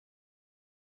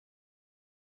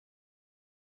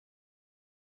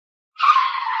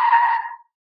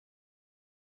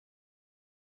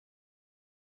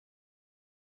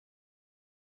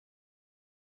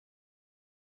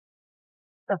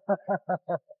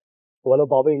我的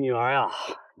宝贝女儿呀，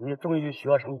你终于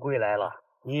学成归来了。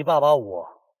你爸爸我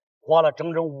花了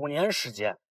整整5年时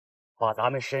间，把咱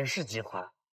们沈氏集团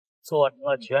做成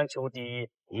了全球第一，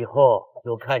以后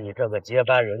就看你这个接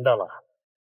班人的了。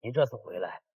你这次回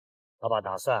来，爸爸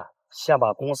打算先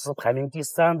把公司排名第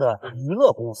3的娱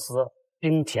乐公司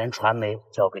冰田传媒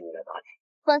交给你来打理。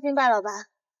放心吧，老板，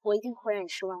我一定不会让你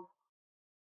失望。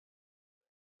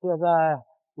现在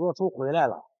若初回来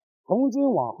了，从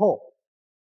今往后，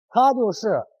他就是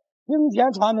冰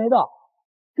田传媒的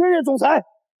新任总裁。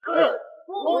是，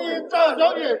恭迎大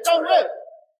小姐上任。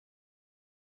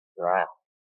女儿呀，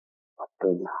我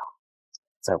跟你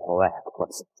在国外过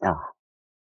几天啊。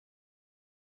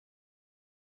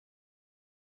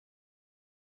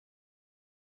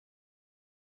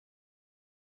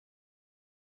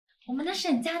我们的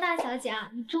沈家大小姐啊，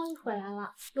你终于回来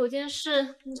了。有件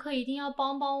事你可一定要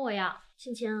帮帮我呀。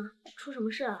芊芊，出什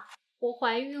么事了？我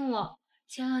怀孕了，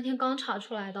前2天刚查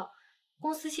出来的。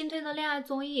公司新推的恋爱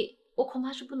综艺，我恐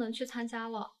怕是不能去参加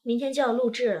了。明天就要录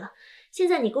制了，现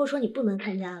在你跟我说你不能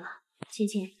参加了，芊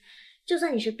芊，就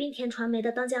算你是冰田传媒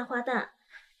的当家花旦，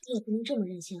你也不能这么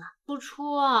任性啊！不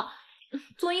出啊，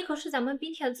综艺可是咱们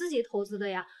冰田自己投资的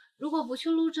呀，如果不去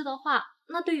录制的话，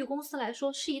那对于公司来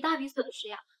说是一大笔损失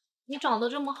呀。你长得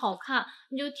这么好看，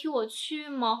你就替我去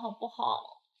嘛，好不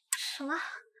好？什么？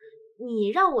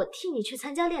你让我替你去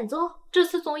参加恋综？这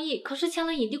次综艺可是签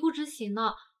了影帝顾之行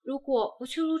呢，如果不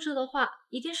去录制的话，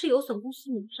一定是有损公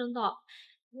司名声的。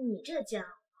你这家伙，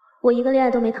我一个恋爱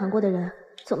都没谈过的人，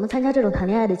怎么参加这种谈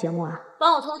恋爱的节目啊？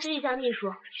帮我通知一下秘书，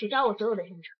取消我所有的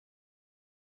行程。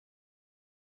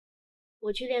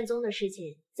我去恋综的事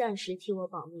情暂时替我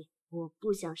保密，我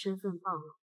不想身份暴露。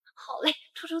好嘞，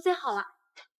出手最好了。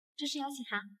这是邀请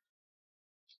函。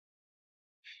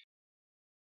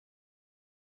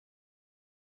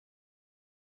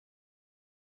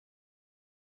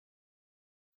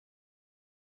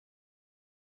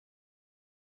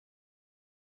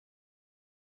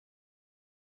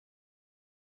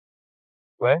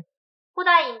喂，顾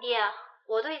大影帝，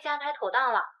我都已经安排妥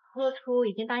当了，若初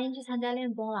已经答应去参加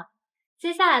恋综了，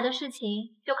接下来的事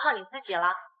情就靠你自己了。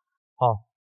好，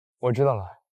我知道了。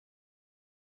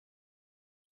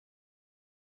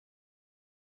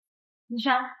李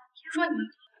轩，听说你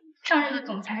上任的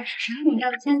总裁是沈总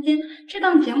家的千金，这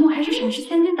档节目还是沈氏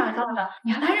千金打造的，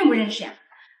你和他认不认识呀？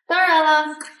当然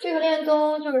了，这个恋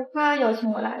综就是他邀请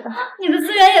我来的。你的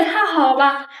资源也太好了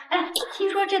吧！哎，听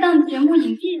说这档节目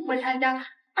影帝会参加，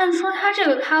按说他这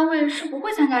个咖位是不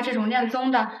会参加这种恋综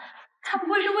的，他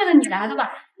不会是为了你来的吧？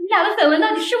你俩的绯闻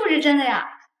到底是不是真的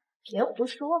呀？别胡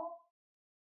说。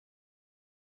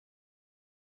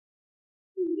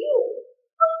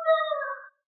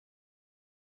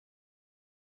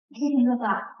天天哥哥，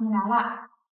你来了。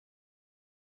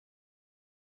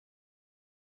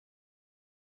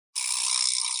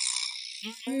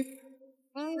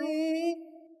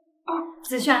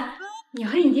子轩，你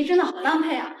和影帝真的好般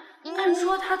配啊！按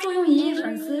说他坐拥1亿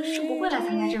粉丝是不会来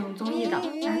参加这种综艺的，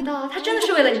难道他真的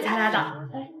是为了你才来的？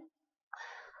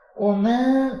我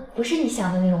们不是你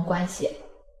想的那种关系，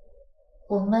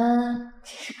我们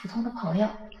只是普通的朋友。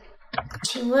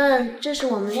请问这是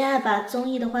我们恋爱吧综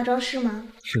艺的化妆室吗？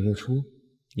是日出，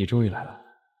你终于来了。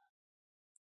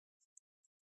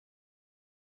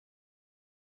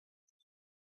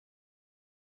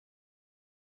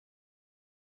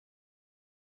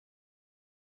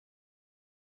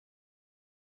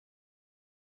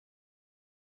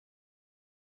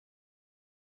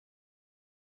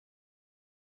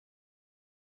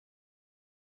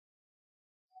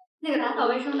那个打扫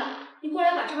卫生的，你过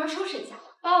来把这边收拾一下。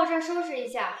帮我这儿收拾一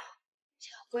下，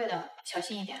小贵的，小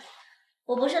心一点。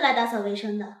我不是来打扫卫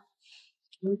生的，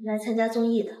我是来参加综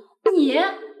艺的。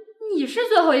你是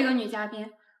最后一个女嘉宾，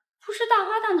不是大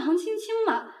花旦唐青青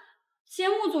吗？节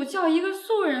目组叫一个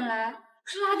素人来，不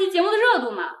是拉低节目的热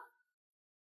度吗？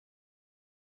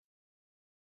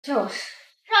就是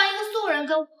让一个素人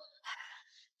跟我，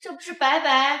这不是白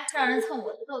白让人蹭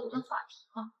我的热度跟话题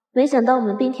吗？没想到我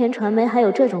们冰田传媒还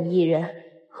有这种艺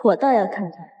人，我倒要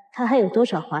看看他还有多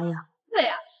少花样。对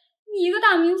呀，你一个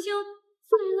大明星，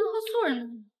怎么能和素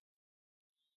人？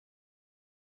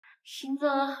谁怎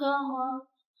么和我？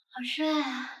好帅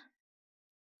啊！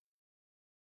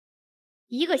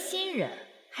一个新人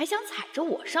还想踩着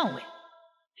我上位，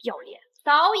不要脸！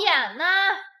导演呢？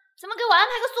怎么给我安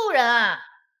排个素人啊？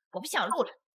我不想录了。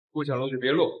不想录就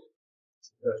别录，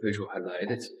退出还来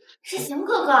得及。是邢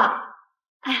哥哥。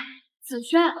哎，子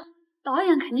轩，导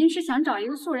演肯定是想找一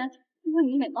个素人听听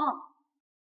你美貌。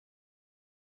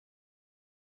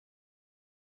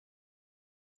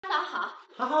导好，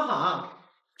好，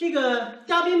这个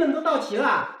嘉宾们都到齐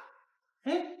了。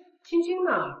哎，青青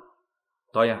呢？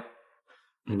导演，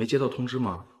你没接到通知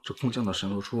吗？这空降的沈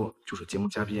露初就是节目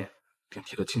嘉宾，并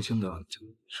提了青青的节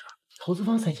目是。投资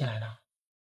方塞进来的，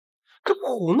这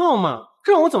不胡闹吗？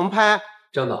这让我怎么拍？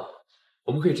张导，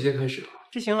我们可以直接开始了。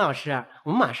志行老师，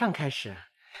我们马上开始。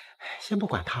先不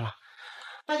管他了，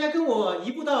大家跟我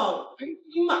移步到培育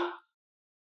厅吧。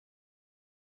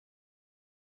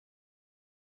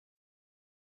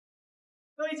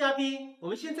各位嘉宾，我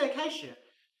们现在开始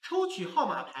抽取号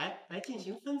码牌来进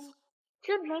行分组。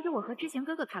这牌是我和知行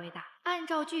哥哥他为大，按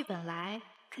照剧本来，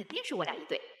肯定是我俩一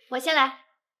对。我先来。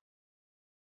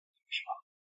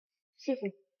师傅，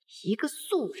一个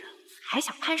素人还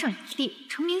想攀上影帝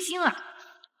成明星啊？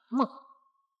梦！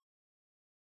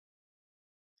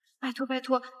拜托拜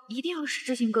托，一定要是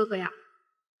知行哥哥呀！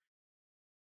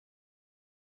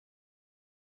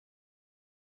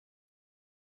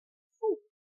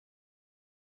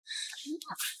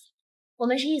我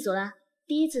们是一组啦，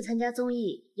第一次参加综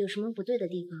艺，有什么不对的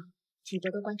地方，请多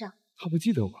多关照。他不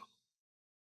记得我。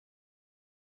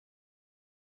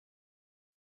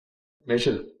没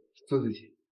事的，做自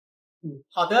己。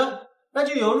好的，那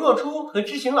就由若初和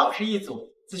知行老师一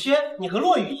组，子轩你和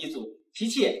洛雨一组，琪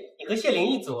琪你和谢玲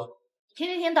一组。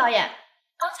停，导演，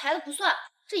刚才的不算，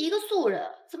这一个素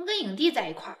人怎么跟影帝在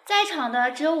一块儿？在场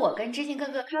的只有我跟知行哥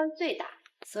哥咖位最大，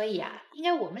所以啊，应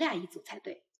该我们俩一组才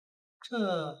对。这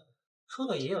说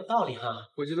的也有道理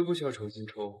哈。我觉得不需要重新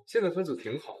抽，现在分组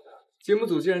挺好的。节目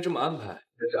组既然这么安排，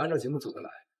那就按照节目组的来，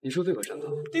你说对吧，张导？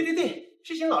对，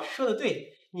知行老师说的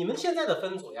对，你们现在的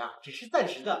分组呀，只是暂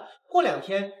时的，过2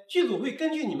天剧组会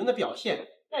根据你们的表现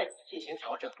再次进行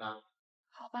调整的。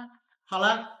好吧。好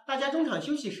了，大家中场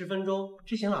休息10分钟。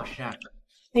知行老师啊，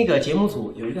那个节目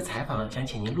组有一个采访，想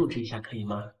请您录制一下，可以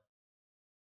吗？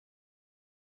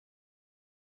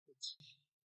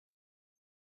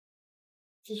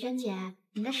子轩姐，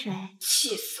你的水。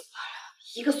气死我了！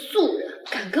一个素人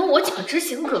敢跟我抢知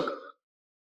行哥哥。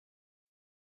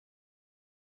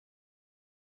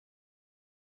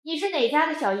你是哪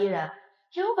家的小艺人？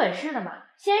挺有本事的嘛！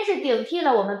先是顶替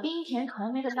了我们冰田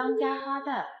传媒的当家花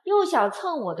旦，又想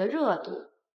蹭我的热度，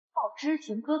抱知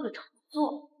行哥哥炒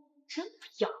作，真不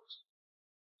要脸！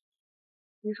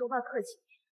你说话客气。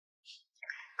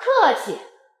客气？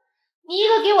你一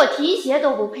个给我提鞋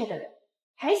都不配的人，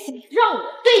还想让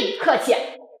我对你客气？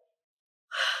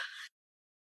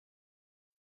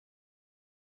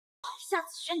夏子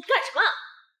轩，你干什么？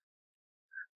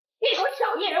这种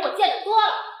小艺人我见得多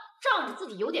了，仗着自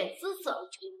己有点姿色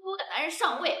就勾搭男人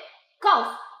上位。告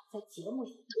诉你，在节目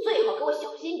里最好给我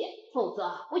小心点，否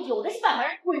则我有的是办法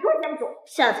让你滚出节目组。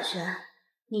夏子轩，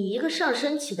你一个上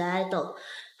升期的爱豆，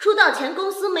出道前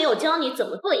公司没有教你怎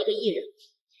么做一个艺人，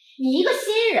你一个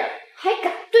新人还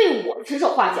敢对我指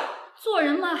手画脚？做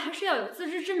人嘛，还是要有自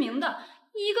知之明的。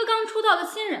你一个刚出道的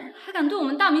新人，还敢对我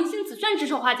们大明星子轩指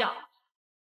手画脚？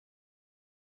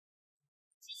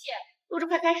琪琪，录制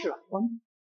快开始了，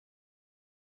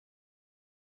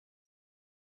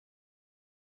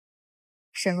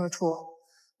沈若初，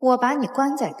我把你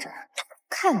关在这儿，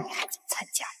看你还怎么参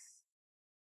加。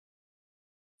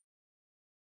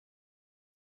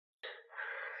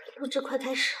录制快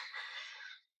开始。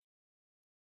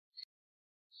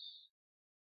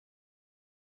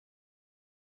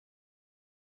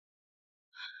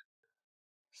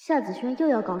夏子轩又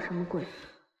要搞什么鬼？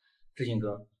知行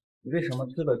哥，你为什么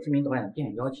推了知名导演电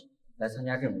影邀请来参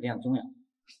加这种恋综呀？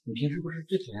你平时不是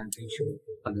最讨厌这秀？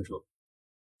安德说，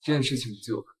这件事情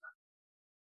就我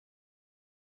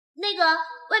那个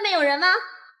外面有人吗？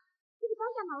可以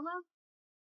帮下忙吗？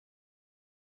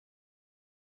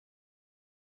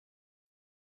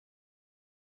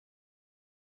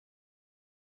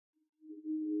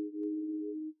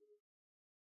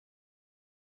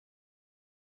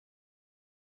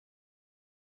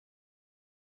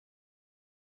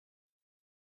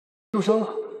录声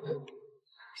了。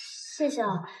谢谢啊，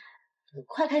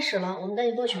快开始了，我们赶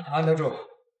紧过去。安德住，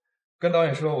跟导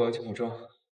演说我要去补妆，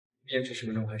延迟10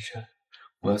分钟开始。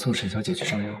我要送沈小姐去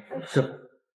上药。是。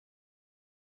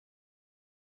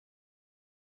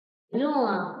不用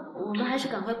了，我们还是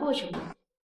赶快过去吧。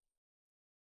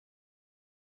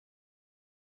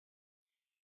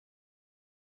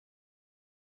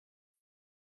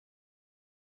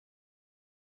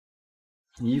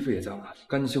你衣服也脏了，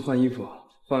赶紧去换衣服。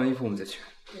换完衣服我们再去。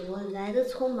我来的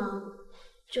匆忙，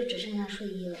就只剩下睡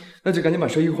衣了。那就赶紧把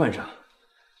睡衣换上。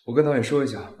我跟导演说一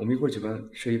下，我们一会儿举办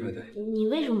睡衣派对。你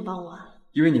为什么帮我啊？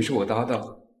因为你是我搭档，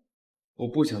我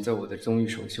不想在我的综艺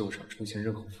首秀上出现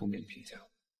任何负面的评价。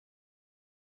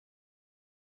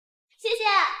谢谢。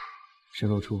沈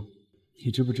露初，你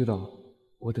知不知道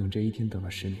我等这一天等了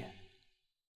10年。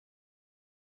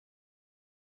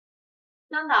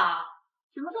张导，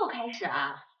什么时候开始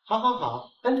啊？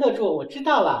好，安特助，我知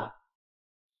道了。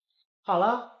好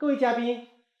了，各位嘉宾，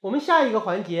我们下一个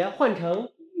环节换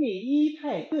成浴衣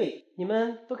派对，你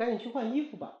们都赶紧去换衣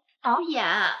服吧。导演，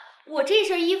我这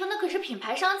身衣服那可是品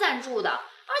牌商赞助的，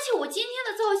而且我今天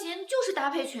的造型就是搭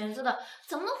配裙子的，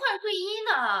怎么能换睡衣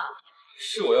呢？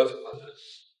是我要求换的。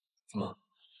怎么，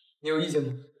你有意见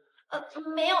吗？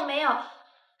没有，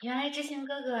原来知行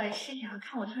哥哥是想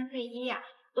看我穿睡衣呀，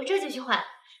我这就去换。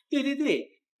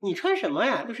对，你穿什么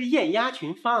呀？都是艳压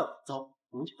群芳。走，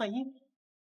我们去换衣服。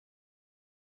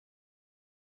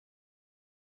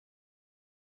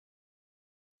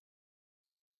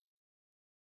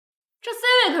这 C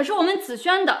位可是我们紫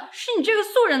萱的，是你这个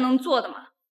素人能做的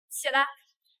吗？起来！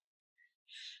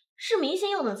是明星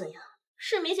又能怎样？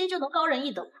是明星就能高人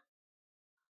一等吗？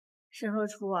沈若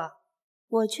初啊，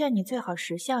我劝你最好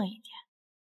识相一点，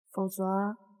否则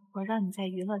我让你在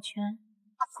娱乐圈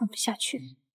混不下去。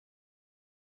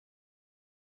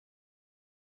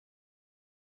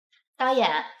导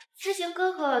演，知行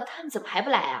哥哥他们怎么还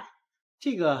不来啊？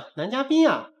这个男嘉宾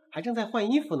啊，还正在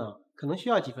换衣服呢，可能需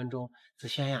要几分钟。子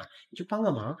萱呀，你就帮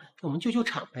个忙，给我们救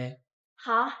场呗。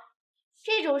好，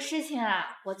这种事情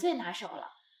啊，我最拿手了。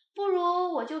不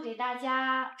如我就给大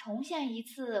家重现一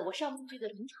次我上部剧的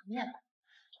名场面吧。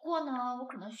不过呢，我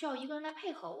可能需要一个人来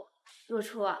配合我。若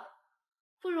初，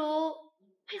不如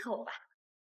配合我吧。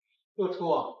若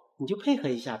初，你就配合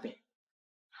一下呗。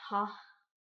好。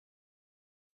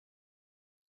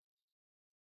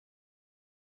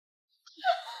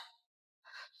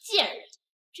贱人，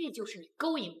这就是你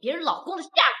勾引别人老公的下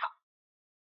场。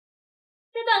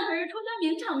这段可是出圈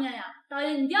名场面呀，导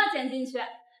演你一定要剪进去。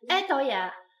哎，导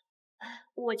演，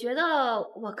我觉得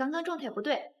我刚刚状态不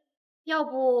对，要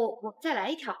不我再来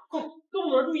一条？快，各部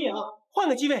门注意啊，换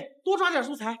个机位，多抓点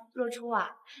素材。若初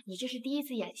啊，你这是第一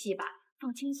次演戏吧？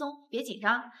放轻松，别紧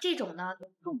张。这种呢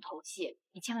重头戏，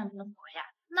你千万不能活呀。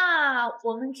那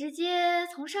我们直接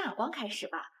从扇耳光开始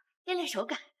吧，练练手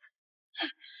感。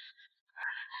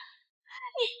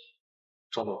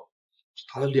赵总，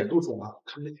他的脸都肿了，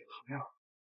看着挺疼呀。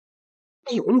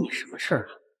有你什么事儿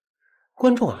啊？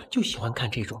观众啊就喜欢看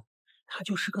这种，他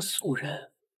就是个素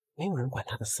人，没有人管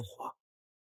他的死活。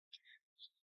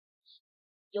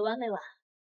有完没完？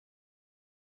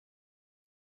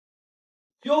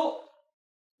哟，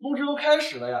录制都开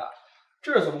始了呀？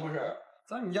这是怎么回事？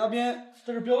咱女嘉宾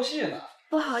在这飙戏呢。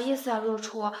不好意思啊，若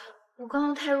初，我刚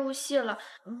刚太入戏了，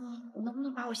能不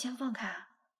能把我先放开？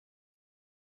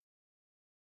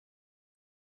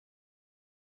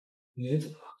你怎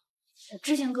么了？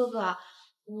知行哥哥，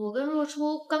我跟若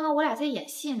初刚刚我俩在演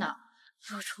戏呢。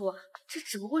若初，这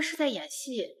只不过是在演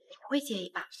戏，你不会介意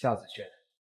吧？夏子轩，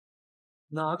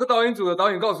哪个导演组的导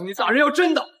演告诉你打人要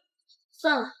真的？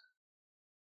算了，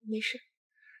没事。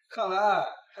看来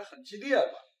还很激烈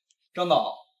吧？张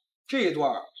导，这一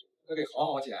段可得好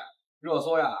好剪，热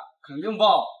搜呀肯定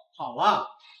爆。好啊，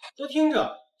都听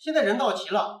着，现在人到齐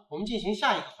了，我们进行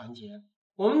下一个环节。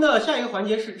我们的下一个环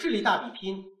节是智力大比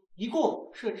拼，一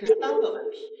共设置3个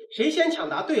问题，谁先抢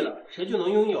答对了，谁就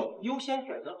能拥有优先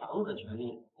选择房子的权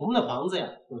利。我们的房子呀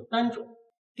有3种，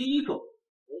第一种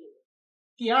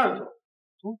第2种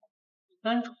第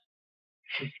3种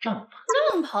是帐篷。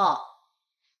帐篷？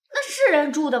那是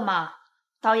人住的吗？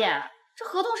导演，这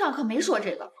合同上可没说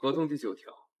这个。合同第9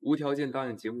条，无条件答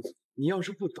应节目组。你要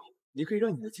是不懂，你可以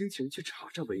让你的经纪人去查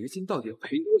查违约金到底要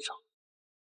赔多少。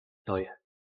导演，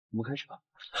我们开始吧。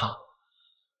好，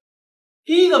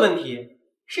第一个问题，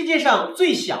世界上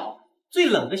最小、最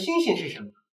冷的星星是什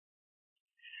么？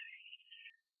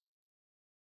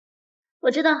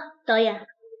我知道，导演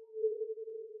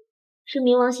是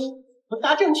冥王星。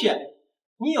答正确，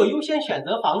你有优先选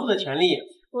择房子的权利。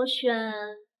我选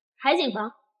海景房。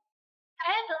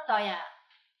哎，等等，导演，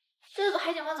这个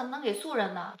海景房怎么能给素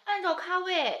人呢？按照咖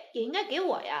位也应该给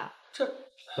我呀。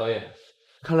导演，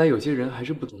看来有些人还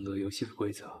是不懂得游戏的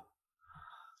规则。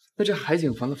那这海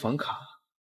景房的房卡，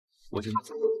我就拿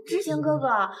走。知行哥哥，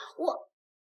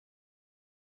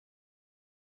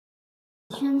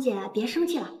萱姐，别生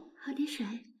气了，喝点水。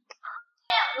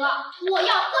哥，我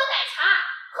要喝奶茶，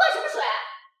喝什么水？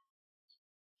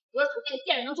我楚那个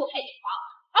贱人能住海景房，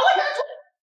而我只能住。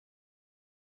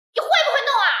你会不会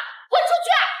弄啊？滚出去！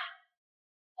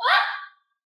滚！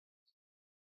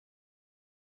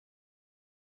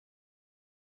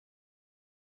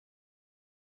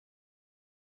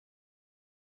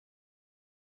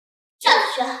夏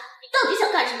子轩，你到底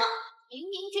想干什么？明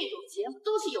明这种节目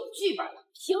都是有剧本的，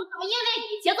凭什么因为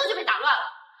你节奏就被打乱了？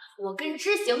我跟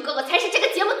知行哥哥才是这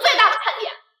个节目最大的看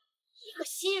点。一个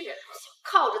新人想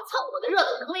靠着蹭我的热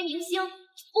度成为明星，做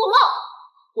梦！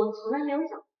我从来没有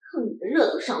想蹭你的热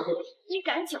度上位，你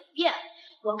敢狡辩？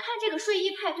我看这个睡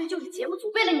衣派对就是节目组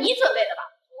为了你准备的吧？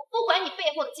我不管你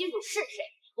背后的金主是谁，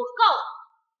我告诉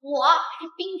你，我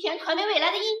是冰田传媒未来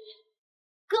的一员，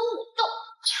跟我斗！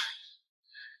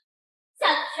夏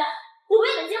子轩，我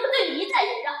为了节目对你一再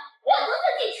忍让，我能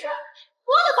自己吃。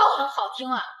说的倒很好听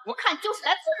啊，我看就是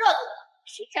来蹭热度的。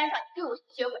谁沾上你对我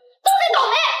学会，都得倒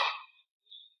霉！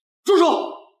住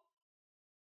手！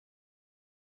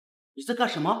你在干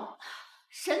什么？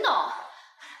沈董，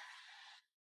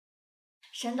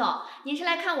沈董，您是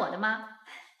来看我的吗？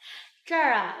这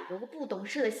儿啊有个不懂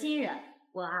事的新人，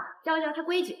我教教他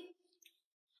规矩。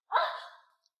啊，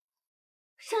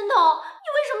沈董，你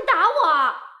为什么打我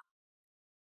啊？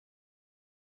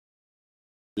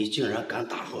你竟然敢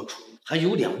打若初，还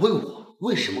有脸问我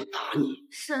为什么打你？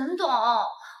沈董，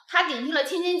他顶替了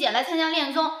青青姐来参加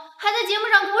恋综，还在节目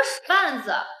上给我使绊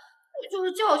子，我就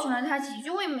是教训了他几句，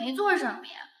我也没做什么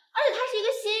呀。而且他是一个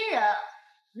新人，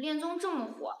恋综这么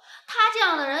火，他这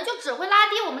样的人就只会拉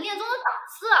低我们恋综的档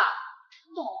次啊。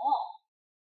沈董，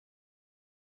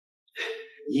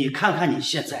你看看你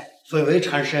现在氛围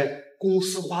缠身，公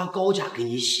司花高价给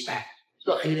你洗白，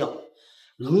这黑料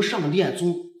能上恋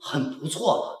综很不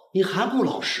错了。你还不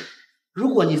老实，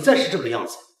如果你再是这个样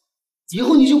子，以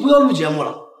后你就不要录节目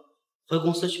了，回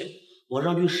公司去，我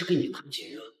让律师给你谈解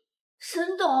约。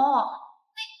沈董，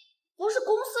那不是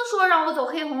公司说让我走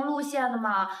黑红路线的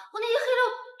吗？我那些黑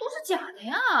料都是假的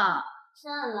呀。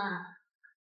算了，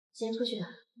先出去。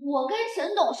我跟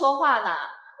沈董说话呢，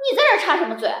你在这插什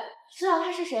么嘴？知道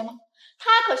他是谁吗？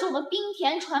他可是我们冰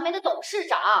田传媒的董事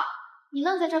长。你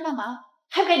愣在这干嘛？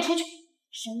还不赶紧出去！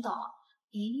沈董，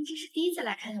您这是第一次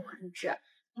来看我录制。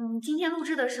今天录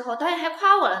制的时候，导演还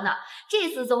夸我了呢。这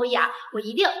次综艺啊，我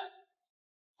一定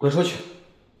滚出去！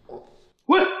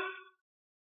滚！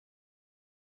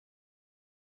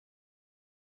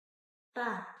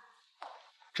爸，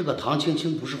这个唐青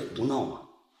青不是胡闹吗？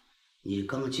你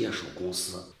刚接手公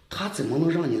司，她怎么能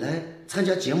让你来参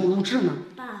加节目录制呢？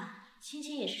爸，青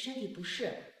青也是身体不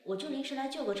适，我就临时来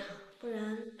救个场，不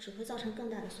然只会造成更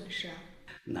大的损失啊。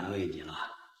难为你了，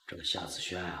这个夏子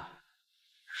轩啊，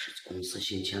是公司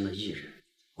新签的艺人，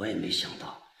我也没想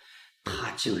到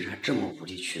他竟然这么无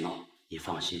理取闹。你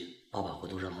放心，爸爸回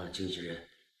头让他的经纪人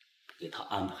给他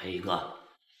安排一个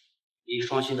一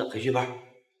双薪的培训班。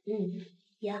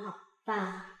也好。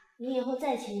爸，你以后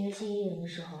再签约新艺人的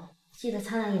时候，记得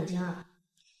擦亮眼睛啊。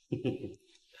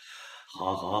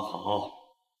好，好，好，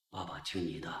爸爸听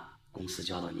你的，公司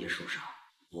交到你手上，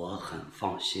我很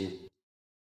放心。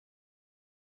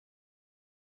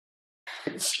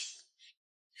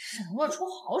沈若初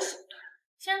好手段，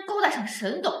竟然勾搭上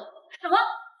沈董。什么？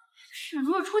沈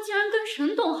若初竟然跟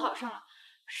沈董好上了？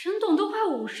沈董都快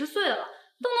50岁了，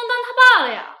都能当他爸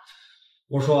了呀！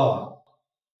我说，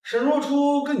沈若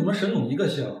初跟你们沈董一个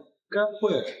姓，该不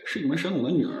会是你们沈董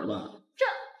的女儿吧？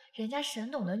人家沈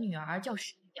董的女儿叫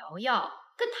沈瑶瑶，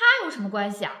跟他有什么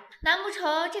关系啊？难不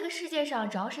成这个世界上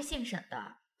只要是姓沈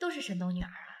的都是沈董女儿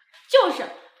啊？就是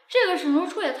这个沈若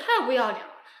初也太不要脸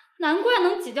了，难怪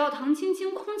能挤掉唐青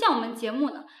青空降我们节目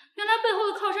呢。原来背后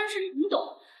的靠山是沈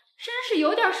董，真是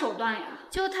有点手段呀！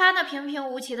就他那平平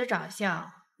无奇的长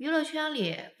相，娱乐圈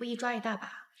里不一抓一大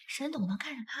把，沈董能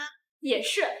看上他？也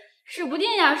是，指不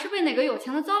定呀是被哪个有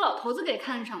钱的糟老头子给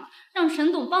看上了，让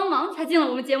沈董帮忙才进了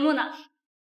我们节目呢。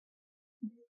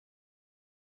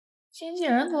经纪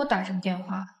人给我打什么电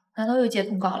话？难道又接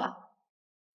通告了？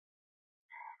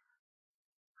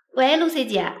喂，Lucy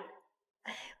姐，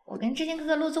我跟知心哥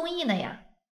哥录综艺呢呀。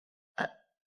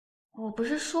我不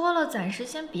是说了暂时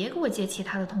先别给我接其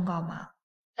他的通告吗？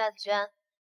夏子轩，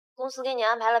公司给你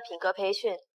安排了品格培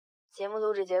训，节目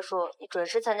录制结束，你准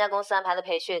时参加公司安排的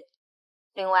培训。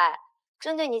另外，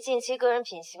针对你近期个人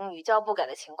品行屡教不改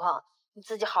的情况，你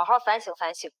自己好好反省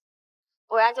反省，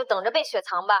不然就等着被雪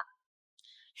藏吧。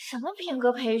什么品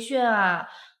格培训啊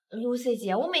 ，Lucy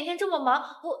姐，我每天这么忙，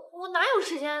我哪有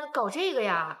时间搞这个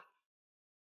呀？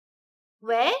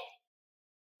喂，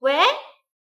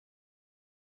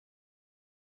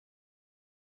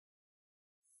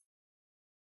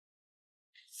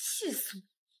气死我！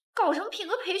搞什么品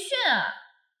格培训啊？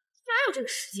哪有这个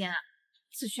时间啊？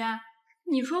子轩，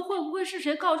你说会不会是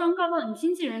谁告状告到你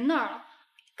经纪人那儿了？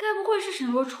该不会是沈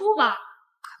若初吧？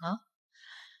可能。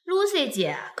Lucy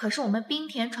姐可是我们冰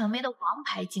田传媒的王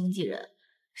牌经纪人，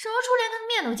沈若初连个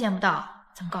面都见不到，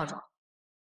怎么告状？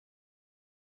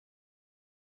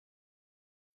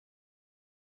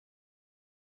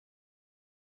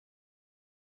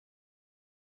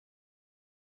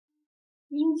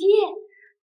影帝，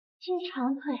这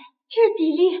长腿这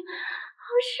比例好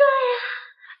帅呀！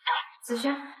子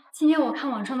轩，今天我看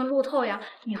网上的路透呀，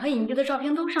你和影帝的照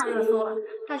片都上热搜了，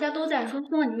大家都在说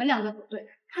希望你们两个组队。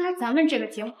看来咱们这个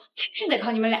节目是得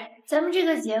靠你们俩。咱们这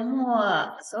个节目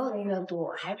所有的热度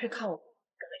还是靠我哥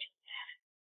哥撑起来的。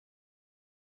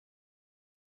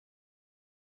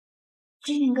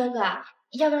知行哥哥，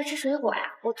要不要吃水果呀？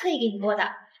我特意给你剥的。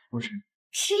不是。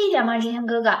吃一点嘛，知行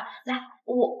哥哥，来，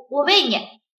我喂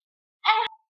你。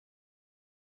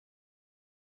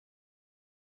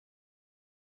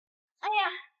哎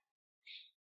呀，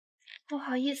不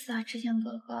好意思啊，知行哥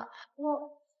哥，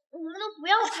我们都不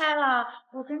要拍了。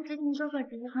我跟知行哥哥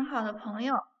只是很好的朋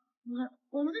友，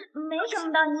我们没什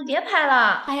么的，你别拍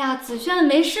了。哎呀，子轩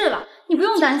没事了，你不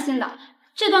用担心的，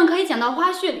这段可以剪到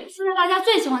花絮里。现在大家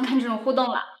最喜欢看这种互动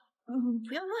了。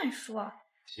不要乱说。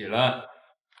起来。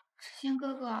知行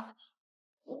哥哥，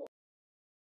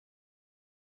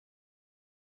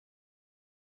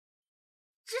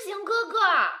知行哥哥，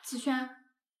子轩。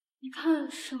你看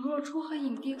沈若初和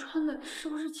影帝穿的是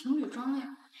不是情侣装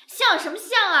呀？像什么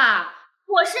像啊！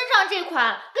我身上这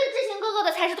款跟知行哥哥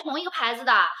的才是同一个牌子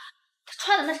的，他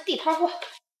穿的那是地摊货。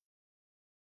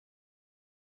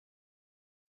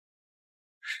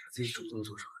是他自己主动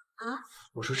做上来的。啊？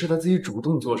我说是他自己主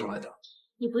动做上来的。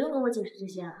你不用跟我解释这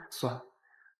些啊。算了，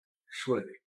说了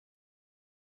呗。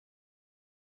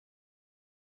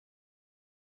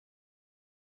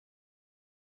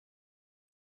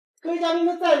各位嘉宾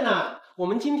都在呢，我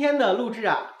们今天的录制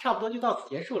啊，差不多就到此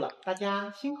结束了，大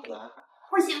家辛苦了。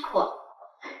不辛苦，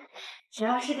只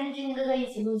要是跟知行哥哥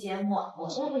一起录节目，我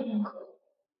都不辛苦。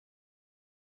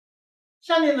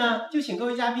下面呢，就请各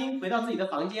位嘉宾回到自己的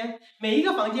房间，每一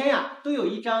个房间呀，都有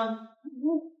一张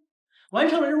完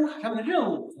成了任务卡上面的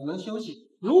任务才能休息。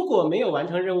如果没有完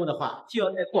成任务的话，就要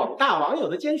在广大网友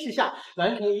的监视下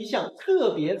完成一项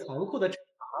特别残酷的惩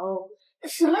罚哦。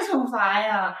什么惩罚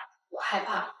呀？我害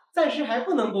怕。暂时还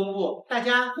不能公布，大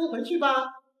家都回去吧。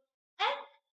哎，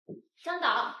张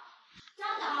导，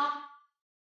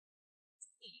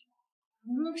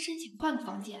能不能申请换个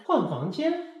房间？换房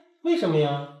间？为什么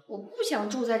呀？我不想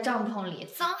住在帐篷里，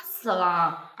脏死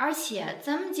了。而且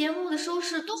咱们节目的收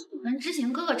视都是我跟知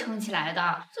行哥哥撑起来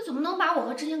的，这怎么能把我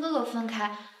和知行哥哥分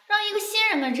开，让一个新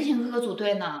人跟知行哥哥组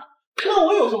队呢？那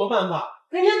我有什么办法？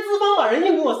人家资方把人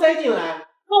硬给我塞进来，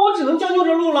那我只能将就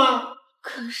着录了。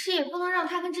可是也不能让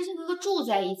他跟知行哥哥住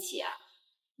在一起啊！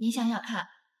你想想看，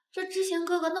这知行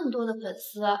哥哥那么多的粉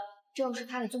丝，这又是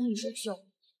他的综艺首秀，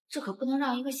这可不能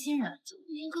让一个新人抢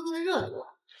知行哥哥的热度。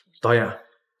导演，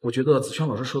我觉得子轩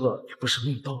老师说的也不是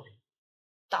没有道理。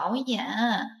导演，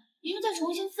你们再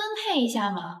重新分配一下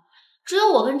嘛！只有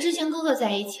我跟知行哥哥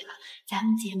在一起了，咱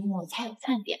们节目才有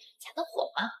看点，才能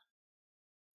火嘛！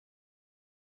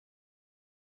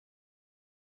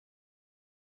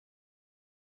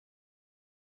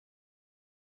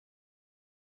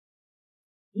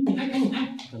你拍，赶紧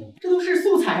拍，这都是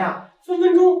素材啊，分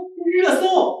分钟热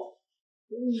搜。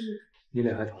你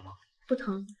脸还疼吗？不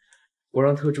疼。我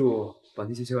让特助把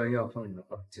那些消炎药放你的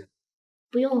房间。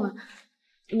不用了，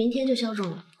明天就消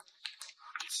肿了。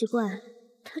奇怪，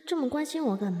他这么关心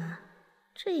我干嘛？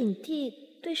这影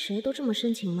帝对谁都这么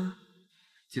深情吗？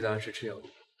记得按时吃药。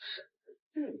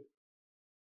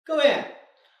各位，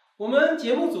我们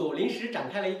节目组临时展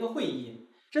开了一个会议，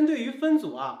针对于分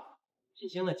组啊。进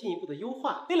行了进一步的优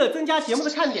化。为了增加节目的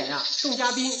看点呀，众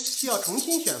嘉宾需要重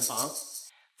新选房。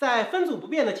在分组不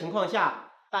变的情况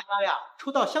下，大家呀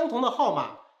抽到相同的号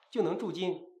码就能住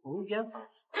进同一间房。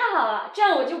太好了，这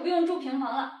样我就不用住平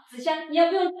房了。子轩，你也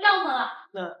不用住帐篷了。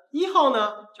那1号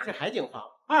呢就是海景房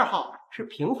，2号是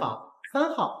平房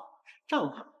，3号是帐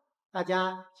篷。大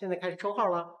家现在开始抽号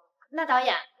了。那导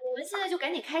演，我们现在就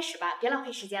赶紧开始吧，别浪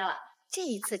费时间了。这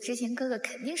一次知行哥哥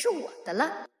肯定是我的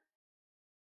了。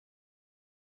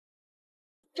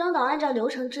张导按照流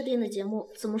程制定的节目，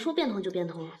怎么说变通就变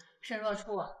通了。沈若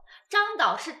初，张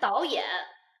导是导演，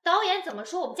导演怎么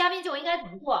说，我们嘉宾就应该怎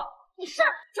么做。你上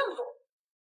正主。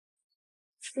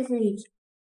谢谢你。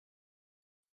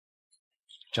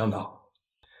张导，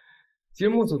节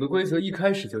目组的规则一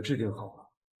开始就制定好了，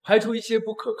排除一些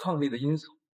不可抗力的因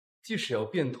素，即使要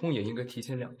变通，也应该提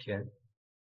前2天。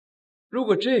如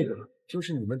果这个就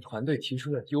是你们团队提出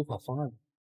的优化方案，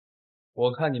我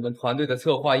看你们团队的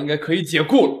策划应该可以解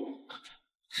雇了。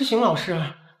知行老师，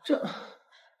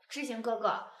知行哥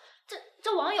哥，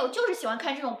这网友就是喜欢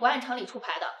看这种不按常理出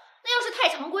牌的。那要是太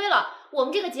常规了，我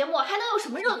们这个节目还能有什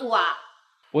么热度啊？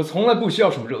我从来不需要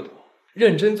什么热度，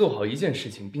认真做好一件事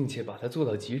情，并且把它做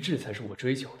到极致才是我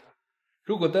追求的。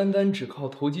如果单单只靠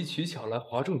投机取巧来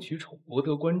哗众取宠博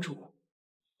得关注，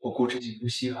我顾之行不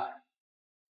稀罕。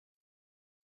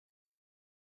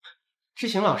知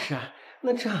行老师啊，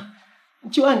那这样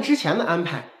就按之前的安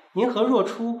排，您和若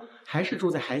初还是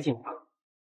住在海景房。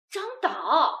张导，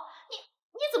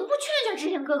你怎么不劝劝知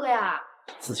行哥哥呀？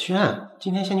子轩，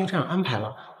今天先就这样安排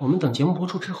了，我们等节目播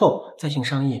出之后再行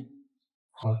商议。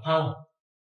好啊。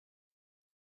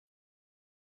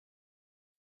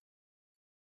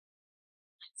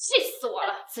气死我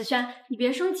了！子轩，你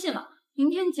别生气嘛，明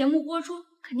天节目播出，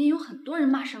肯定有很多人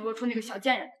骂沈若初那个小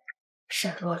贱人。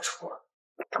沈若初，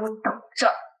给我等着！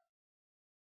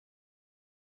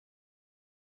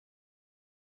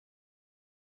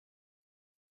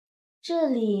这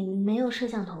里没有摄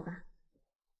像头吧？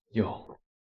有。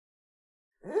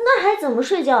那还怎么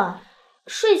睡觉啊？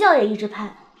睡觉也一直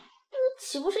拍，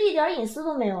岂不是一点隐私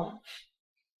都没有了？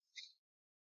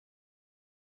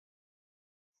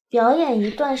表演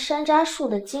一段山楂树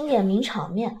的经典名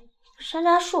场面。山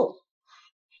楂树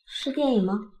是电影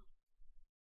吗？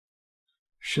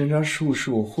山楂树是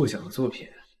我获奖的作品，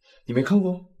你没看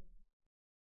过？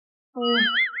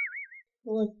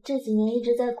我这几年一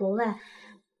直在国外，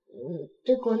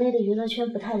对国内的娱乐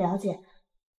圈不太了解。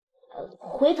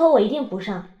回头我一定补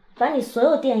上，把你所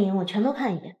有电影我全都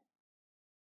看一遍。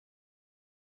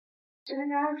山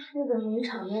楂树的名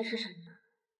场面是什么？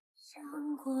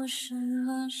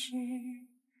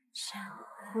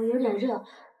我有点热，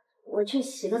我去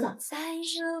洗个澡。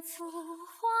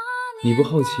你不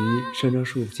好奇山楂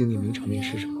树的经典名场面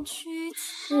是什么？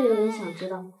是有点想知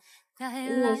道，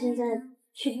我现在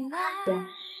去看。对。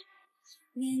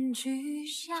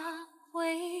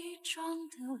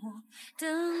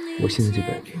我现在就给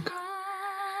你看。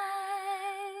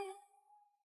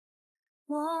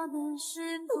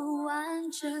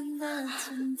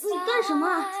你干什么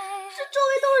啊？这周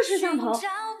围都是摄像头。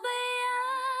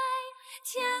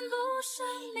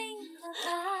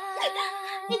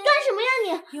你干什么呀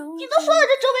你都说了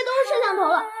这周围都是摄像头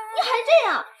了，你还这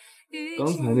样？刚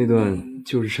才那段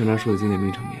就是山楂树的经典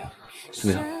名场面，怎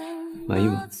么样，满意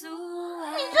吗？你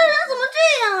这人怎么这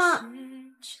样啊？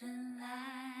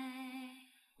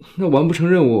那完不成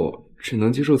任务只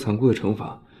能接受残酷的惩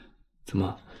罚，怎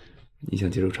么，你想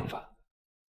接受惩罚？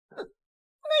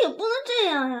那也不能这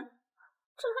样呀，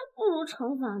这还不如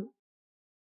惩罚呢。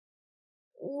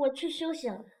我去休息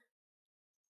了。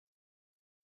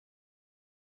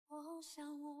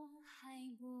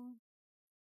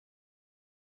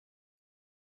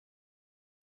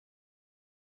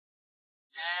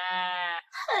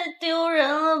太丢人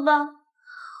了吧！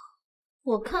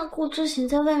我看顾之行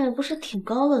在外面不是挺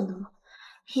高冷的吗？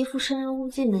一副生人勿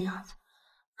近的样子，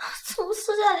怎么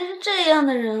私下里是这样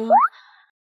的人啊？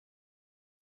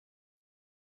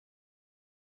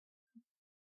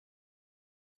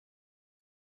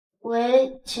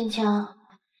喂，青青。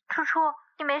楚楚，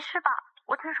你没事吧？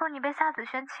我听说你被夏子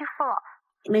轩欺负了。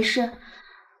没事，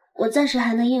我暂时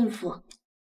还能应付。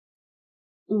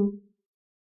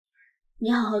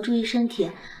你好好注意身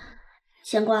体，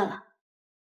先挂了。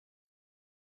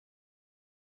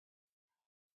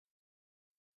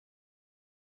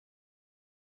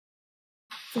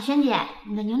子轩姐，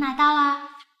你的牛奶到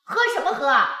啦。喝什么喝？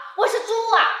我是猪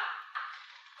啊！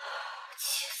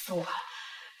气死我了！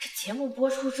这节目播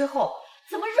出之后，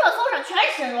怎么热搜上全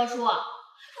是沈若初？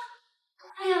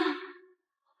哎呀，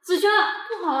子轩，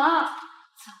不好了！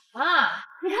怎么了？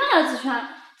你看呀，子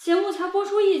轩，节目才播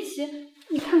出一期，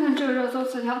你看看这个热搜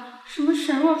词条，什么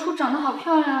沈若初长得好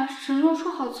漂亮啊，沈若初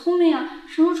好聪明啊，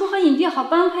沈若初和影帝好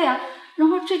般配啊，然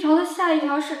后这条的下一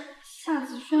条是夏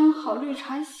子轩好绿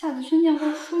茶，夏子轩念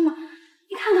过书吗？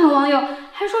你看看网友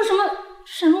还说什么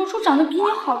沈若初长得比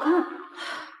你好看。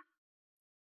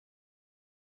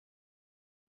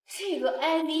这个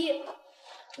IV，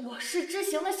 我是知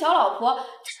行的小老婆，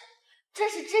这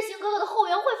是知行哥哥的后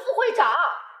援会副会长，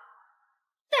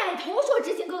带头说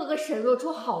知行哥哥跟沈若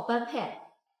初好般配，还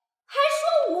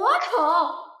说我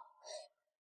丑。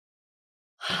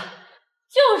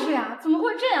就是呀，怎么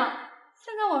会这样？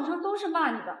现在网上都是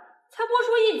骂你的，才播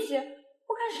出一期，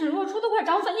我看沈若初都快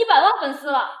涨粉100万粉丝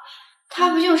了。他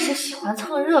不就是喜欢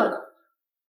蹭热度？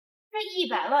这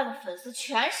100万的粉丝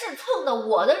全是蹭的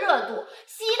我的热度，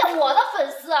吸的我的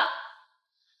粉丝。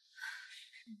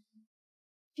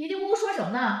嘀嘀咕咕说什么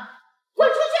呢？滚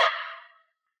出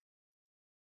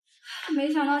去！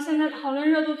没想到现在讨论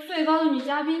热度最高的女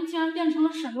嘉宾竟然变成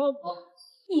了沈若初，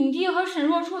影帝和沈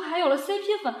若初还有了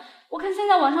CP 粉，我看现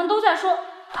在网上都在说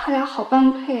他俩好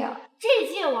般配啊。这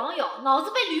届网友脑子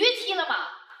被驴踢了吗？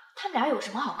他们俩有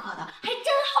什么好磕的？还真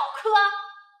好磕！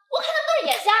我看他们都是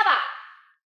眼瞎吧。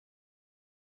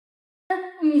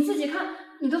你自己看，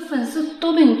你的粉丝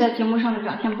都对你在节目上的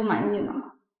表现不满意呢。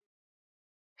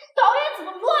导演怎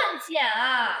么乱剪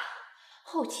啊？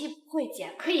后期不会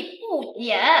剪可以不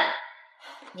演，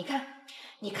你看，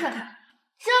你看看，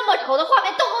这么丑的画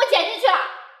面都给我剪进去了。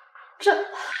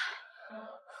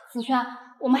子轩，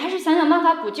我们还是想想办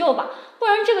法补救吧，不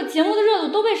然这个节目的热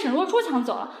度都被沈若初抢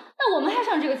走了，那我们还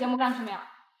上这个节目干什么呀？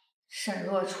沈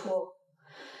若初，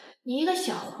你一个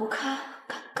小胡咖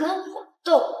敢跟我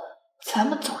斗，咱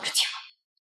们走着瞧。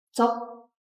走。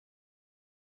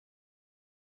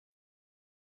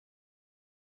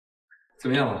怎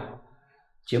么样了？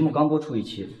节目刚播出一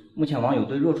期，目前网友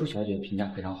对若初小姐的评价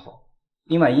非常好。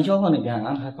另外，营销号那边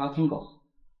安排发通稿，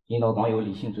引导网友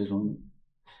理性追踪你。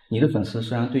你的粉丝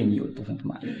虽然对你有一部分不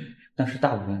满意，但是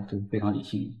大部分都是非常理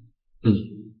性的。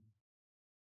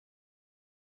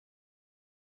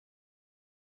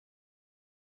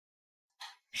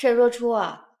沈若初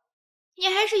啊，你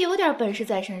还是有点本事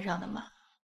在身上的嘛。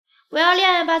我要恋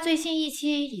爱吧最新一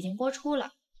期已经播出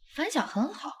了，反响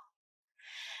很好，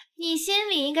你心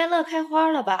里应该乐开花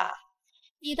了吧？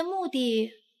你的目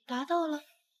的达到了。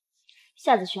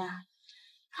夏子轩，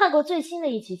看过最新的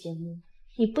一期节目，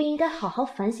你不应该好好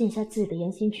反省一下自己的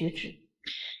言行举止？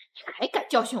你还敢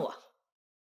教训我？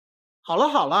好了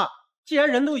好了，既然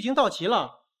人都已经到齐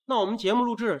了，那我们节目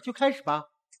录制就开始吧。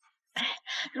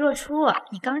若初，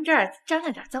你刚这儿沾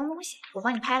了点脏东西，我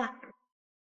帮你拍了。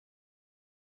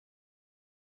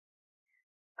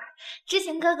知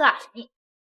行哥哥，你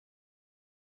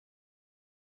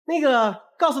那个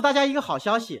告诉大家一个好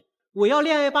消息，我要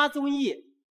恋爱吧综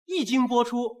艺一经播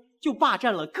出就霸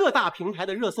占了各大平台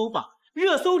的热搜榜，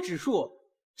热搜指数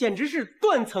简直是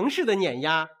断层式的碾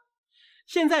压。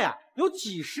现在啊，有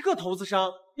几十个投资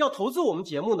商要投资我们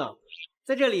节目呢，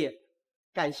在这里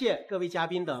感谢各位嘉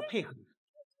宾的配合。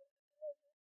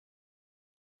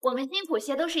我们辛苦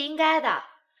些都是应该的。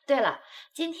对了，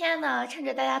今天呢，趁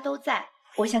着大家都在，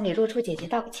我想给若初姐姐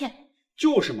道个歉。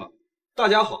就是嘛，大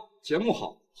家好，节目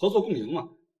好，合作共赢嘛。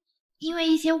因为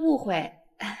一些误会，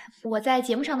我在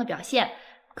节目上的表现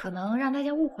可能让大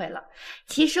家误会了。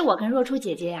其实我跟若初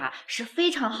姐姐呀是非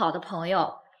常好的朋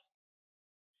友，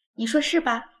你说是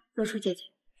吧，若初姐姐？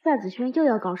夏子轩又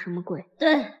要搞什么鬼？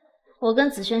对，我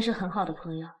跟子轩是很好的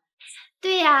朋友。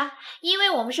对呀，因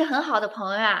为我们是很好的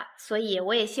朋友啊，所以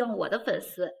我也希望我的粉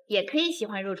丝也可以喜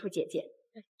欢若初姐姐。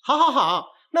好好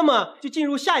好，那么就进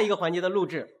入下一个环节的录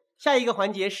制。下一个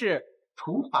环节是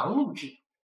厨房录制。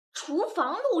厨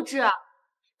房录制？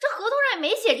这合同上也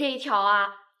没写这一条啊，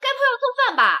该不会要做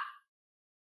饭吧？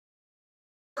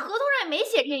合同上也没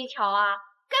写这一条啊，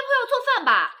该不会要做饭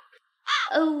吧？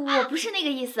我不是那个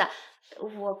意思，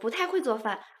我不太会做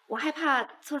饭，我害怕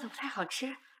做的不太好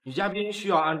吃。女嘉宾需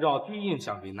要按照第一印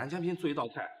象给男嘉宾做一道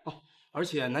菜哦，而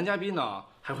且男嘉宾呢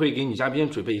还会给女嘉宾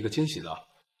准备一个惊喜的。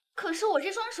可是我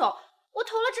这双手，我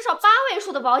投了至少8位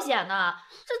数的保险呢，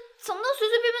这怎么能随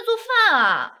随便便做饭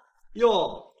啊？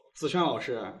哟，子轩老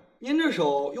师，您这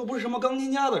手又不是什么钢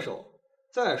琴家的手，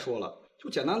再说了，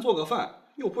就简单做个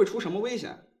饭，又不会出什么危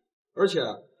险。而且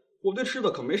我对吃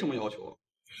的可没什么要求。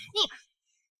你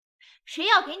谁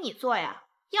要给你做呀？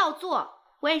要做，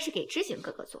我也是给知行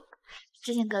哥哥做。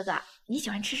知行哥哥，你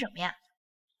喜欢吃什么呀？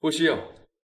不需要，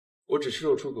我只吃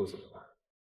肉出狗做的饭。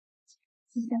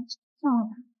子轩，算了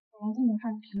吧，我来电脑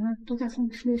上的评论都在说你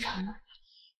吃绿茶了。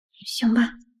行吧。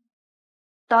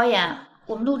导演，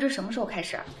我们录制什么时候开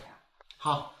始？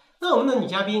好，那我们的女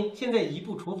嘉宾现在移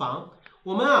步厨房，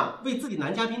我们啊为自己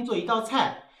男嘉宾做一道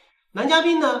菜，男嘉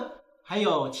宾呢还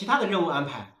有其他的任务安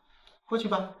排，过去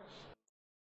吧。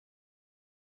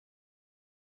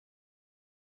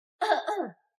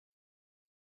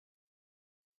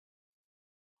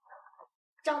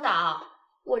张导，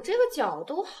我这个角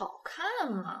度好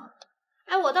看吗？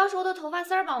哎，我到时候的头发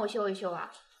丝儿帮我修一修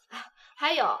啊。哎，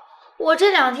还有，我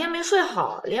这2天没睡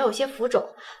好，脸有些浮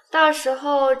肿，到时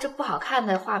候这不好看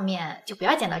的画面就不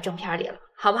要剪到正片里了，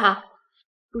好不好？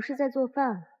不是在做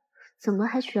饭，怎么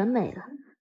还选美了？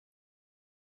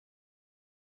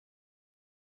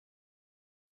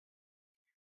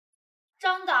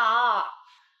张导，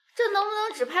这能不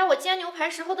能只拍我煎牛排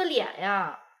时候的脸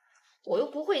呀？我又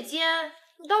不会煎，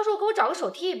你到时候给我找个手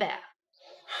替呗。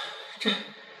这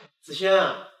子轩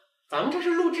啊，咱们这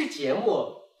是录制节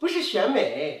目，不是选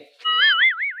美。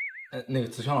那个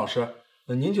子轩老师，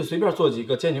您就随便做几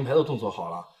个煎牛排的动作好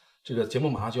了。这个节目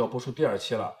马上就要播出第2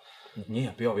期了，您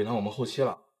也不要为难我们后期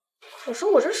了。可是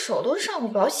我这手都上过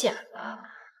保险了，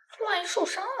万一受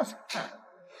伤了怎么办？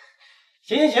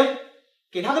行，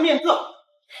给他个面子。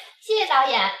谢谢导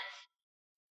演。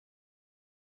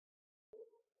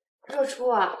若初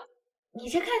啊，你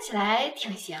这看起来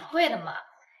挺贤惠的嘛，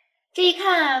这一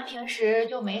看平时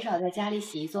就没少在家里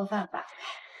洗衣做饭吧，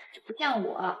就不像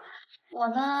我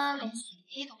呢连洗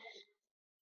衣都不会。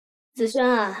子轩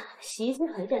啊，洗衣机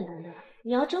很简单的，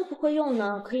你要真不会用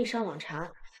呢，可以上网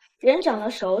查。人长了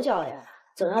手脚呀，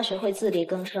总要学会自力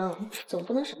更生，总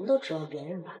不能什么都指望别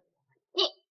人吧？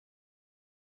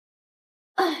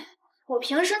我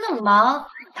平时那么忙，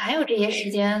哪有这些时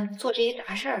间做这些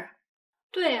杂事儿？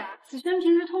对呀，子轩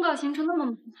平时通告行程那么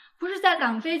忙，不是在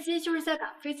赶飞机，就是在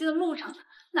赶飞机的路上，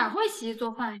哪会洗衣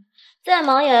做饭呀？再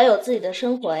忙也要有自己的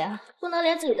生活呀，不能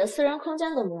连自己的私人空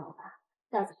间都没有吧？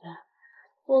大子轩，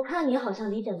我看你好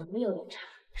像理解能力有点差，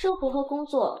生活和工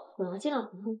作总要尽量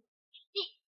平衡。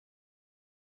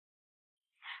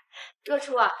若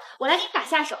初，我来给你打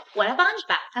下手，我来帮你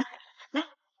吧。来，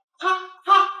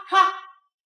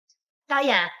导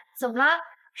演，怎么了？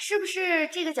是不是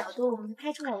这个角度没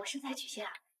拍出来我身材曲线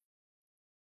啊？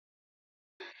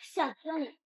吓死你！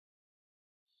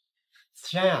子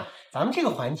轩呀，咱们这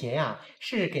个环节呀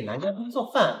是给男嘉宾做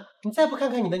饭，你再不看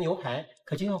看你的牛排，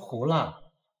可就要糊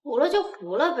了。糊了就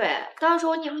糊了呗，到时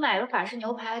候你们买个法式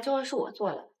牛排就会是我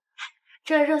做的。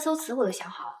这热搜词我都想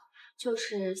好了，就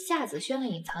是夏子轩的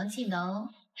隐藏技能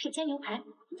是煎牛排。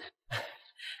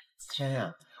子轩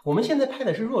呀，我们现在拍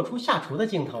的是若初下厨的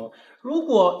镜头，如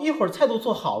果一会儿菜都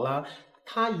做好了，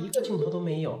他一个镜头都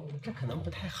没有，这可能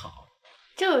不太好。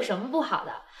这有什么不好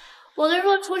的？我跟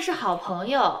若初是好朋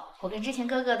友，我跟知行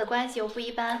哥哥的关系又不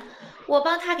一般，我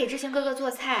帮他给知行哥哥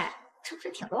做菜，这不是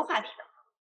挺多话题的吗？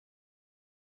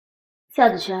夏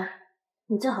子轩，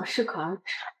你最好适可而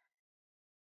止。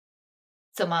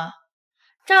怎么，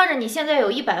仗着你现在有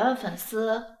100万粉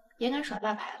丝，也敢耍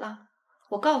大牌了？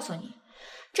我告诉你，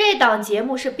这档节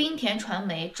目是冰田传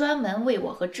媒专门为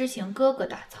我和知行哥哥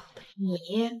打造的，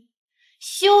你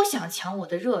休想抢我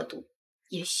的热度，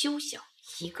也休想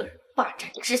一个人霸占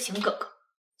知行哥哥。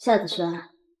夏子轩，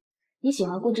你喜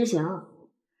欢顾之行？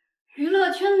娱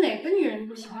乐圈哪个女人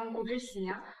不喜欢顾之行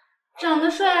呀？长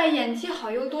得帅，演技好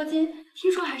又多金，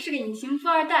听说还是个隐形富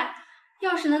二代。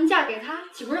要是能嫁给他，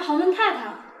岂不是豪门太太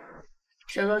了？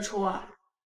沈若初啊，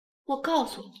我告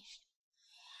诉你，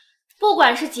不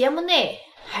管是节目内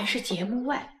还是节目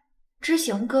外，知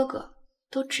行哥哥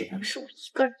都只能是我一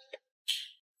个人的。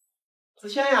子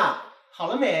轩呀，好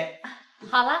了没？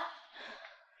好了。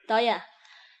导演，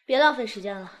别浪费时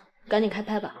间了，赶紧开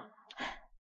拍吧。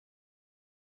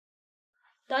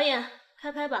导演，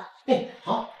开拍吧。哎，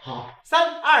好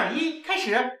，3、2、1，开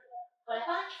始。我来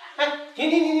帮你吧。哎，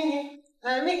停！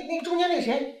那个中间那个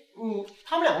谁，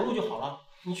他们2个录就好了，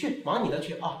你去忙你的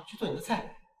去啊，去做你的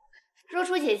菜。若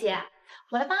初姐姐，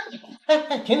我来帮你吧。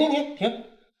哎，停！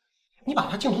你把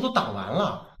他镜头都挡完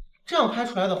了，这样拍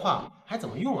出来的话还怎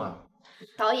么用啊？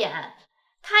导演，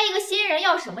他一个新人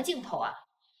要什么镜头啊？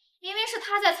明明是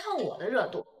他在蹭我的热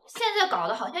度，现在搞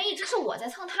得好像一直是我在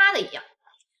蹭他的一样。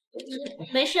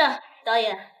没事，导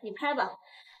演你拍吧。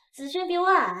子轩比我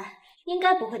矮，应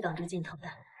该不会挡住镜头的。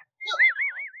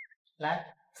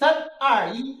来，3、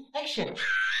2、1 ，Action！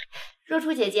 若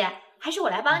初姐姐，还是我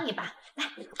来帮你吧。来，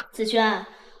子轩，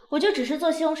我就只是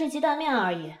做西红柿鸡蛋面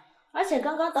而已，而且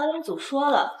刚刚导演组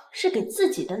说了，是给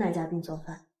自己的男嘉宾做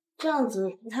饭，这样子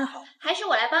不太好。还是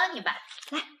我来帮你吧。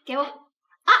来，给我。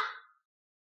啊！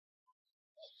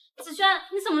子轩，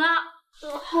你怎么了？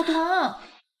好疼，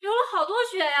流了好多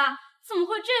血呀！怎么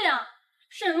会这样？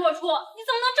沈若初，你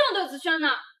怎么能这么对子轩呢？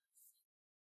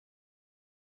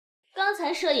刚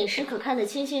才摄影师可看得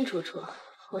清清楚楚，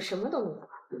我什么都没有。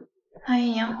哎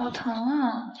呀，好疼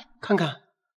啊！看看，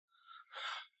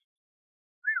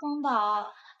光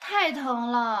导，太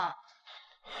疼了。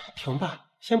停吧，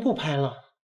先不拍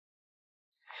了。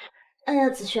哎呀，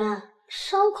子轩，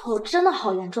伤口真的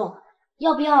好严重，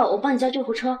要不要我帮你叫救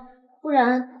护车？不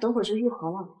然等会儿就愈合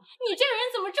了。你这个人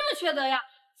怎么这么缺德呀？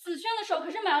子轩的手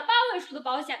可是买了8位数的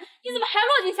保险，你怎么还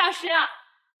落井下石呀？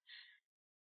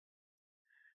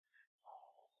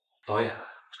导演，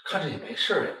看着也没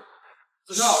事呀。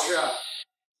子轩老师，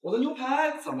我的牛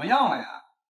排怎么样了呀？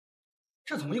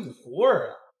这怎么一股糊味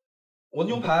儿啊？我的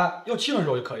牛排要7分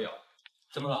熟就可以了。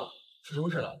怎么了？出什么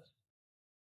事了？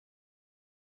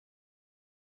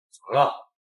怎么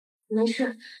了？没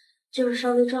事，就是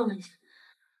稍微撞了一下。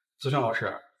子轩老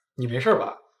师，你没事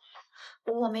吧？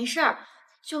我没事儿，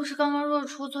就是刚刚若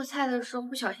初做菜的时候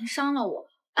不小心伤了我。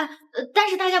哎，但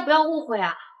是大家不要误会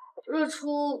啊，若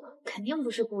初肯定不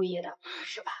是故意的，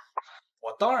是吧？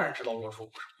我当然知道若初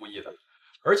不是故意的，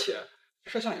而且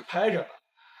摄像也拍着呢。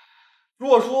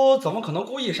若初怎么可能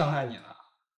故意伤害你呢？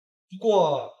不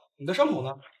过你的伤口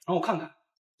呢？让我看看，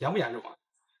严不严重啊？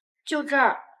就这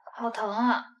儿，好疼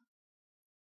啊！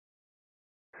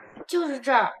就是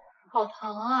这儿，好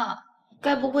疼啊！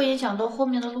该不会影响到后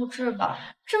面的录制吧？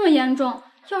这么严重，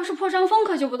要是破伤风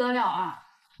可就不得了啊！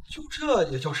就这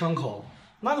也叫伤口？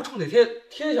拿个创可贴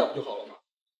贴一下不就好了吗？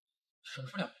少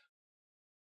说两遍。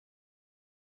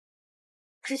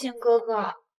知行哥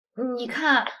哥，你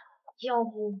看，要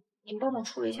不你帮我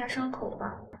处理一下伤口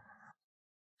吧？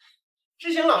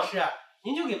知行老师，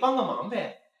您就给帮个忙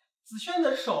呗。子轩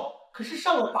的手可是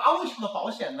上了8位数的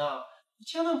保险呢，你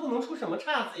千万不能出什么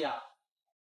岔子呀。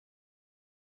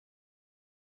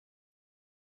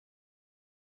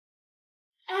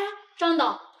哎，张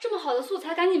导，这么好的素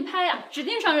材赶紧拍呀，指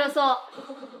定上热搜。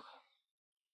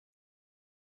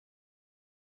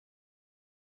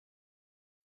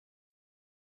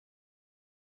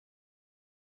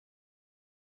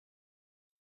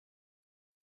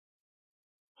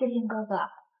志平哥哥，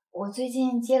我最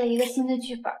近接了一个新的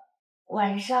剧本，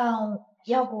晚上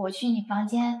要不我去你房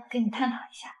间跟你探讨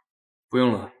一下？不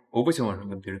用了，我不想晚上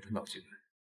跟别人探讨剧本。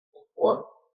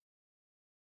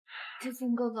志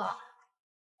平哥哥，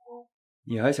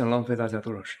你还想浪费大家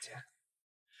多少时间？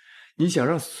你想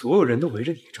让所有人都围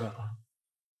着你转吗？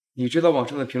你知道网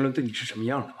上的评论对你是什么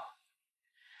样的吗？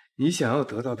你想要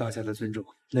得到大家的尊重，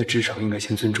那至少应该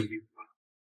先尊重你吧。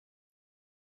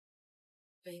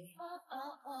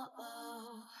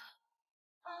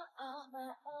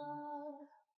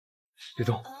别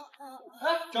动！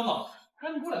哎，张导，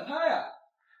赶紧过来拍呀！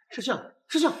师兄，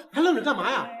还愣着干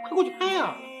嘛呀？快过去拍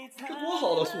呀！这多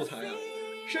好的素材呀！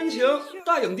深情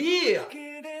大影帝呀！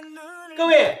各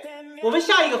位，我们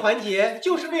下一个环节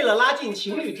就是为了拉近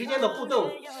情侣之间的互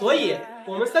动，所以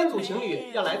我们3组情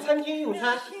侣要来餐厅用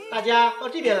餐，大家到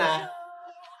这边来。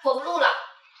我不录了。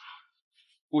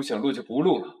不想录就不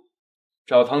录了，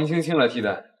找唐青青来替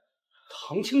代。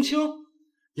唐青青，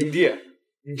影帝，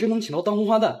你真能请到当红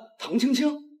花旦唐青青？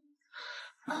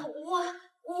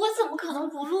我怎么可能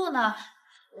不录呢？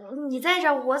你在这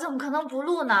儿，我怎么可能不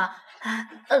录呢？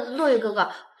洛雨哥哥，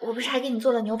我不是还给你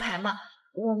做了牛排吗？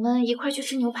我们一块去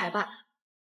吃牛排吧。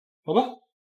好吧。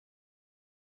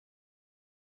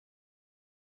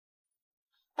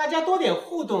大家多点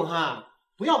互动哈，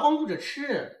不要光顾着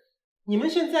吃。你们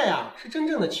现在啊是真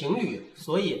正的情侣，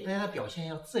所以大家的表现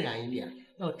要自然一点，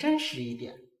要真实一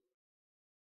点。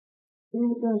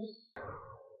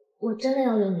我真的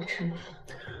要约你吃吗？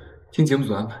听节目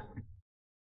组安排。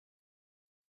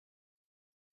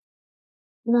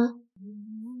那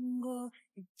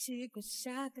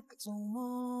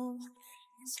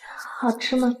好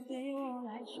吃吗？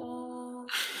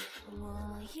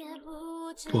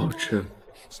不好吃，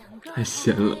太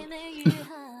咸了。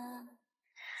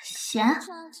咸？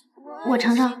我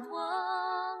尝尝。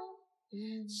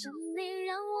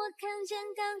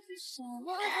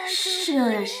是有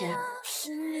点咸。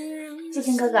志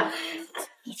清哥哥，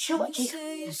你吃我这个，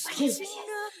我这个不咸。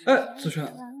哎，子轩，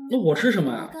那我吃什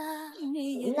么呀？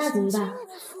那怎么办？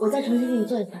我再重新给你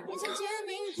做一份。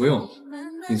不用，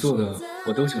你做的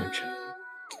我都喜欢吃。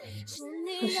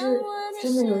可是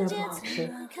真的有点不好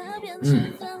吃。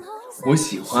我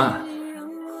喜欢。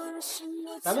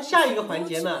咱们下一个环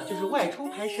节呢，就是外出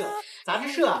拍摄。杂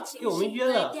志社啊给我们约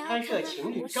了拍摄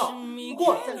情侣照，不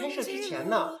过在拍摄之前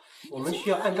呢，我们需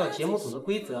要按照节目组的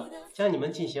规则，将你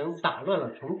们进行打乱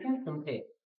了重新分配。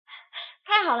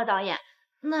太好了，导演。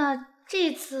那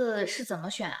这次是怎么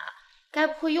选啊？该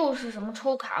不会又是什么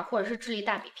抽卡或者是智力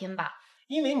大比拼吧？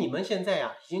因为你们现在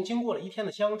啊已经经过了1天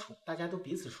的相处，大家都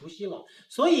彼此熟悉了，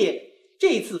所以这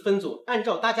一次分组按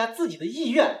照大家自己的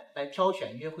意愿来挑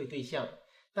选约会对象，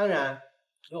当然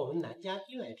由我们男嘉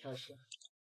宾来挑选。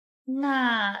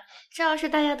那这要是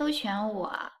大家都选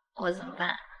我怎么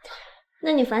办？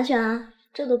那你反选啊，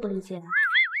这都不理解啊？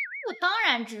我当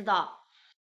然知道。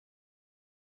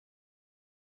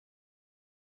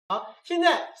好，现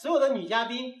在所有的女嘉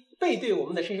宾背对我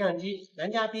们的摄像机，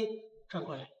男嘉宾转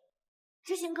过来。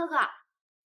知行哥哥，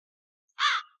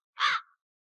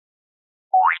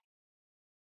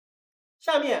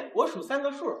下面我数3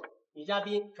个数，女嘉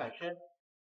宾转身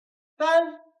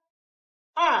，3、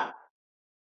2、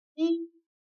1。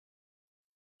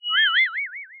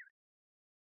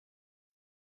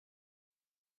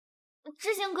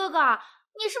知行哥哥，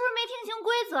你是不是没听清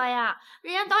规则呀？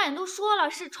人家导演都说了，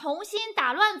是重新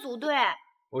打乱组队。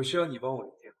我需要你帮我一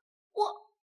定。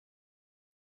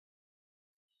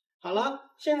好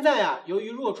了，现在啊，由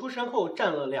于若初身后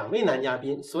站了2位男嘉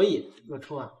宾，所以若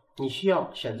初啊，你需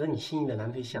要选择你心仪的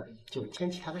男对象，就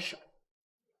牵起他的手。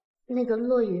那个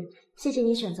落雨，谢谢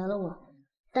你选择了我，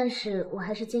但是我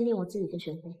还是坚定我自己的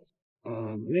选择。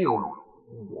那个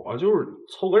我就是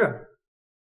凑个人。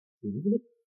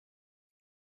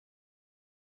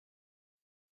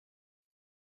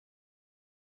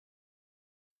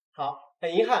好，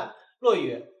很遗憾，落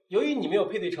雨，由于你没有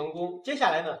配对成功，接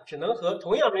下来呢，只能和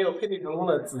同样没有配对成功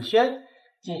的子轩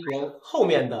进行后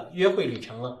面的约会旅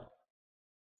程了。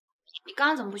你刚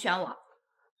刚怎么不选我？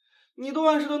你都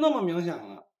暗示的那么明显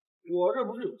了，我这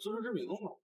不是有自知之明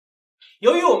吗？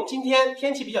由于我们今天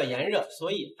天气比较炎热，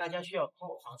所以大家需要涂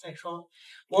抹防晒霜。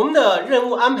我们的任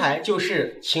务安排就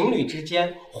是情侣之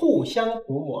间互相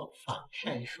涂抹防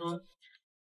晒霜。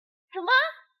什么？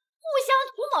互相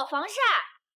涂抹防晒？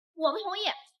我不同意。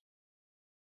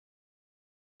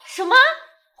什么？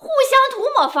互相涂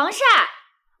抹防晒？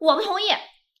我不同意。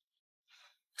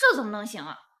这怎么能行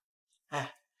啊？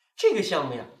哎，这个项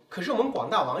目呀，可是我们广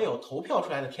大网友投票出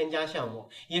来的添加项目，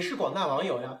也是广大网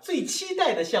友呀最期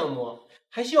待的项目。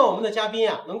还希望我们的嘉宾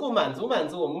呀能够满足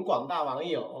我们广大网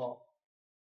友。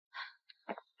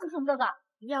顾城哥哥，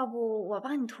要不我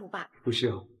帮你涂吧？不需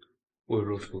要，我有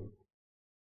肉肤。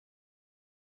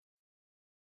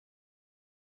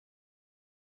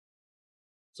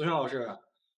子轩老师，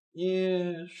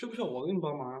你需不需要我给你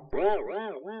帮忙？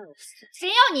谁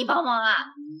要你帮忙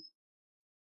啊？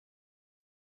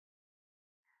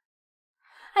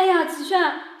哎呀，子轩，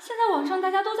现在网上大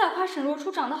家都在夸沈若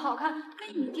初长得好看，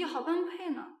跟影帝好般配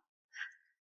呢。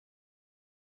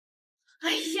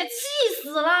哎呀，气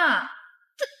死了！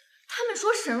他们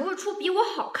说沈若初比我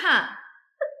好看，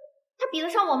他比得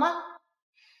上我吗？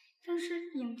但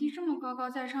是影帝这么高高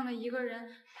在上的一个人，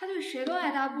他对谁都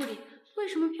爱答不理，为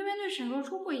什么偏偏对沈若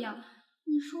初不一样？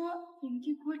你说影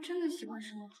帝不会真的喜欢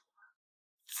沈若初吧？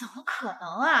怎么可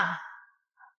能啊！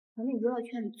咱们娱乐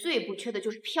圈里最不缺的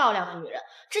就是漂亮的女人，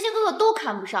这些哥哥都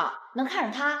看不上，能看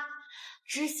上她？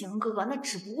知行哥哥那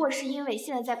只不过是因为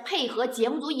现在在配合节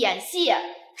目组演戏，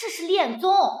这是恋综。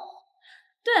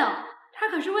对哦，他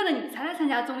可是为了你才来参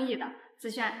加综艺的。子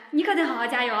轩，你可得好好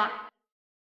加油啊！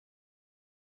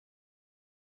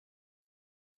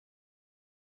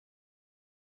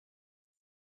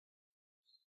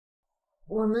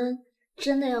我们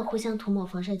真的要互相涂抹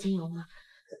防晒精油吗？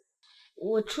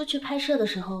我出去拍摄的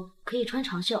时候可以穿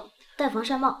长袖，戴防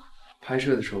晒帽。拍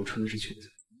摄的时候穿的是裙子。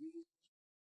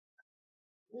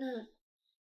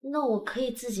那我可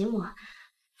以自己抹，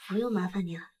不用麻烦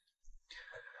你了。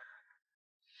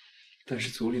但是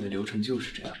组里的流程就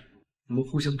是这样，我们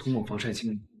互相涂抹防晒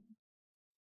精油。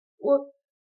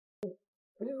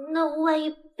那万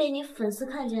一被你粉丝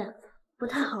看见，不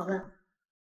太好了。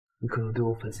你可能对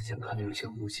我粉丝想看的有些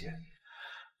误解。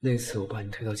那次我把你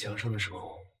推到墙上的时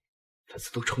候，粉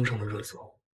丝都冲上了热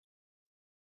搜。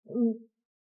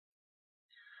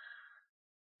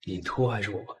你脱还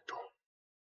是我帮你脱？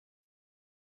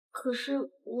可是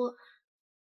我……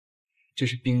这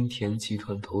是冰田集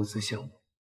团投资项目，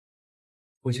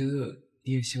我觉得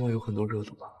你也希望有很多热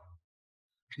度吧。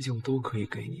这些我都可以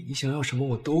给你，你想要什么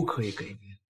我都可以给你。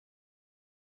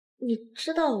你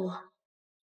知道我？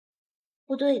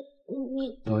不对，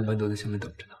你老板都在下面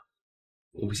等着呢，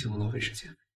我不希望浪费时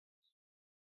间。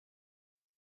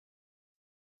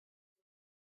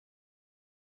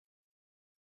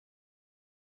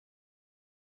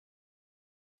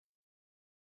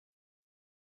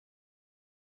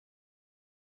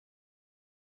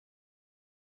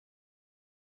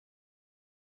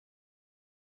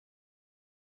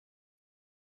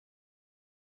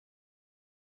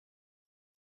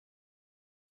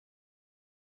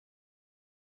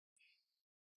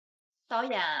导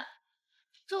演，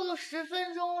这都10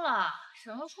分钟了，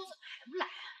沈若初怎么还不来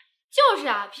啊？就是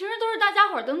啊，平时都是大家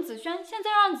伙等子轩，现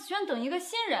在让子轩等一个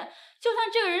新人，就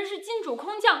算这个人是金主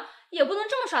空降，也不能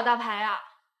这么耍大牌啊！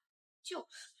就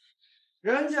是，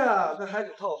人家在海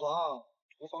景套房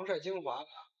涂防晒精华呢，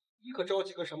你可着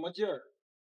急个什么劲儿？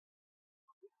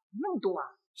那么多啊！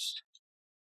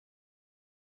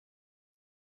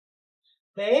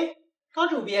喂，高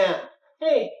主编，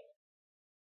嘿。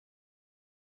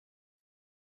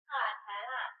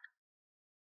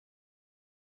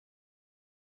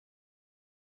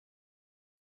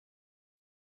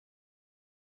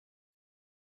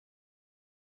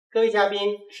各位嘉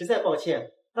宾，实在抱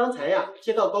歉，刚才呀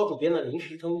接到高主编的临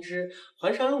时通知，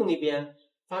环山路那边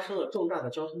发生了重大的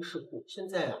交通事故，现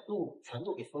在呀路全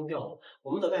都给封掉了，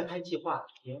我们的外拍计划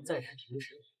也要暂时停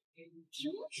止。停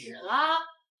止了？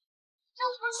这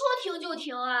不是说停就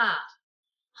停啊！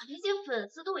那些粉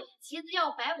丝都已经急着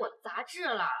要买我的杂志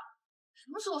了，什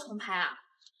么时候重拍啊？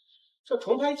这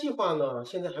重拍计划呢，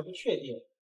现在还不确定。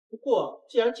不过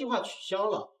既然计划取消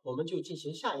了，我们就进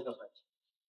行下一个环节。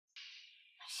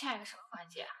下一个什么环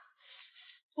节啊？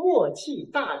默契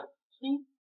大比拼，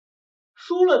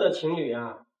输了的情侣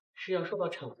啊是要受到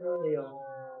惩罚的哟。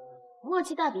默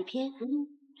契大比拼，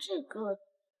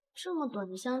这么短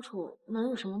的相处能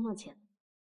有什么默契？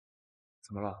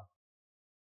怎么了？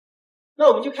那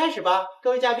我们就开始吧，各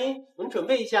位嘉宾，我们准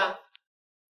备一下。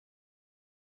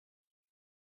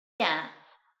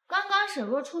刚刚沈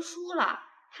若初输了，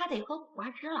他得喝苦瓜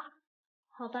汁了。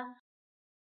好吧。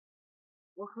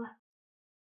我喝。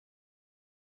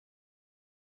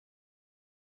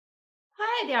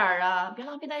快点儿啊，别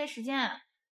浪费大家时间。哎，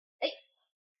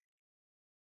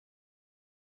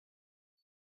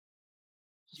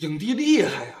影帝厉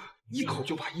害呀，一口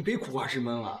就把一杯苦瓜汁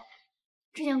闷了。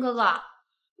志行哥哥，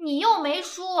你又没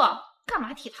输，干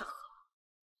嘛替他喝？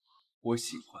我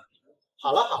喜欢。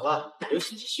好了好了，游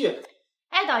戏继续。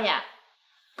哎，导演，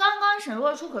刚刚沈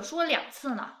若初可输了2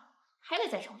次呢，还得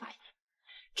再惩罚一次。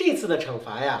这次的惩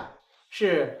罚呀，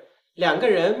是2个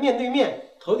人面对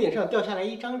面，头顶上掉下来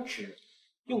一张纸，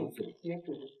用嘴接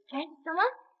住。哎，什么？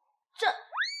这……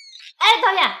哎，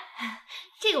导演，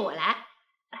这个我来。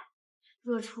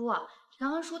若初啊，你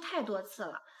刚刚输太多次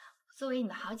了，作为你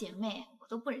的好姐妹，我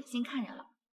都不忍心看着了。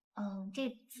这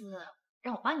次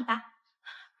让我帮你吧。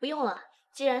不用了，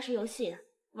既然是游戏，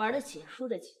玩得起，输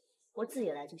得起，我自己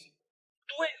来就行。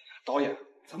对，导演，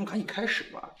咱们赶紧开始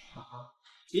吧。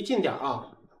离近点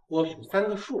啊，我数3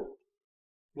个数，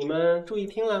你们注意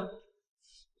听了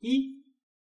，1、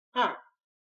2、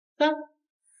3。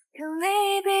求你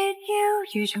別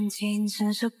要如從前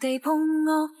純熟地碰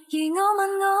我，而我問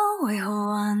我為何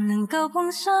還能夠碰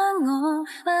上我，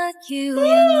不要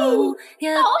讓我一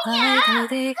敗塗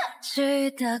地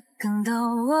輸得更多。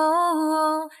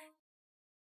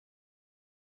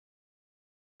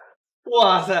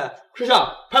哇塞，师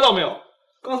长拍到没有？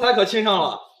刚才可亲上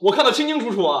了，我看得清清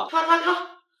楚楚啊！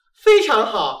咔，非常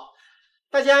好，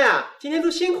大家呀，今天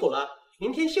都辛苦了，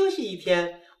明天休息1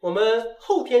天，我们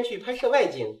后天去拍摄外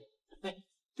景。哎，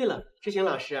对了，志行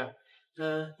老师，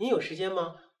您有时间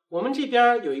吗？我们这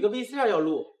边有一个 VCR 要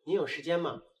录，您有时间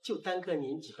吗？就耽搁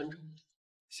您几分钟。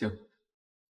行，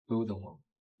不用等我。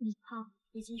好，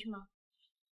你进去吗？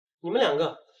你们2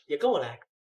个也跟我来。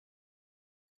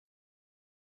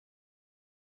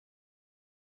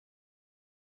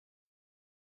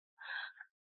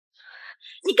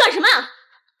你干什么？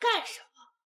干什么？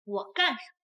我干什么？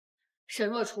沈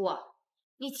若初，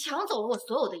你抢走了我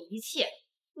所有的一切，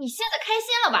你现在开心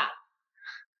了吧？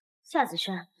夏子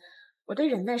轩，我的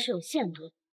忍耐是有限度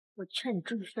的，我劝你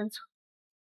注意分寸。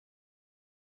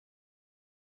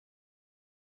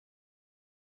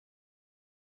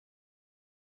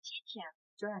今天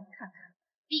就让你看看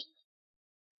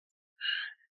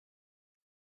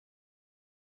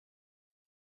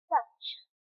夏子轩，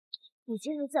你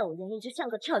今天在我眼里就像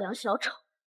个跳梁小丑，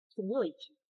总有一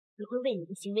天你会为你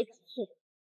的行为抵罪。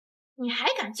你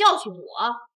还敢教训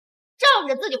我？仗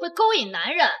着自己会勾引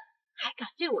男人，还敢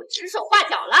对我指手画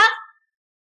脚了？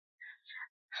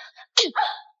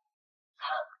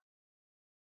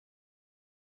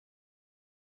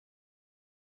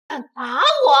敢打我？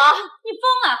你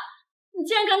疯了！你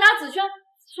竟然敢打子轩！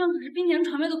子轩可是冰田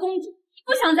传媒的公主，你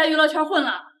不想在娱乐圈混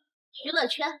了？娱乐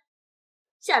圈，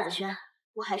夏子轩，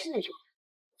我还是那句话，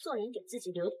做人给自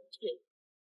己留点退路。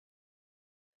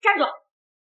站住！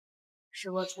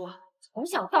沈若初，从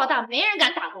小到大没人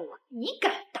敢打过我，你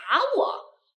敢打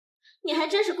我？你还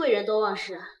真是贵人多忘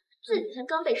事，这几天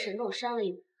刚被沈总扇了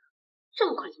一巴，这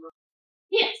么快就忘？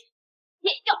你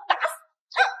要打死！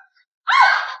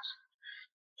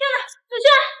天哪，子轩！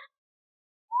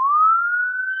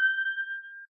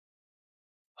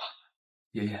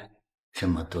爷爷，这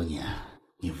么多年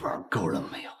你玩够了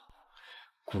没有？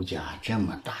顾家这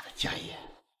么大的家业，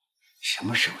什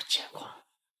么时候结光？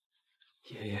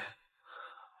爷爷，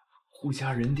顾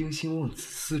家人丁兴旺，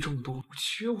子嗣众多，不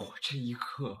缺我这一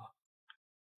个。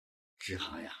志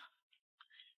航呀，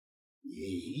爷爷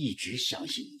一直相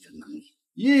信你的能力，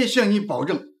爷爷向你保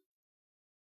证，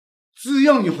只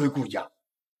要你回顾家，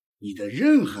你的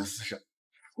任何私事，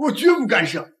我绝不干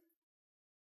涉。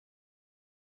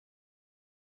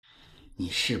你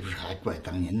是不是还怪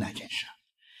当年那件事？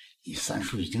你三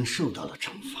叔已经受到了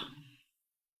惩罚。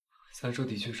三叔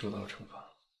的确受到了惩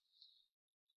罚，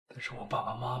但是我爸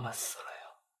爸妈妈死了呀，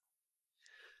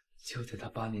就在他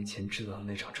8年前制造的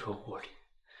那场车祸里，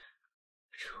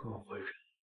车祸人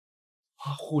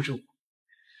保护着我，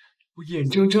我眼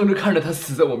睁睁地看着他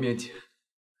死在我面前，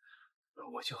而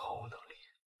我就毫无能力。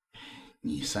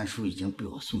你三叔已经被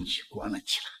我送去关了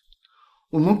起来。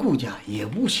我们顾家也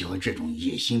不喜欢这种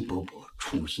野心勃勃、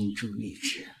处心积虑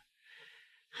之人。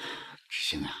志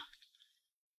兴啊，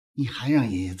你还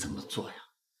让爷爷怎么做呀？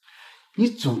你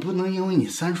总不能因为你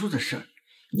三叔的事儿，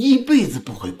一辈子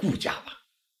不回顾家吧？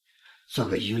做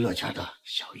个娱乐圈的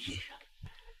小艺人，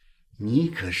你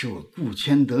可是我顾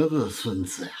千德的孙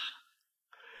子呀，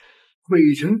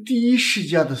北城第一世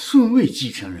家的顺位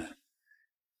继承人，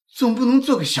总不能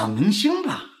做个小明星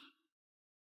吧？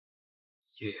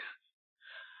爷爷，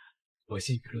我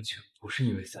进娱乐圈不是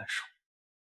因为三叔，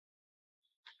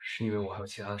是因为我还有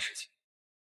其他的事情。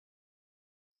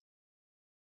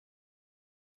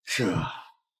是啊，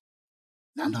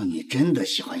难道你真的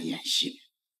喜欢演戏？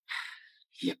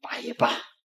也罢也罢，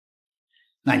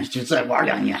那你就再玩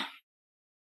2年。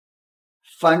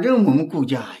反正我们顾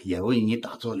家也为你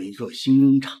打造了一座新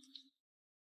工厂，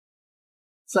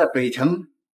在北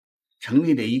城成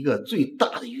立了一个最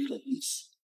大的娱乐公司，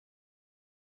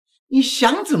你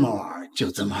想怎么玩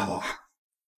就怎么玩。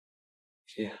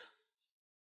爹，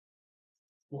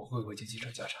我会接继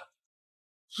承家产。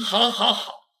好，好，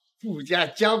好，顾家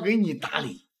交给你打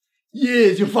理，爷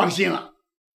爷就放心了。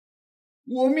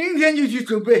我明天就去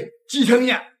准备继承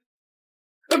宴。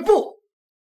不，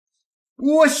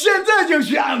我现在就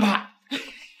去安排。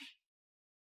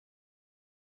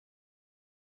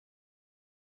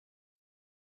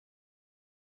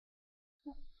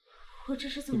我这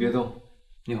是怎么？你别动，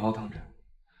你好好躺着。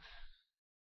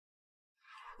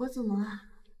我怎么了？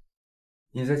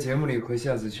你在节目里和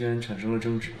夏子轩产生了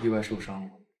争执，意外受伤了。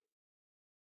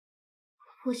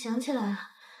我想起来了，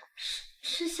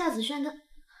是夏子轩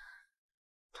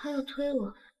他要推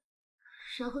我，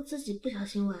然后自己不小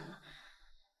心崴了。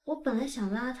我本来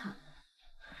想拉他，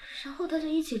然后他就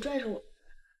一起拽着我。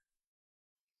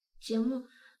节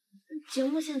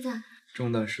目现在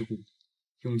重大事故，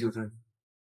用救灾。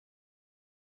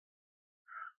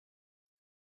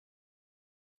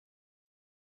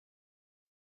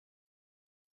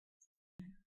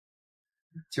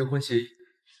结婚协议。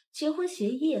结婚协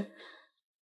议？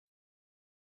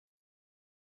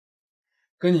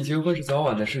跟你结婚是早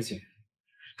晚的事情，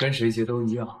跟谁结都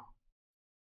一样。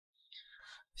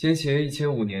先协议签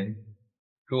5年，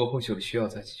如果后续有需要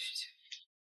再继续签。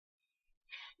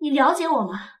你了解我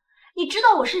吗？你知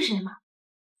道我是谁吗？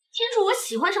清楚我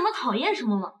喜欢什么讨厌什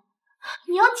么吗？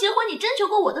你要结婚，你征求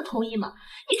过我的同意吗？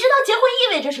你知道结婚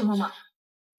意味着什么吗？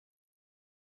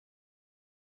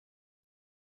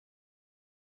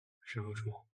沈若初，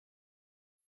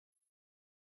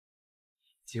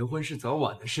结婚是早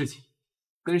晚的事情，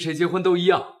跟谁结婚都一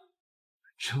样，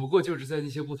只不过就是在那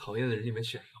些不讨厌的人里面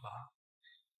选一个罢了。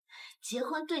结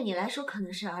婚对你来说可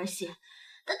能是儿戏，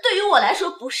但对于我来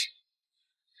说不是。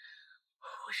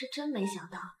我是真没想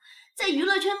到，在娱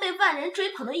乐圈被万人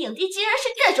追捧的影帝竟然是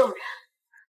这种人，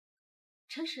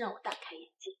真是让我大开眼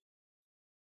界。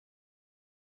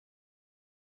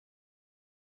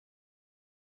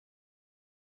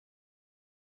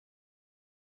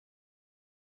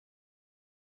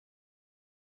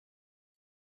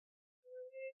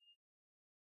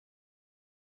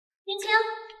青青，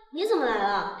你怎么来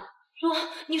了？若，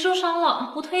你受伤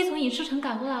了，我特意从影视城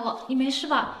赶过来了，你没事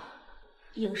吧？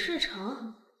影视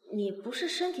城？你不是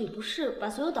身体不适，把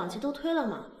所有档期都推了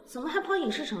吗？怎么还跑影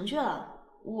视城去了？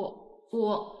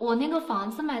我那个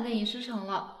房子买在影视城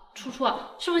了。初初，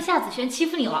是不是夏子轩欺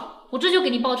负你了？我这就给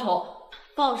你报仇。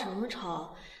报什么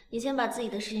仇？你先把自己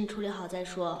的事情处理好再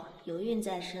说。有孕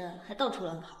在身，还到处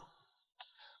乱跑。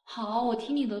好，我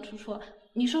听你的，初初。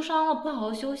你受伤了，不好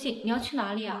好休息。你要去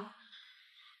哪里啊？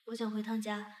我想回趟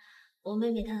家，我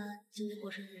妹妹她今天过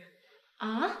生日。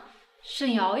啊？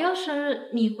沈瑶瑶生日，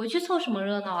你回去凑什么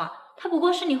热闹啊？她不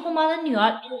过是你后妈的女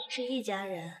儿，是一家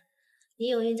人。你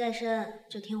有孕在身，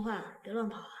就听话，别乱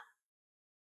跑啊。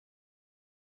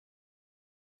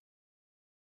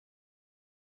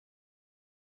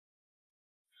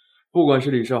不管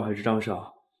是李少还是张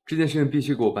少，这件事情必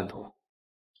须给我办妥。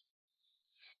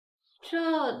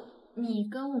这，你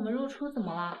跟我们若初怎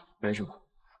么了？没什么。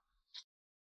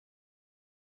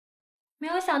没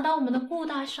有想到我们的顾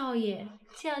大少爷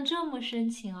竟然这么深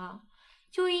情啊！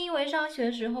就因为上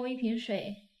学时候一瓶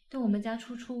水，对我们家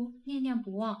初初念念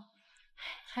不忘，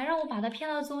还让我把他骗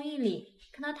到综艺里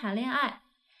跟他谈恋爱。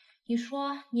你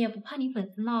说你也不怕你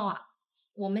粉丝闹啊？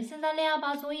我们现在恋爱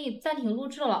吧综艺暂停录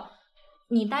制了，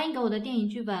你答应给我的电影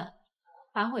剧本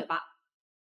反悔吧。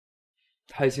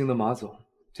泰星的马总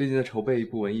最近在筹备一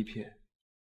部文艺片，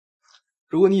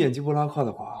如果你演技不拉胯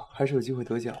的话，还是有机会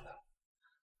得奖的。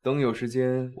等有时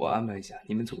间我安排一下，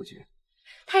你们组个局。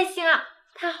泰星啊，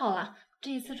太好了，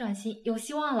这一次转型有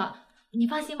希望了。你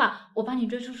放心吧，我帮你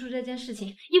追初初这件事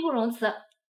情义不容辞。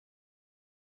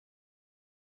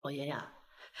老爷呀，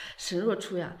沈若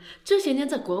初呀，这些年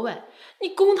在国外，你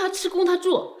供他吃供他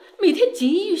住，每天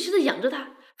锦衣玉食的养着他，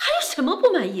还有什么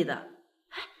不满意的？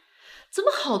哎，怎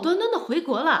么好端端的回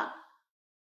国了？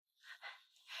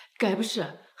该不是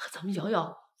和咱们瑶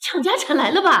瑶抢家产来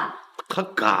了吧？他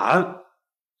敢！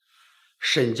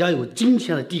沈家有今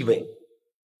天的地位，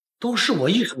都是我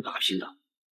一手打拼的。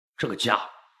这个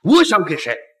家，我想给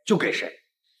谁就给谁。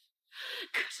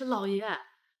可是老爷，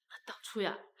当初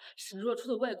呀，沈若初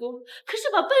的外公可是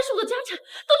把半数的家产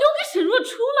都留给沈若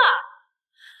初了。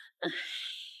哎，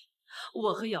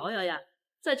我和瑶瑶呀，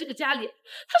在这个家里，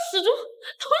他始终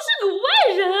都是个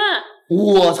外人。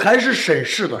我才是沈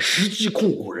氏的实际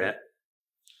控股人，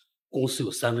公司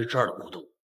有2/3的股东，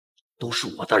都是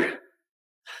我的人。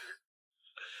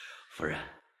夫人，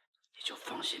你就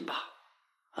放心吧。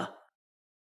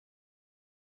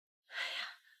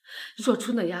若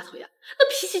初那丫头呀，那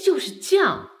脾气就是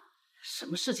犟，什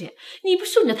么事情你不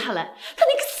顺着她来，她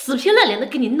那个死皮赖脸的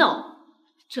跟你闹。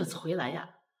这次回来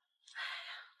呀，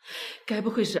该不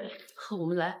会是和我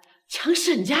们来抢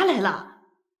沈家来了？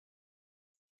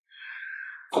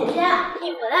姐姐，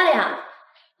你回来了呀？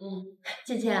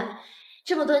姐姐，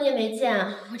这么多年没见，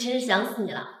我真是想死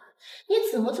你了。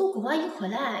你怎么从国外一回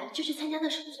来就去参加那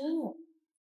什么节目？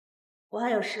我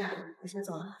还有事，我先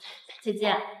走了。姐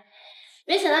姐，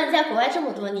没想到你在国外这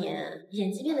么多年，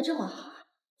演技变得这么好，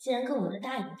竟然跟我们的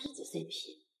大影帝姐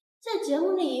CP， 在节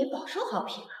目里饱受好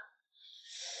评啊。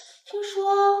听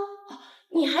说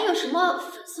你还有什么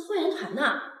粉丝会员团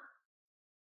呢？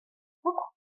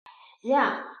姐姐，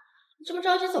你这么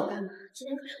着急走干嘛？今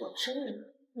天可是我的生日呢。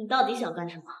你到底想干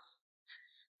什么？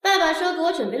爸爸说给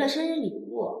我准备了生日礼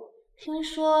物，听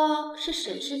说是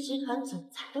沈氏集团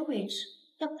总裁的位置，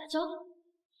要把它交给我。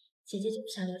姐姐就不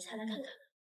想留下来看看。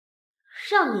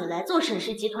让你来做沈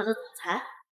氏集团的总裁？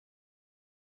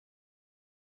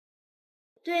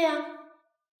对呀，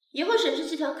以后沈氏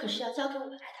集团可是要交给我来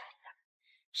打理的。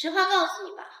实话告诉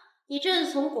你吧，你这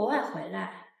次从国外回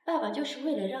来，爸爸就是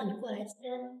为了让你过来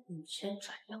签股权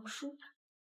转让书的。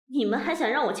你们还想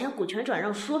让我签股权转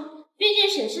让书？毕竟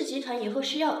沈氏集团以后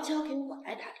是要交给我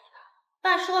来打理的。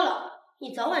爸说了，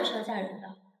你早晚是要嫁人的，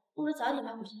不如早点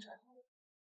把股权转让。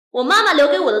我妈妈留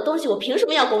给我的东西，我凭什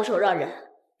么要拱手让人？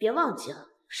别忘记了，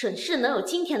沈氏能有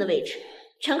今天的位置，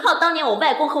全靠当年我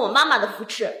外公和我妈妈的扶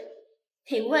持。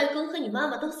你外公和你妈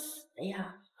妈都死了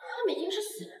呀，他们已经是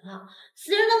死人了，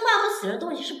死人的话和死人的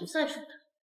东西是不算数的。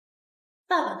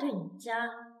爸爸对你们家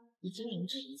已经仁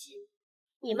至义尽，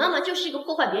你妈妈就是一个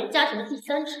破坏别人家庭的第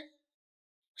三者。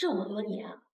这么多年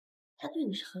啊，她对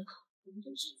你是很好，仁至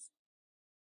义尽。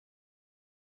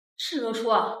赤若初，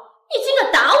你竟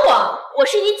敢打我！我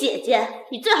是你姐姐，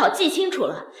你最好记清楚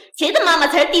了，谁的妈妈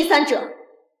才是第三者。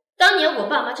当年我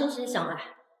爸妈真心相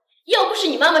爱，要不是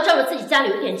你妈妈仗着自己家里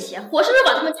有点钱，活生生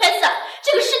把他们拆散，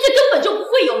这个世界根本就不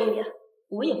会有你，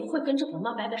我也不会跟着我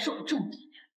妈白白受苦这么多年。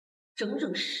整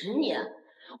整10年，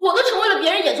我都成为了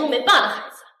别人眼中没爸的孩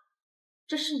子。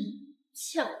这是你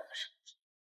欠我的什么？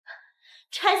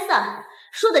拆散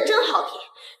说的真好听，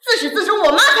自始至终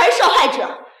我妈才是受害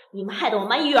者。你们害得我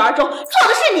妈抑郁而终，错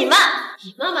的是你们。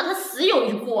你妈妈她死有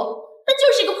余辜，她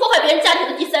就是一个破坏别人家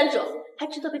庭的第三者，还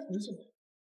值得被同情吗？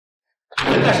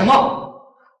你干什么？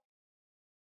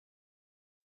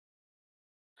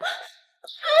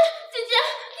姐姐，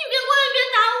你别过来，别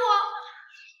打我。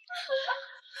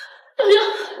小英，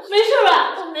没事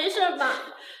吧？我没事吧？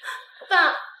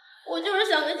爸，我就是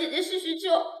想跟姐姐叙叙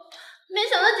旧，没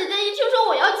想到姐姐一听说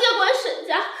我要接管沈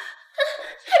家，她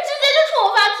直接就冲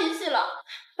我发脾气了。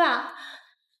爸，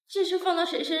这事放到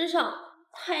谁身上，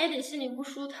他也得心里不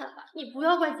舒坦吧？你不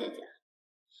要怪姐姐。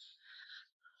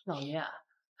老爷，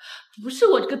不是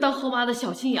我这个当后妈的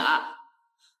小心眼儿。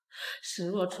沈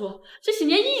若初这些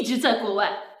年一直在国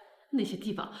外，那些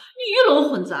地方鱼龙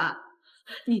混杂，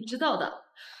你知道的，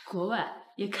国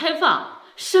外也开放，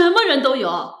什么人都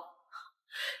有。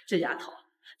这丫头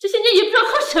这些年也不知道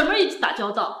和什么人一起打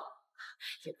交道，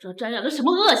也不知道沾染了什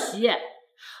么恶习。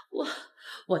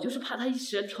我就是怕她一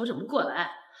时调整不过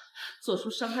来，做出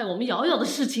伤害我们瑶瑶的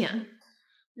事情。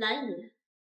兰姨，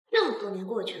这么多年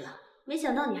过去了，没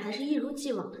想到你还是一如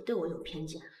既往的对我有偏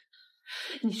见。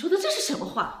你说的这是什么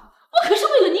话？我可是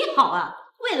为了你好啊！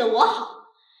为了我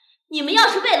好？你们要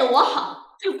是为了我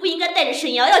好，就不应该带着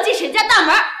沈瑶瑶进沈家大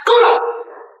门。够了！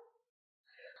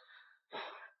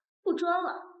不装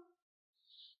了，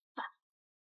爸，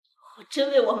我真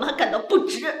为我妈感到不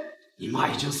值。你妈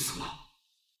已经死了，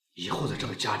以后在这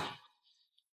个家里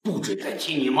不准再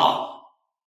提你妈。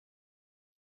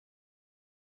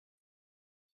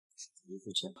你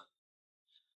付钱吧，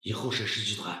以后沈氏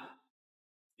集团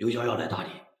由瑶瑶来打理，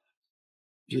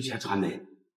并且传媒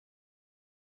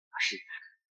那是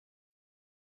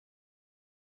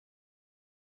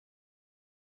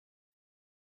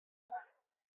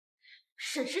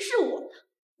沈氏是我的，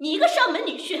你一个上门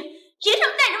女婿，凭什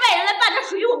么带着外人来霸占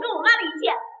属于我跟我妈的一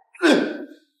切？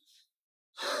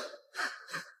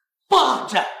霸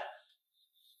占！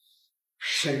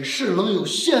沈氏能有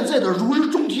现在的如日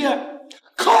中天，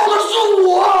靠的是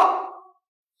我，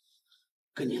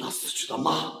跟你那死去的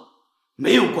妈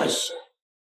没有关系。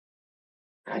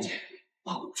赶紧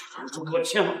把股权转让书给我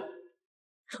签了。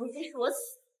除非是我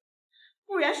死，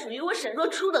不然属于我沈若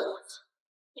初的东西，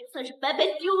你算是白白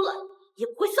丢了，也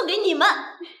不会送给你们。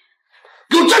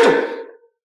给我站住！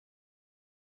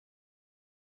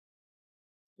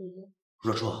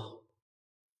若初，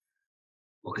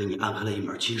我给你安排了一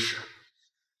门亲事，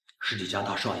是李家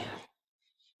大少爷，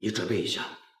你准备一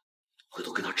下，回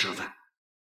头跟他吃个饭。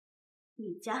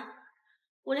李家，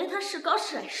我连他是高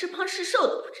是矮是胖是瘦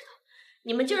都不知道，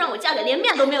你们就让我嫁给连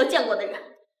面都没有见过的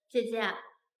人。姐姐，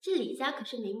这李家可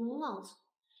是名门望族，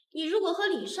你如果和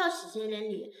李少喜结连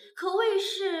理，可谓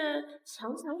是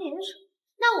强强联手，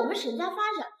那我们沈家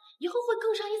发展以后会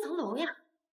更上一层楼呀。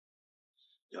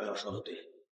瑶瑶说的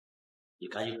对，你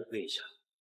赶紧准备一下，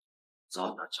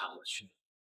早点嫁过去，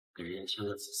给人家添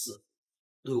个子嗣，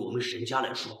对我们沈家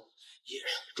来说也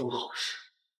是一桩好事。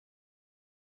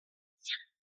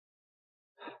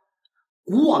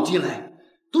古往今来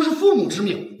都是父母之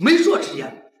命，媒妁之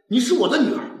言。你是我的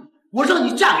女儿，我让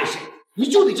你嫁给谁，你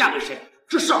就得嫁给谁，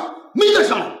这事儿没得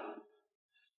商量。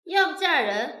要不嫁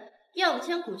人，要不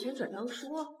签股权转让书，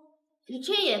你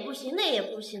这也不行，那也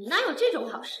不行，哪有这种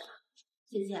好事啊？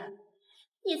姐姐，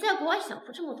你在国外享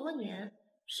福这么多年，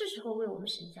是时候为我们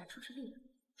沈家出出力了。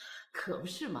可不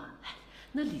是嘛，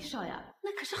那李少呀，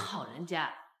那可是好人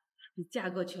家，你嫁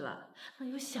过去了，那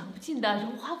有享不尽的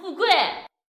荣华富贵。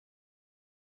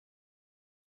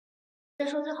再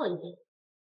说最后一遍，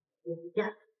我不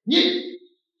嫁。你，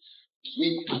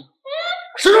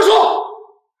沈若初，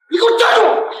你给我站住！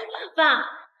爸，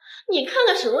你看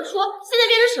看沈若初现在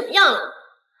变成什么样了？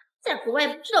在国外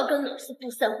不知道跟哪些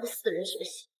不三不四的人学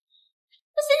习，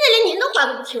那现在连您的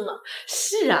话都不听了。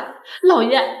是啊，老爷，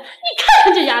你看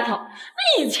看这丫头，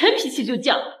那以前脾气就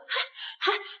犟，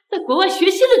还在国外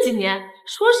学习了几年，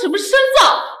说什么深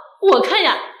造，我看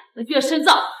呀，那越深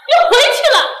造越回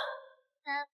去了。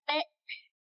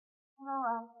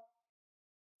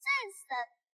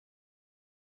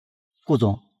顾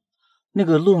总，那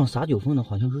个路上撒酒疯的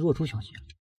好像是若初小姐。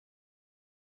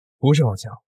不是好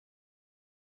像。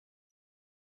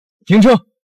停车！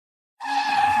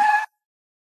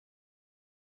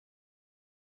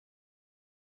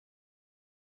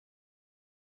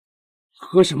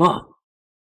喝什么？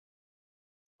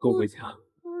跟我回家。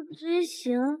不知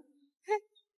行，哼，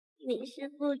你是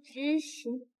不知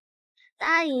行，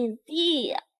大影帝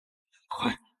呀！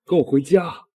快，跟我回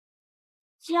家。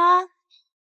家？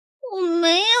我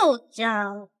没有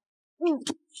家。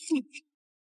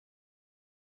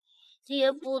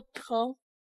爹不疼，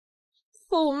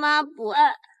后妈不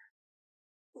爱，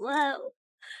不爱我，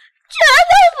全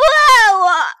都不爱我。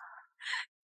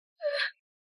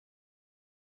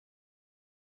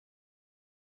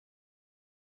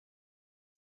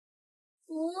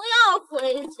不要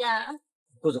回家。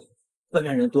顾总，外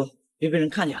面人多，别被人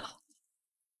看见了。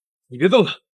你别动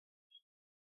他。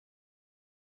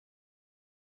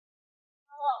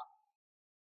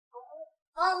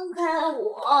放开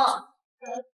我！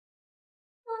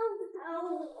放开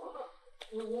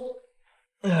我！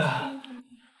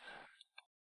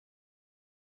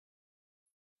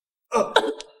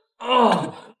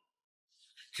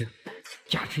这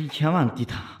价值1000万的地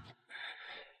毯，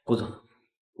顾总，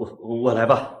我来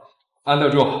吧。安得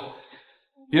住，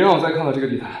别让我再看到这个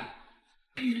地毯。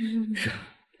是。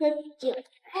可姐，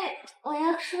我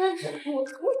要说这个。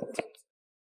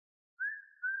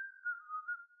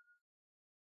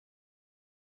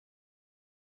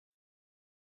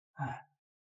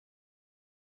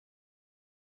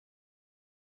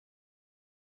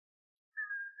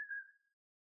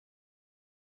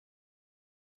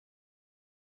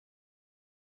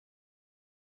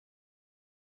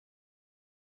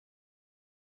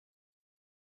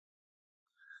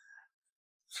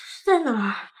在哪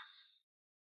儿？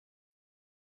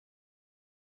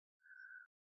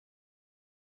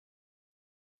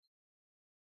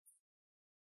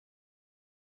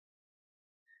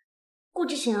顾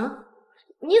之行，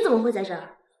你怎么会在这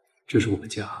儿？这是我们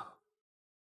家，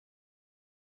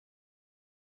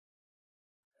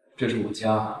这是我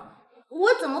家。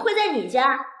我怎么会在你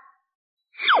家？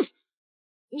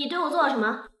你对我做了什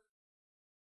么？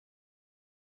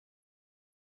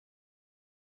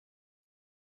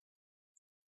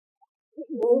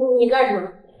你干什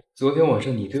么？昨天晚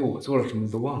上你对我做了什么，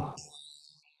你都忘了？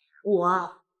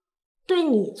我对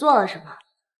你做了什么？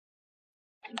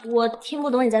我听不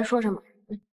懂你在说什么。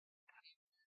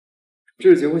这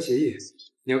是结婚协议，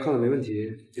你要看了没问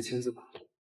题就签字吧。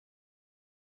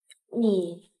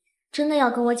你真的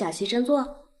要跟我假戏真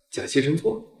做？假戏真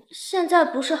做？现在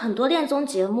不是很多恋综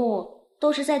节目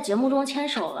都是在节目中牵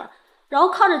手了，然后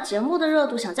靠着节目的热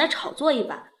度想再炒作一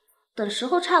把，等时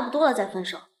候差不多了再分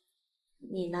手。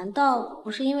你难道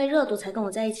不是因为热度才跟我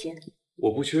在一起？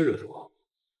我不缺热度。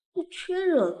不缺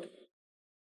热度？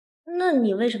那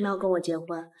你为什么要跟我结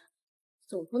婚？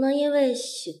总不能因为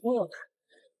喜欢我吧？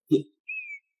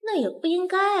那也不应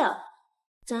该啊，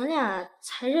咱俩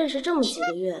才认识这么几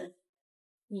个月，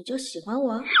你就喜欢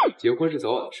我？结婚是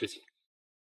早晚的事情，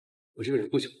我这个人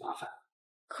不喜欢麻烦。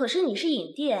可是你是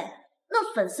影帝，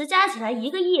那粉丝加起来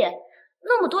1个亿，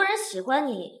那么多人喜欢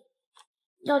你，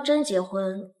要真结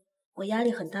婚，我压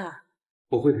力很大。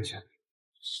我会退圈。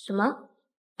什么？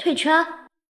退圈？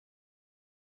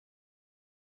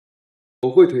我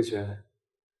会退圈，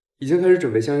已经开始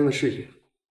准备相应的事宜，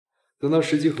等到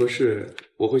时机合适，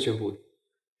我会宣布的。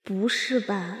不是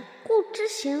吧？顾之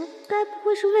行该不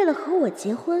会是为了和我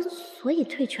结婚，所以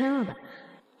退圈了吧？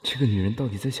这个女人到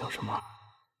底在想什么？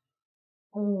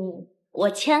我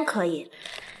签可以，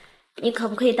你可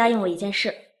不可以答应我一件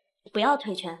事？不要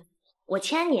退圈，我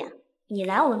签你，你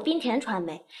来我们滨田传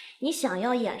媒，你想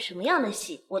要演什么样的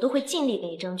戏，我都会尽力给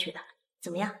你争取的，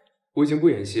怎么样？我已经不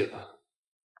演戏了，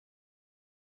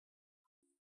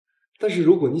但是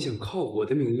如果你想靠我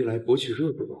的名义来博取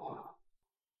热度的话，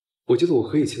我觉得我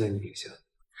可以签在你名下。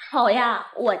好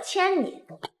呀，我签你，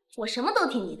我什么都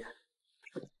听你的。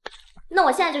那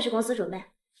我现在就去公司准备。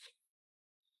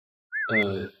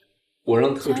我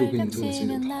让特助给你做个金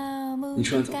牛头，你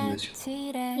吃完早饭再去。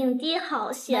影帝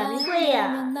好贤惠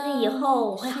呀，那以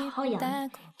后我会好好养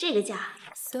你。这个家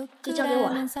就交给我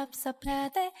了。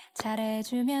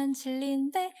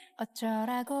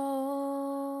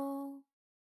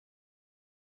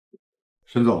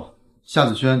沈总，夏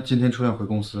子轩今天出院回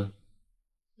公司。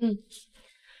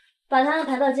把他安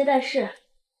排到接待室，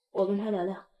我跟他聊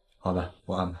聊。好的，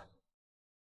我安排。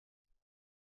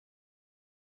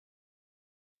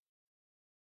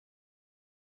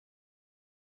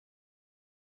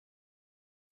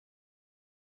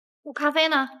我咖啡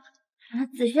呢？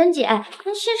子轩姐，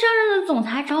那新上任的总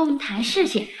裁找我们谈事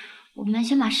情，我们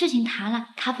先把事情谈了，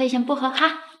咖啡先不喝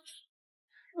哈。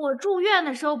我住院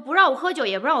的时候不让我喝酒，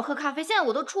也不让我喝咖啡，现在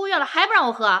我都出院了还不让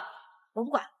我喝，我不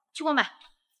管，去给我买。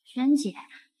轩姐，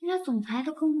人家总裁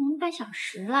都跟我们半小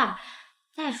时了。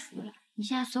再说了，你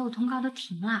现在所有通告都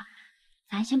停了，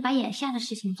咱先把眼下的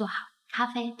事情做好，咖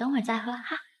啡等会儿再喝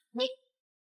哈。你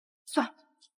算了。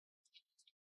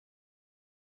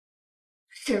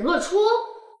沈若初，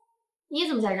你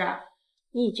怎么在这儿？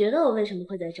你觉得我为什么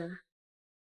会在这儿？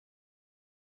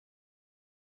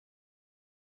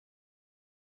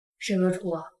沈若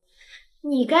初，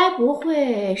你该不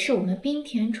会是我们滨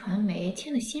田传媒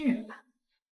签的新人吧？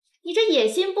你这野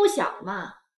心不小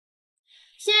嘛！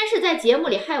先是在节目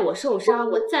里害我受伤，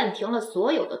我暂停了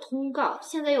所有的通告，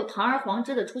现在又堂而皇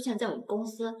之的出现在我们公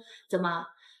司，怎么？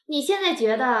你现在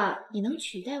觉得你能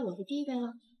取代我的地位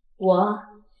了？我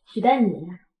取代你？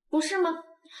不是吗？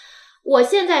我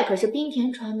现在可是滨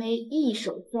田传媒一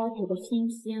手栽培的新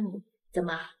星，怎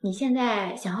么？你现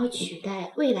在想要取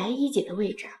代未来一姐的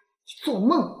位置？你做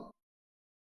梦！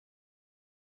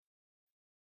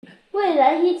未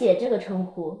来一姐这个称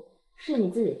呼是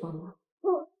你自己放的？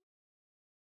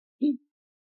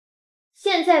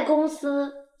现在公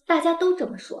司大家都这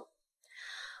么说。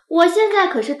我现在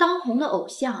可是当红的偶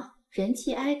像，人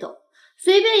气爱豆，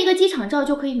随便一个机场照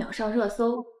就可以秒上热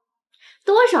搜，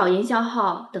多少营销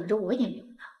号等着我引流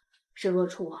呢？沈若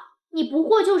初啊，你不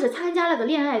过就是参加了个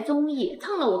恋爱综艺，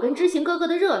蹭了我跟知行哥哥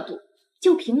的热度，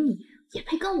就凭你也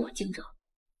配跟我竞争？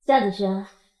夏子轩，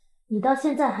你到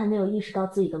现在还没有意识到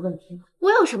自己的问题吗？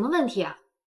我有什么问题啊？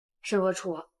沈若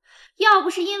初，要不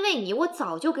是因为你，我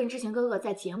早就跟知行哥哥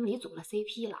在节目里组了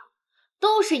CP 了。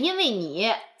都是因为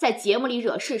你在节目里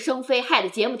惹是生非，害得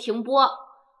节目停播。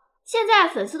现在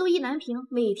粉丝都意难平，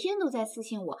每天都在私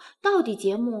信我，到底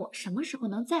节目什么时候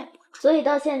能再播出？所以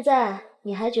到现在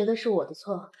你还觉得是我的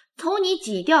错？从你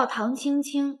挤掉唐青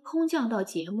青，空降到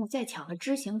节目，再抢了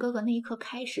知行哥哥那一刻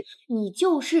开始，你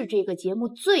就是这个节目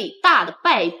最大的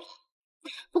败笔。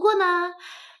不过呢，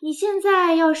你现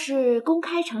在要是公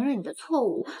开承认你的错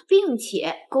误，并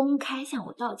且公开向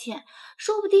我道歉，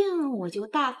说不定我就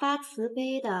大发慈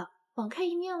悲的网开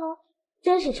一面喽。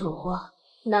真是蠢货，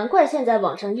难怪现在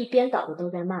网上一边倒的都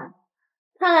在骂你。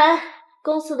看来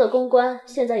公司的公关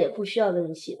现在也不需要为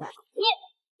你洗白。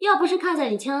你要不是看在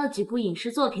你签了几部影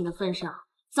视作品的份上，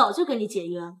早就给你解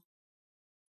约了。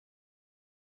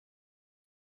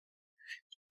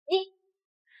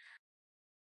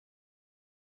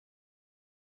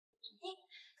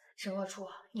沈若初，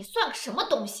你算个什么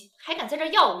东西，还敢在这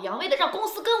耀武扬威的让公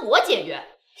司跟我解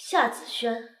约？夏子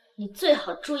轩，你最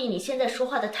好注意你现在说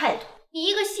话的态度。你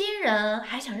一个新人，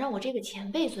还想让我这个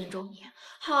前辈尊重你？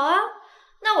好啊，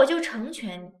那我就成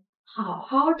全你，好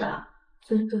好的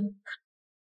尊重你。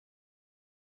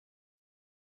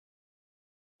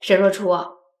沈若初，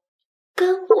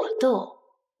跟我斗，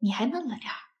你还嫩了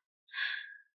点儿。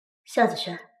夏子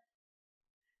轩，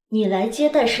你来接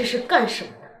待室是干什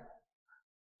么的？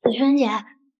子轩姐，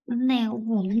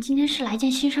我们今天是来见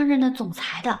新上任的总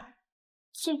裁的。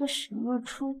这个沈若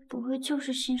初不会就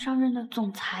是新上任的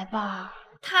总裁吧？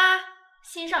他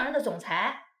新上任的总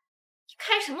裁？你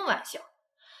开什么玩笑？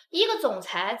一个总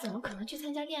裁怎么可能去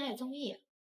参加恋爱综艺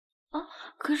啊？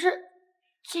可是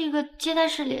这个接待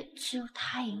室里只有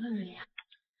他一个人呀。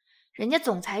人家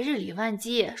总裁日理万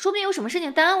机，说不定有什么事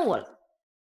情耽误了。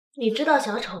你知道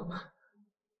小丑吗？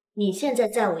你现在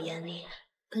在我眼里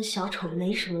跟小丑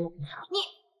没什么两样。你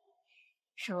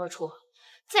沈若初，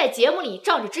在节目里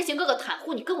仗着知行哥哥袒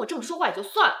护你跟我这么说话也就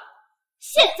算了，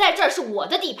现在这是我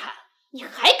的地盘，你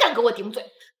还敢跟我顶嘴？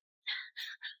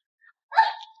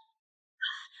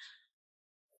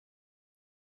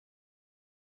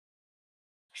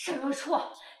沈若初，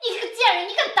你这个贱人，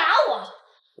你敢打我！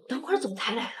等会儿总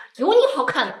裁来了，有你好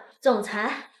看的。总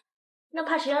裁，那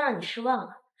怕是要让你失望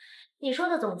了。你说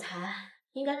的总裁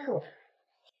应该是我。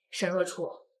沈若初，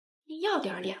你要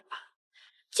点脸吧，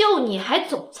就你还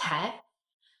总裁？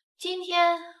今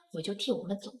天我就替我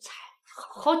们总裁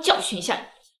好好教训一下你。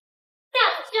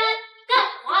夏子轩，你干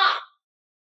什么？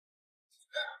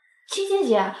青青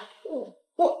姐，我，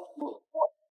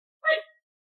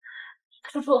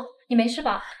初初，你没事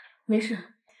吧？没事。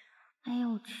哎呦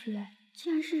我去，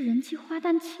竟然是人气花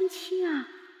旦青青啊，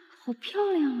好漂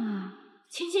亮啊！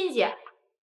青青姐，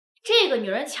这个女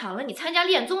人抢了你参加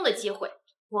恋综的机会，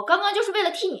我刚刚就是为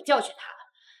了替你教训她的，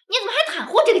你怎么还袒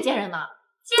护这个贱人呢？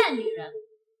贱女人！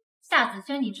夏子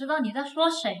轩，你知道你在说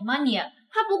谁吗你？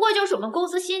她不过就是我们公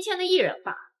司新签的艺人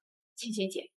吧。青青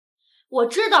姐，我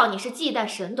知道你是忌惮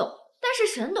沈董，但是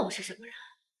沈董是什么人？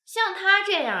像他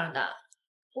这样的，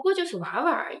不过就是玩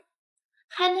玩而已，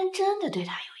还能真的对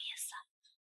他有意思？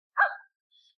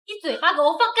你嘴巴给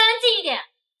我放干净一点！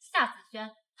夏子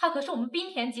轩，她可是我们滨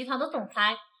田集团的总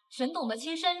裁，沈董的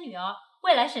亲生女儿，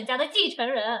未来沈家的继承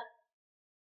人。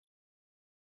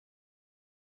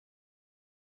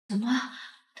什么？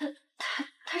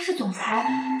他是总裁？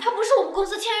他不是我们公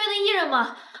司签约的艺人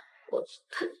吗？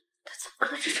他怎么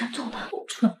可能是沈总呢？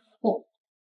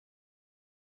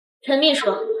陈秘书，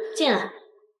进来。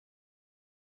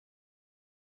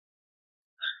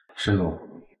沈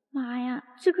总，妈呀，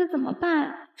这可怎么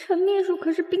办？陈秘书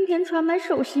可是滨田传媒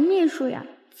首席秘书呀，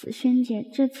子轩姐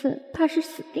这次怕是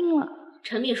死定了。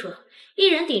陈秘书，艺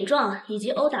人顶撞以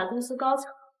及殴打公司高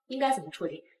层，应该怎么处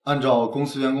理？按照公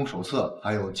司员工手册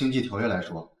还有经纪条约来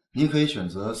说，您可以选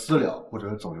择私了或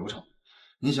者走流程。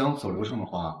您想走流程的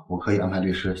话，我可以安排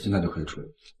律师，现在就可以处理。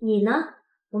你呢，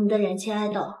我们的人气爱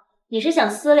豆，你是想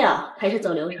私了还是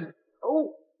走流程？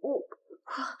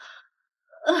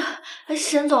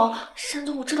沈总，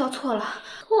我知道错了。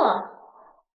错？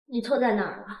你错在哪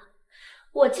儿了？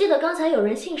我记得刚才有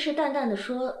人信誓旦旦的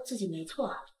说自己没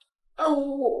错。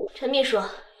陈秘书，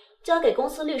交给公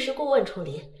司律师顾问处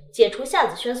理，解除夏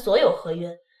子轩所有合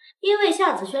约，因为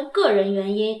夏子轩个人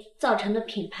原因造成的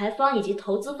品牌方以及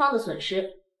投资方的损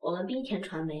失，我们滨田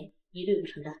传媒一律不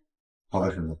承担。好的，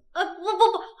沈总。不，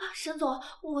沈总，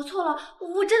我错了，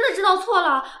我真的知道错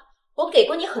了。我给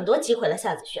过你很多机会了，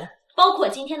夏子轩，包括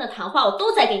今天的谈话，我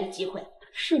都在给你机会，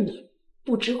是你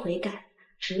不知悔改，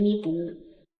执迷不悟。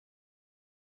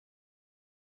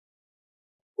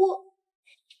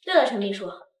对了，陈秘书，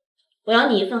我要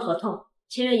你一份合同，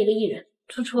签约一个艺人。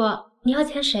初初，你要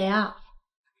签谁啊？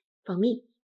保密。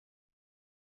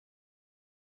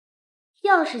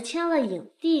要是签了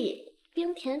影帝，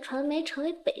滨田传媒成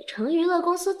为北城娱乐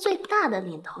公司最大的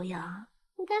领头羊，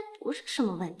应该不是什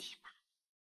么问题吧？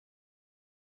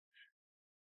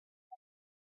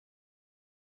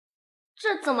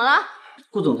这怎么了？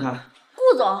顾总他。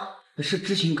顾总。是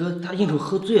知行哥，他应酬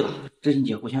喝醉了。知行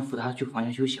姐，我先扶他去房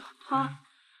间休息啊。好。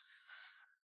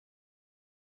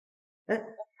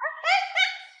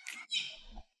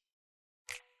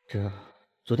这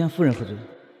昨天夫人喝醉，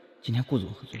今天顾总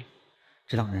喝醉，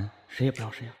这两人谁也不要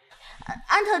谁啊。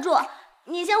安特助，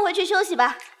你先回去休息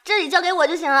吧，这里交给我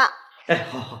就行了。哎，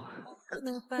好。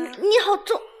你好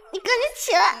重，你赶紧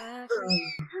起来。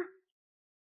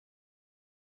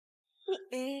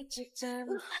你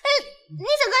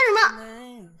想干什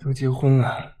么？都结婚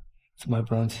了，怎么还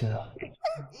不让亲啊？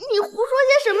你胡说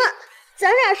些什么？咱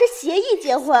俩是协议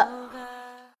结婚。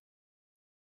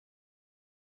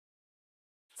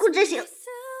顾之行，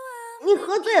你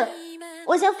喝醉了，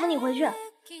我先扶你回去。你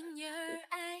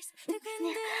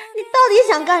到底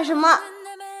想干什么？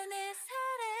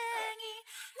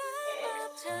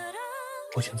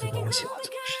我想做点我喜欢做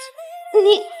的事情。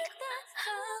你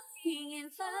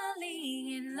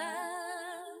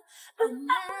放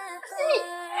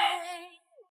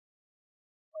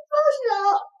手！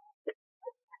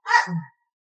你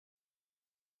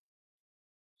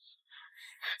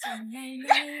放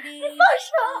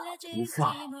手！不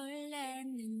放。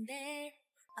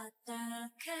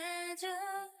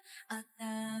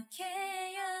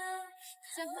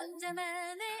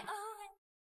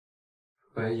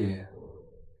喂，爷爷，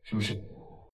什么事？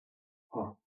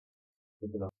啊，不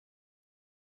知道。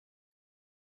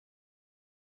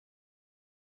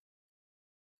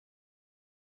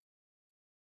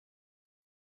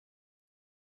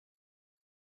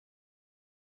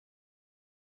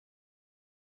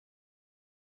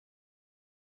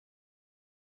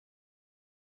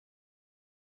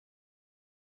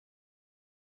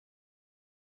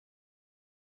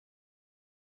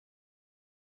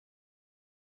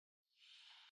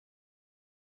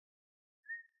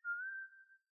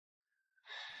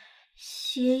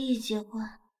协议结婚，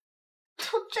都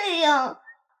这样，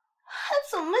还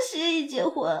怎么协议结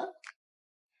婚？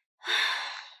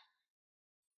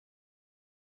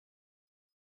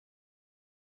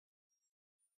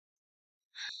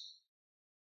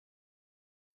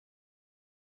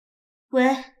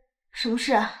喂，什么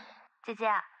事啊？姐姐，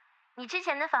你之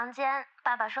前的房间，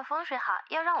爸爸说风水好，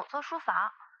要让我做书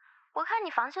房。我看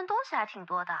你房间东西还挺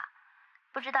多的，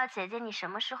不知道姐姐你什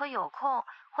么时候有空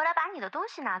回来把你的东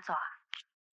西拿走啊？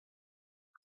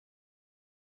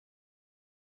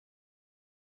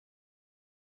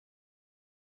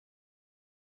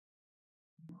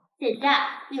姐姐，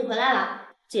你回来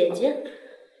了。姐姐，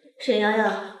沈瑶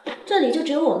瑶，这里就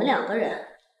只有我们2个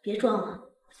人，别装了，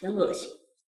我嫌恶心。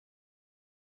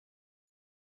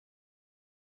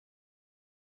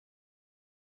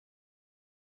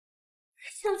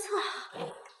相册，我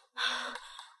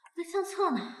的相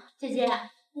册呢？姐姐，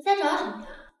你在找什么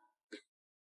呀？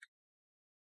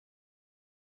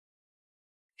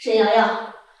沈瑶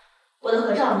瑶，我的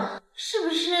合照呢？是不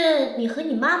是你和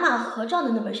你妈妈合照的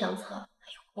那本相册？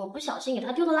我不小心给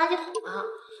它丢到垃圾桶了，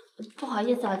不好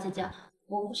意思啊，姐姐，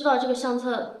我不知道这个相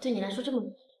册对你来说这么……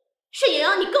沈瑶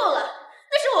瑶，你够了！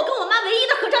那是我跟我妈唯一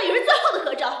的合照，也是最后的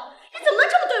合照，你怎么能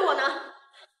这么对我呢？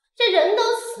这人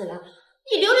都死了，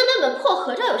你留着那本破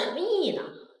合照有什么意义呢？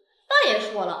爸也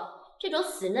说了，这种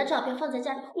死人的照片放在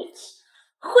家里晦气。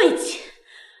晦气？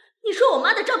你说我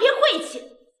妈的照片晦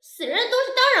气？死人的东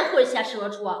西当然晦气啊，石若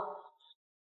初。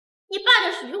你爸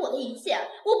这属于我的一切，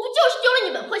我不就是丢了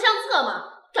你本破相册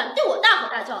吗？敢对我大吼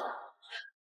大叫的！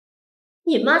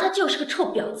你妈她就是个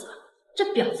臭婊子，这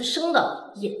婊子生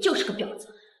的也就是个婊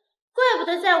子，怪不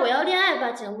得在我要恋爱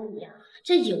吧节目里啊，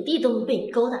这影帝都能被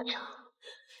你勾搭上。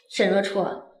沈若初，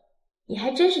你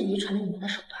还真是遗传了你妈的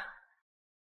手段。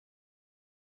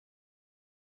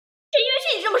是因为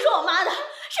是你这么说我妈的，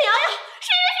沈瑶瑶，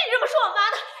是因为是你这么说我妈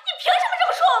的，你凭什么这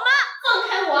么说我妈？放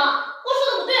开我！我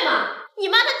说的不对吗？你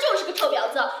妈她就是个臭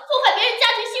婊子，破坏别人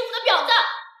家庭幸福的婊子。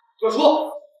若初，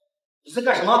你在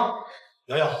干什么？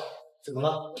瑶瑶，怎么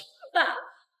了？爸，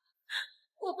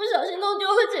我不小心弄丢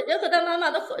了姐姐和她妈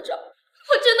妈的合照，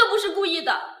我真的不是故意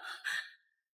的，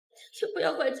也不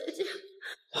要怪姐姐。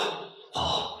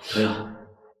好，瑶瑶，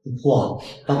不哭，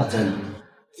爸爸在呢。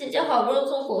姐姐好不容易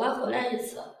从国外回来一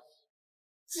次，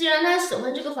既然她喜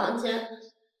欢这个房间，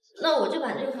那我就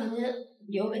把这个房间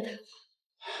留给她。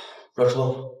若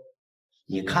初，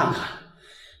你看看，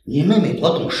你妹妹多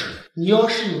懂事，你要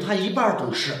是有她一半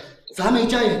懂事，咱们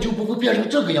家也就不会变成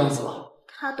这个样子了。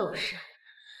她懂事，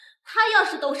她要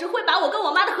是懂事，会把我跟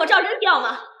我妈的合照扔掉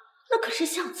吗？那可是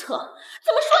相册，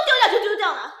怎么说丢掉就丢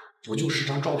掉呢？不就是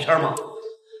张照片吗？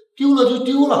丢了就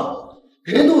丢了，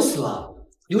人都死了，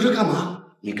留着干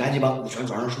嘛？你赶紧把股权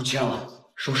转让书签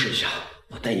了，收拾一下，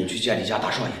我带你去见你家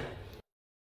大少爷。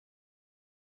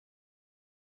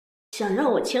想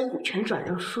让我签股权转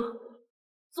让书？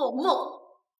做梦！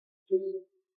不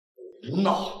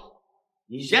闹！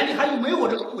你眼里还有没有我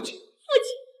这个父亲？父亲？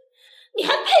你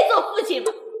还配做父亲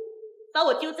吗？把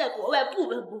我丢在国外不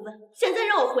闻不问，现在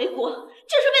让我回国，就是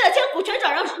为了签股权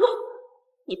转让书。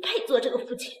你配做这个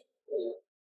父亲？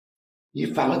你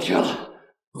反了天了！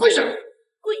跪下！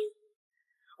跪！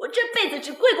我这辈子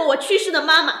只跪过我去世的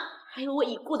妈妈，还有我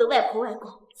已故的外婆外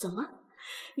公。怎么？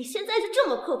你现在就这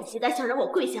么迫不及待想让我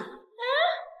跪下了？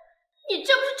你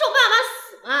这不是咒爸妈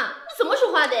死吗？你怎么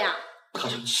说话的呀？他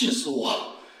想气死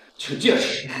我！请戒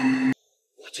尺！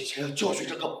我今天要教训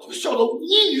这个不孝的无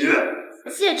义女！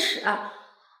戒尺啊！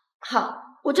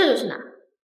好，我这就去拿。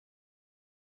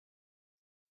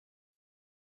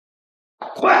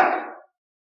快！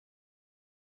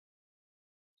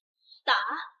打！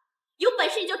有本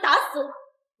事你就打死我！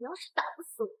你要是打不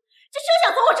死我，就休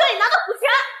想从我这里拿到股权！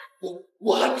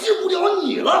我还治不了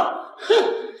你了！哼！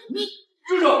你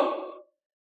住手！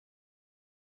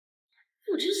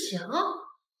傅之行，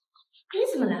你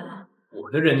怎么来了？我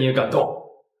的人你也敢动？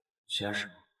先生，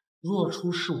若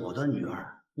初是我的女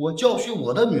儿，我教训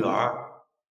我的女儿，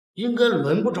应该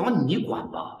轮不着你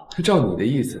管吧？照你的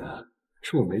意思，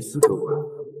是我没资格管。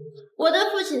我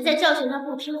的父亲在教训他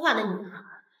不听话的女儿，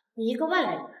你一个外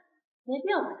来人，没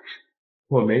必要管他。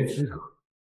我没资格。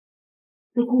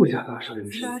这顾家大少爷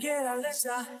的事，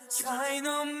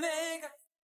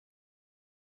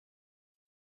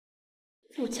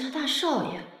顾家大少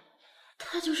爷，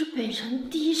他就是北城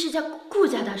第一世家顾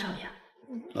家大少爷。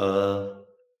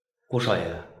顾少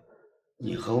爷，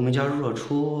你和我们家若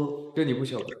初，这你不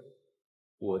晓得，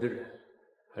我的人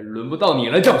还轮不到你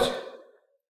来教训。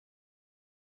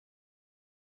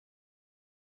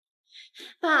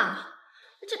爸，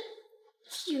这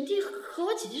影帝和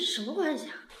我姐姐是什么关系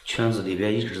啊？圈子里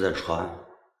边一直在传，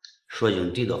说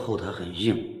影帝的后台很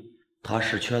硬，他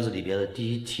是圈子里边的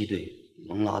第一梯队，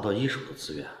能拿到一手的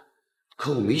资源。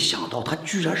可我没想到他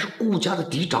居然是顾家的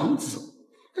嫡长子。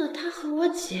那他和我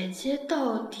姐姐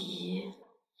到底……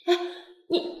哎，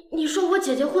你说我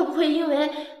姐姐会不会因为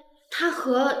他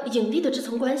和影帝的这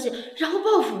层关系，然后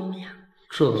报复我们呀？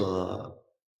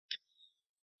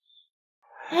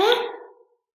哎，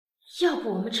要不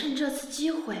我们趁这次机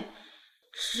会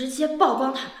直接曝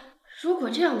光他们？如果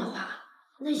这样的话，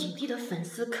那影帝的粉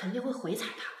丝肯定会回踩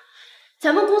他。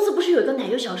咱们公司不是有一个奶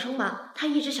油小生吗？他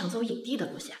一直想走影帝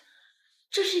的路线，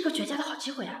这是一个绝佳的好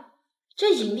机会啊！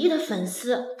这影帝的粉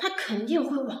丝他肯定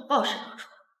会网暴沈若初，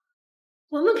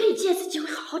我们可以借此机会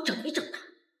好好整一整他。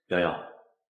瑶瑶，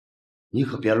你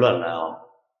可别乱来啊！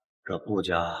这顾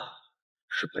家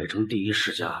是北城第一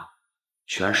世家，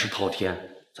权势滔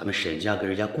天，咱们沈家跟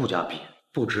人家顾家比，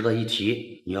不值得一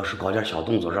提。你要是搞点小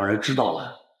动作让人知道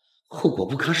了，后果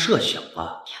不堪设想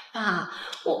啊！爸，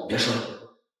我别说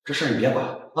了，这事儿你别管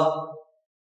啊！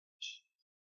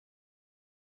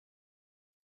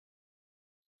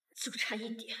就差一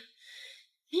点，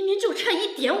明明就差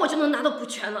一点，我就能拿到股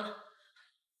权了。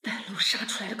半路杀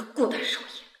出来了个顾大少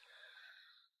爷，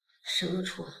沈若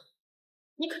初，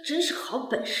你可真是好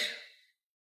本事。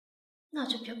那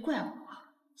就别怪我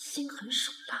心狠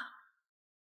手辣。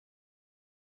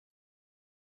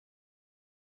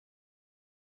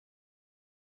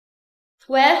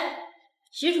喂，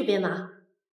徐主编吗？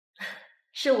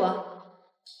是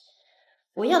我，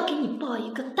我要给你爆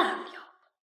一个大料，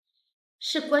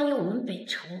是关于我们北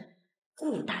城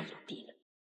顾大影帝的。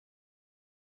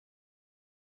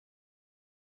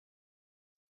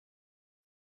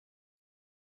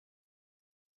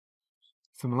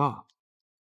怎么了？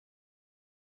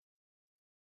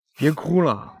别哭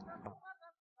了。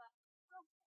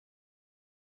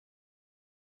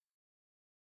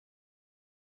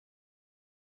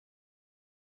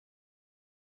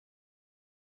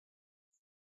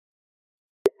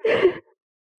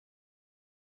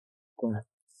过来，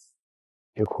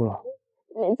别哭了。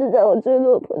每次在我最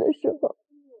落魄的时候，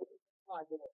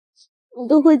你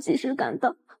都会及时赶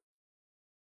到，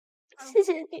谢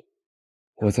谢你。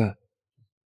我在，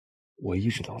我一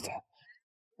直都在。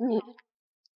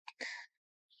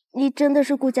你真的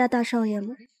是顾家大少爷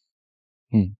吗？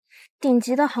嗯。顶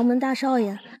级的豪门大少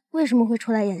爷为什么会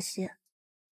出来演戏？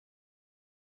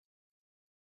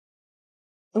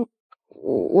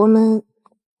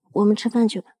我们吃饭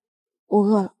去吧，我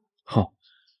饿了。好，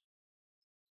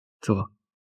走吧。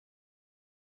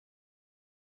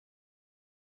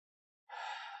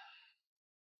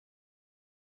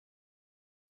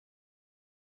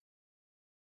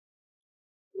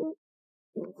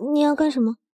你要干什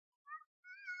么？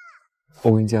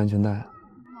我给你系安全带。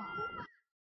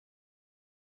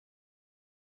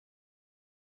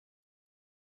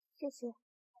谢谢。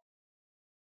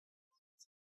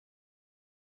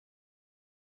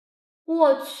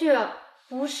我去，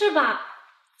不是吧？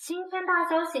今天大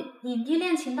消息，影帝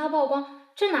恋情大曝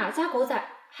光，这哪家狗仔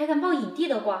还敢曝影帝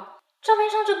的光？照片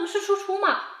上这不是初初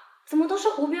吗？怎么都是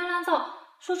胡编乱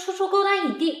造，说初初勾搭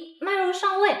影帝，迈入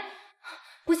上位。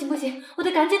不行不行，我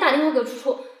得赶紧打电话给初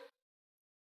初。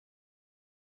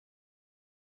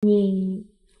你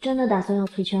真的打算要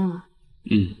退圈啊？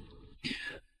嗯，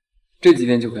这几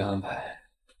天就会安排，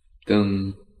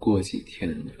等过几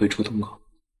天会出通告。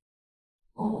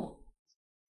哦。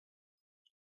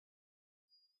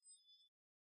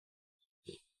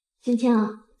芊芊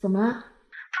啊，怎么了？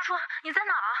初初，你在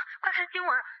哪啊？快看新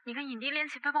闻，你跟影帝恋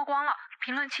情被曝光了，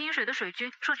评论清水的水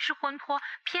军说你是婚托、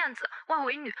骗子、外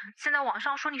围女，现在网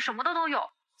上说你什么的都有。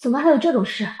怎么还有这种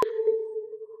事？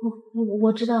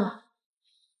我知道了。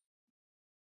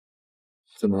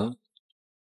怎么了？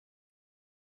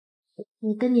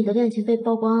你跟你的恋情被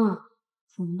曝光了，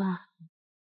怎么办？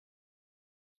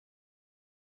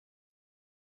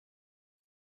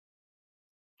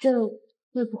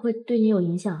会不会对你有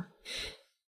影响？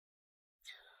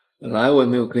本来我也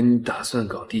没有跟你打算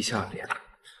搞地下恋，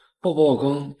曝不曝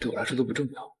光对我来说都不重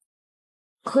要。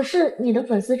可是你的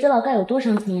粉丝知道该有多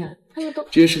伤心呀，他们都……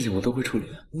这些事情我都会处理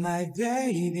的。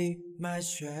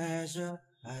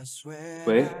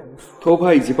喂，偷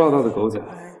拍以及报道的狗仔，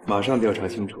马上调查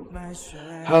清楚。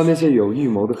还有那些有预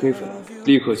谋的黑粉，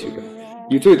立刻取证，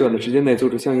以最短的时间内做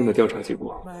出相应的调查结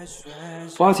果。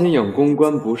花钱养公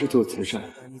关不是做慈善。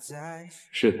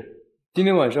是的，今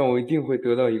天晚上我一定会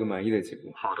得到一个满意的结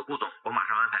果。好的，顾总，我马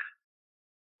上安排。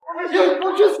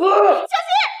我去死！小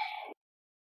心！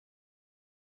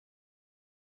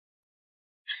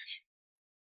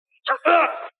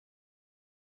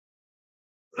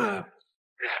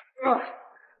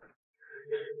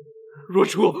若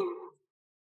初，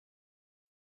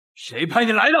谁派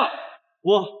你来的？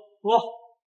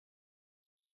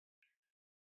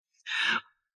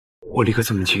我立刻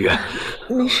送你去医院。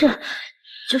没事，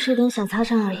就是有点小擦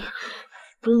伤而已，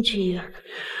不用去医院。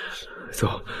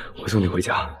走，我送你回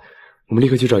家。我们立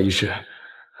刻去找医师。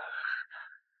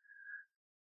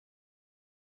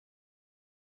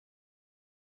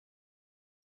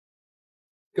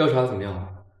调查怎么样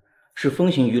了？是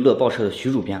风行娱乐报社的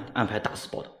徐主编安排大肆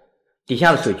报道，底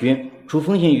下的水军除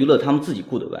风行娱乐他们自己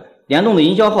雇的外，联动的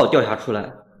营销号调查出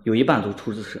来，有一半都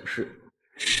出自沈氏。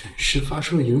沈氏发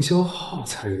出了营销号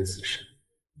参与的此事。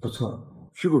不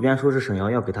错，徐主编说是沈瑶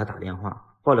瑶给他打电话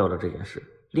爆料了这件事。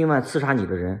另外，刺杀你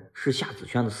的人是夏子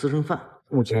轩的私生饭，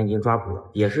目前已经抓捕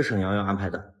了，也是沈瑶瑶安排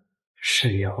的。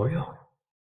沈瑶瑶，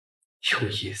有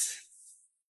意思。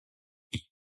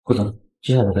顾总，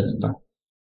接下来该怎么办？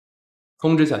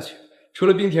通知下去，除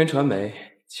了冰田传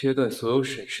媒，切断所有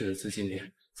沈氏的资金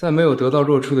链。在没有得到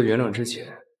若初的原谅之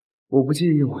前，我不介意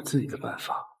用我自己的办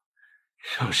法，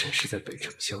让沈氏在北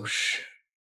城消失。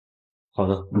好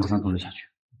的，马上通知下去。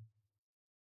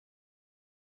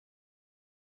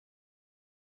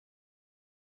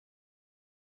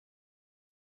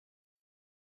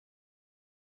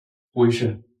吴医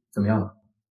师，怎么样了？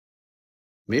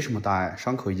没什么大碍，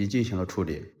伤口已经进行了处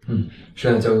理。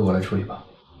剩下交给我来处理吧。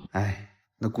哎，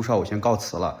那顾少我先告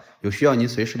辞了，有需要您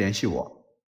随时联系我。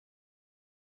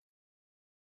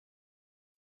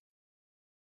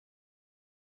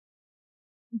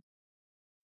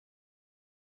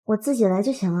我自己来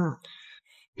就行了。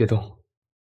别动，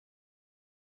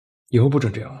以后不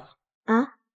准这样了。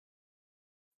啊？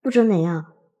不准哪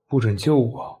样？不准救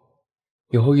我。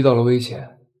以后遇到了危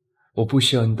险，我不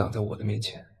需要你挡在我的面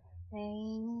前。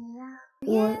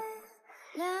我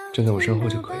站在我身后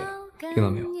就可以了，听到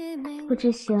没有？不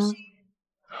知行，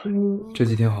这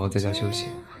几天好好在家休息，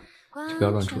就不要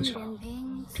乱出去了。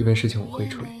这边事情我会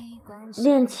处理。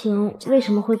恋情为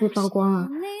什么会被曝光啊？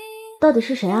到底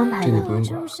是谁安排的？这你不用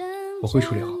管了，我会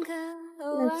处理好。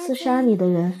那刺杀你的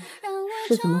人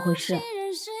是怎么回事？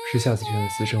是夏子轩的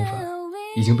私生饭，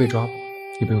已经被抓捕，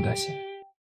你不用担心。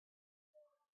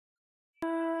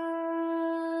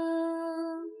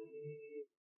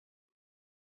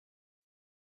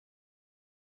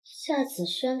夏子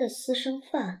轩的私生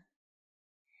饭？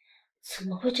怎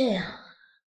么会这样？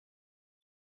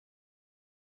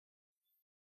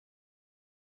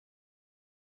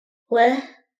喂，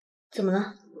怎么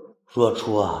了？若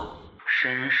初啊，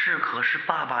沈氏可是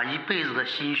爸爸一辈子的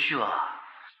心血啊，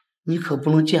你可不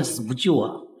能见死不救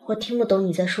啊！我听不懂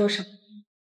你在说什么。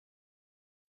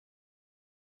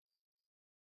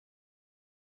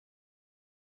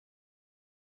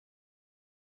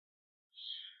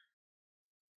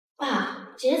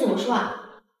爸，姐姐怎么说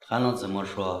啊？还能怎么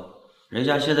说？人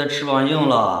家现在翅膀硬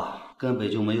了，根本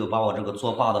就没有把我这个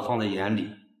做爸的放在眼里。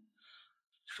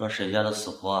说沈家的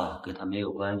死活啊，跟他没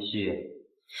有关系。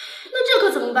那这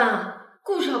可怎么办啊？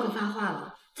顾少可发话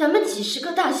了，咱们几十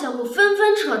个大项目纷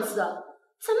纷撤资，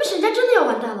咱们沈家真的要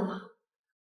完蛋了吗？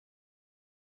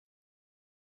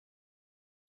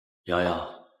瑶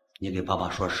瑶，你给爸爸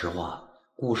说实话，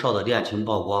顾少的恋情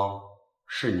曝光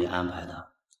是你安排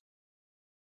的。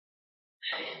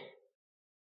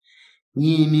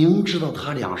你明知道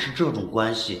他俩是这种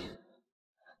关系，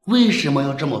为什么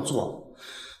要这么做？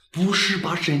不是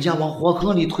把沈家往火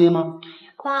坑里推吗？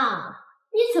爸，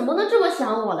你怎么能这么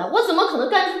想我呢？我怎么可能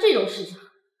干出这种事情？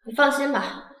你放心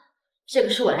吧，这个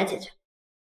事我来解决。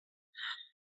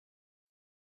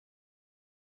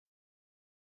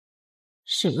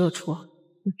沈若初，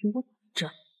你给我等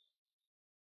着！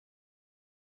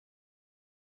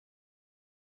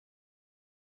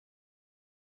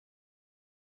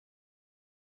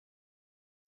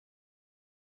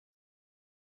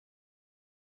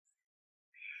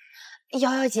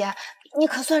瑶瑶姐，你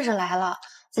可算是来了！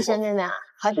子轩妹妹啊，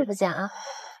好久不见啊！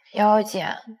瑶瑶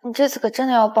姐，你这次可真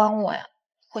的要帮我呀！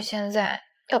我现在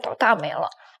要倒大霉了。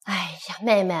哎呀，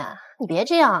妹妹，你别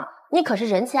这样，你可是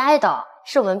人气爱豆，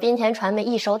是我们滨田传媒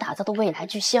一手打造的未来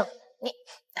巨星。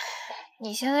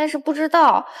你现在是不知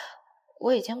道，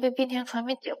我已经被滨田传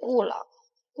媒解雇了，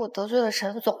我得罪了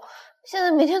沈总，现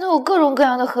在每天都有各种各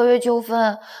样的合约纠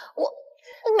纷，我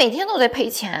每天都在赔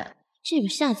钱。这个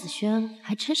夏子轩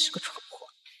还真是个蠢货。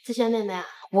子轩妹妹啊，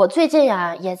我最近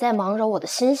呀也在忙着我的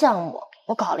新项目，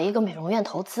我搞了一个美容院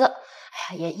投资，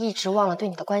哎呀，也一直忘了对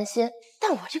你的关心。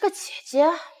但我这个姐姐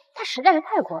她实在是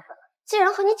太过分了，竟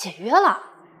然和你解约了。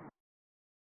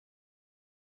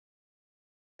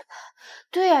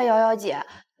对呀，瑶瑶姐，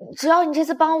只要你这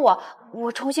次帮我，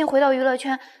我重新回到娱乐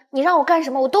圈，你让我干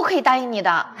什么我都可以答应你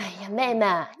的。哎呀，妹妹，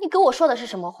你跟我说的是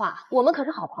什么话？我们可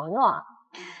是好朋友啊。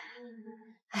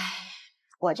哎，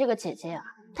我这个姐姐呀，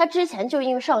她之前就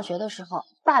因为上学的时候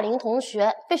霸凌同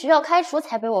学，被学校开除，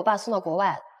才被我爸送到国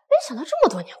外的。没想到这么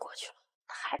多年过去了，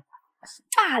她还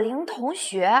霸凌同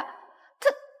学？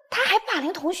他还霸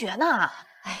凌同学呢？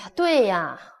哎呀，对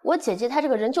呀，我姐姐她这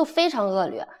个人就非常恶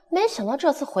劣，没想到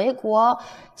这次回国，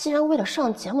竟然为了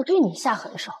上节目对你下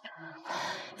狠手。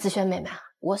子轩妹妹，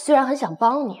我虽然很想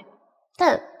帮你，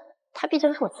但她毕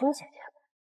竟是我亲姐姐。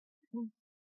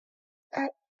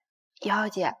瑶瑶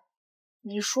姐，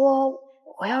你说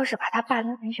我要是把他霸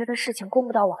凌同学的事情公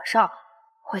布到网上，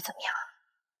会怎么样？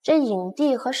这影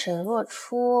帝和沈若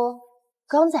初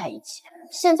刚在一起，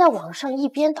现在网上一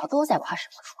边倒都在夸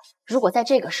沈若初。如果在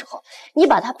这个时候你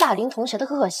把他霸凌同学的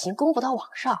恶行公布到网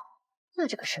上，那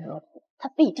这个沈若初他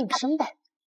必定生败。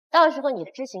到时候你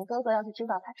的知行哥哥要是知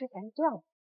道他之前是这样的，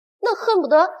那恨不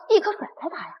得立刻甩开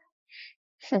他呀！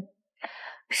哼，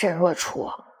沈若初，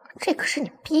这可是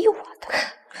你逼我的。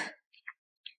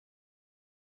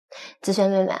子轩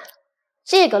妹妹，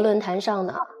这个论坛上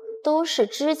呢，都是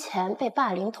之前被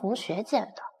霸凌同学建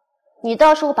的。你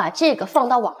到时候把这个放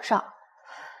到网上，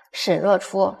沈若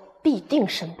初必定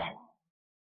生悲。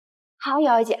好，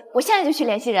瑶瑶姐，我现在就去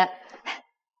联系人。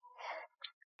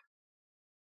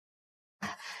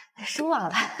失望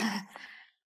了。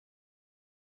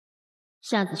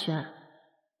夏子轩，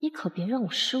你可别让我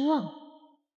失望。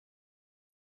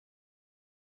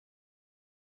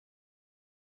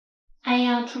哎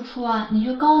呀，初初啊，你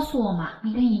就告诉我嘛，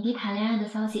你跟影帝谈恋爱的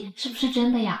消息是不是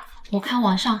真的呀？我看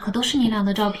网上可都是你俩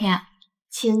的照片。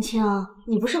青青，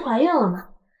你不是怀孕了吗？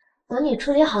等你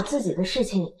处理好自己的事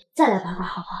情，再来八卦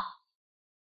好不好？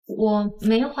我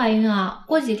没怀孕啊，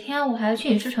过几天我还要去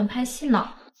影视城拍戏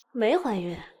呢。没怀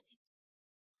孕？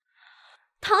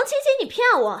唐青青，你骗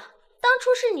我！当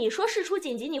初是你说事出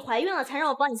紧急，你怀孕了，才让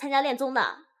我帮你参加恋综的。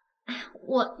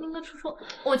我那个初初，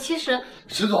我其实……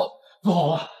沈总，不好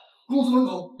了！公司门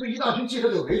口被一大群记者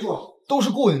给围住了，都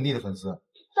是顾影帝的粉丝。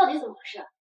到底怎么回事？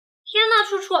天呐，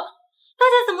初初，大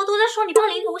家怎么都在说你霸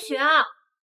凌同学啊？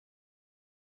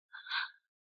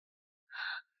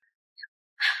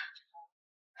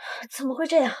怎么会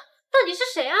这样？到底是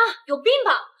谁啊？有病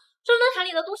吧？这论坛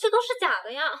里的东西都是假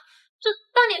的呀！这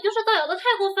当年就是造谣的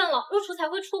太过分了，若初才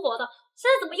会出国的，现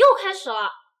在怎么又开始了？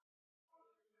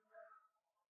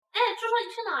哎，初初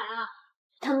你去哪呀？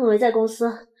他们围在公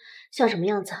司，像什么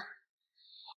样子？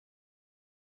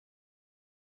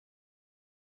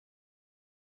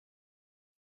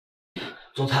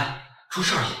总裁，出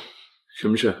事了！什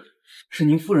么事？是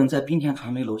您夫人在滨田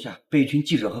传媒楼下被一群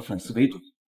记者和粉丝围堵。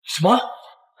什么？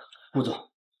顾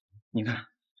总，你看，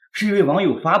是一位网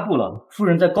友发布了夫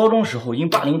人在高中时候因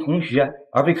霸凌同学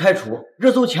而被开除，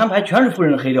热搜前排全是夫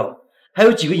人的黑料，还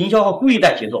有几个营销号故意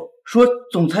带节奏，说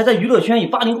总裁在娱乐圈以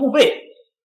霸凌后辈。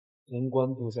公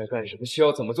关部在干什么？需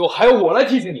要怎么做？还要我来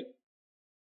提醒你？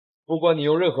不管你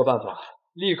用任何办法，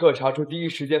立刻查出第一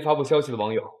时间发布消息的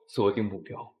网友，锁定目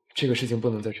标。这个事情不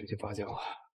能再持续发酵了，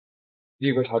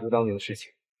立刻查出当年的事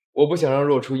情。我不想让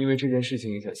若初因为这件事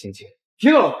情影响心情，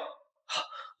听到了吗？好，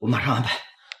我马上安排。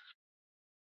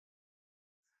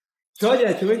小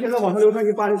姐，请问现在网上流传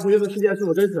你霸凌同学的事件是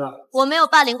否真实？我没有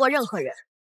霸凌过任何人。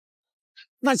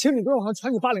那请你对网上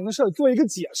传你霸凌的事儿做一个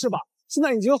解释吧。现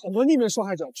在已经有很多匿名受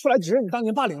害者出来指认你当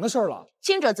年霸凌的事儿了。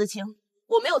清者自清，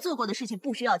我没有做过的事情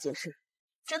不需要解释。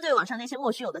针对网上那些莫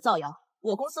须有的造谣，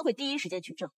我公司会第一时间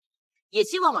取证。也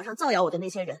希望网上造谣我的那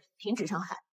些人停止伤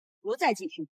害，如再继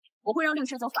续，我会让律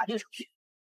师走法律程序。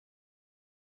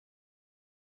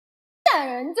贱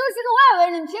人，你就是个外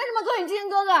围人，你凭什么做你亲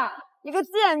哥哥？你个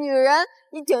贱女人！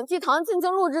你顶替唐青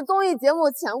青录制综艺节目，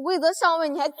潜规则上位，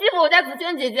你还欺负我家子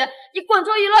轩姐姐！你滚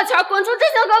出娱乐圈，滚出知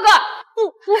行哥哥！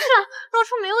不是，若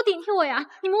初没有顶替我呀，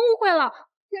你们误会了。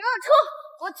沈若初，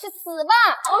给我去死吧！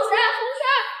同时。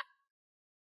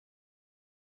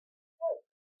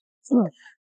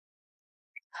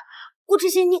顾之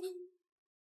行，你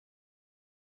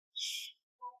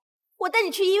我带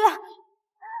你去医院。乐师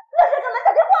他们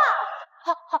打电话。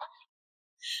好。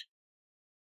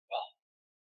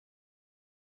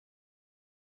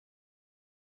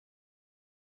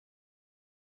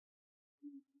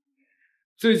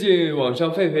最近网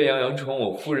上沸沸扬扬传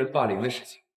我夫人霸凌的事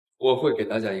情，我会给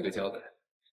大家一个交代。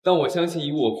但我相信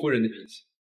以我夫人的品行，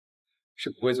是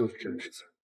不会做出这种事情。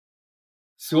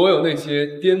所有那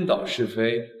些颠倒是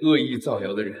非、恶意造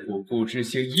谣的人，我顾之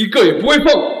行一个也不会放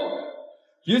过。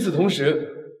与此同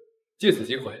时，借此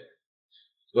机会，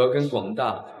我要跟广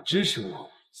大支持我、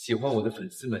喜欢我的粉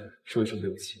丝们说一声对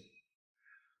不起。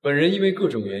本人因为各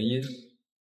种原因，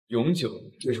永久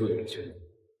退出娱乐圈。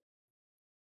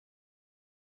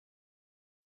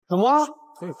什么？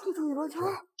退出娱乐圈？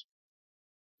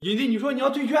影帝，你说你要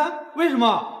退圈，为什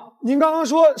么？您刚刚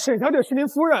说沈小姐是您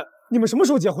夫人，你们什么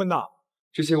时候结婚的？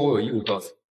这些我有义务告诉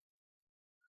你。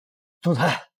总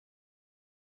裁，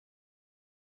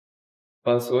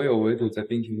把所有围堵在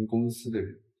冰婷公司的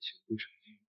人全部惩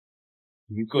罚，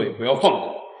一个也不要放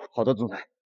过。好的，总裁。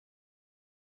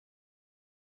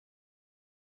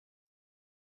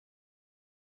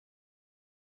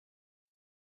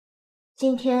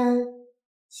今天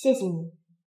谢谢你，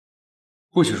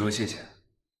不许说谢谢。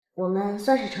我们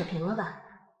算是扯平了吧？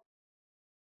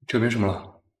扯平什么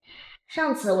了？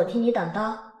上次我替你挡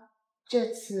刀，这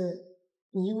次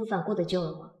你义无反顾的救了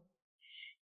我。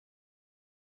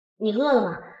你饿了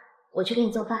吗？我去给你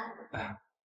做饭。哎，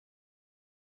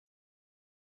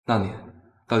那你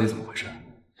到底怎么回事？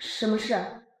什么事？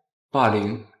霸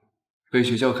凌，被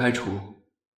学校开除，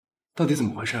到底怎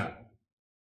么回事？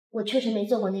我确实没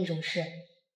做过那种事，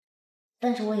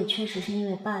但是我也确实是因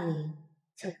为霸凌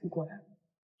才出国的。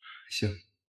行，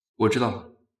我知道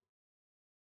了。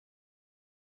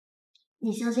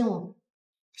你相信我吗？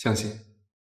相信。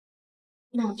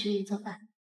那我去给你做饭。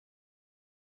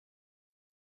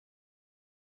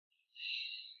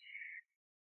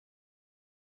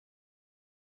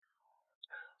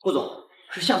顾总，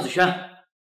是夏子轩。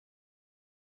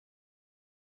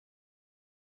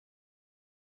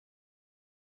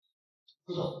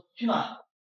顾总，去哪？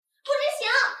不执行，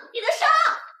你的伤。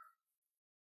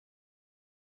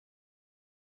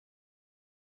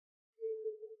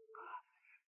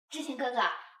知行哥哥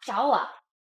找我，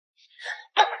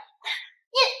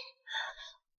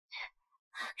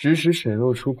指使沈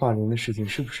若初霸凌的事情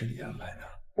是不是你安排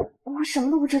的？我什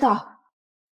么都不知道。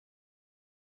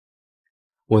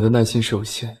我的耐心是有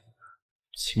限的，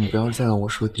请不要再让我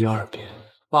说第二遍。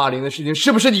霸凌的事情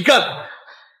是不是你干的？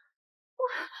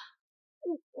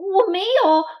我没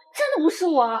有，真的不是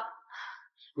我。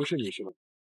不是你是吧？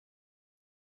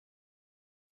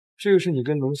这个是你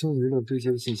跟龙兴娱乐对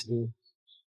接的信息。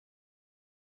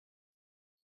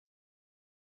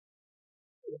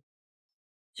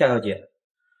夏小姐，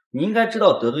你应该知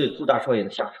道得罪顾大少爷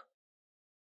的下场。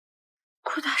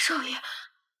顾大少爷，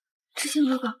知行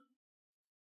哥哥，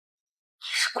你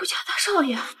是顾家大少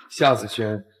爷。夏子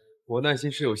轩，我耐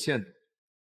心是有限的，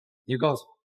你告诉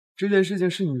我，这件事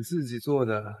情是你自己做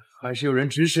的，还是有人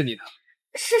指使你的？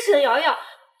是沈瑶瑶，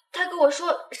她跟我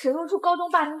说沈若初高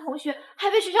中霸凌同学，还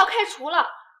被学校开除了。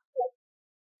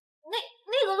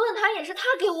那个论坛也是她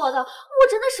给我的，我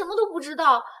真的什么都不知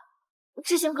道。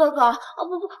知行哥哥，不，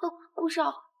顾少，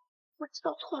我知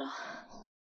道错了。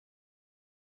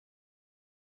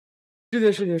这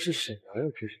件事情是沈瑶瑶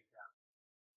指使你的？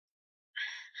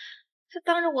他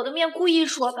当着我的面故意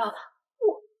说的，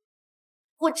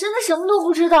我真的什么都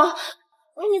不知道。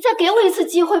你再给我一次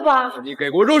机会吧。你给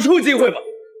过若初机会吧。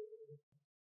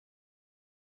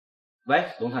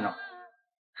喂，龙探长。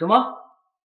什么？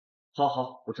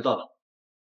好，我知道了。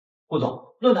顾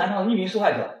总，论坛上的匿名受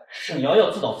害者沈瑶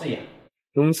瑶自导自演。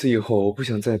从此以后，我不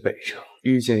想在北城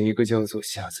遇见一个叫做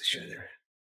夏子轩的人。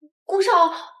顾少，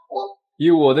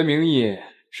以我的名义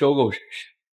收购沈氏，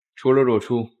除了若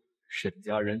初，沈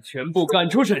家人全部赶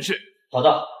出沈氏。好的，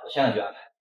我现在就安排。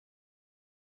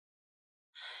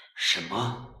什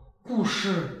么？顾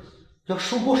氏要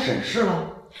收购沈氏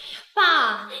了？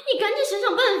爸，你赶紧想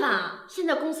想办法！现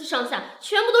在公司上下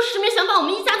全部都实名想把我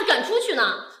们一家子赶出去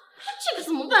呢，这可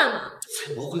怎么办啊？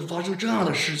怎么会发生这样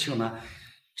的事情呢？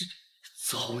这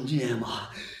造孽嘛，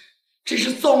这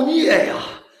是造孽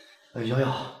呀！瑶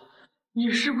瑶，你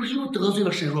是不是又得罪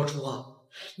了沈若初啊？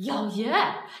瑶爷，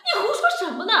你胡说什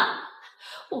么呢？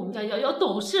我们家瑶瑶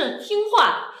懂事听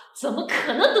话，怎么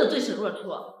可能得罪沈若初？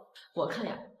我看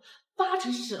呀，8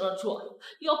成是沈若初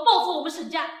要报复我们沈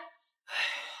家。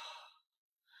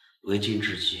为今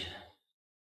之计，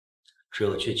只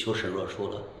有去求沈若初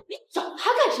了。你找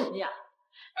他干什么呀？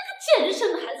那个贱人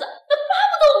生的孩子，那巴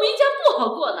不得我们一家不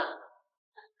好过呢。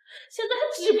现在还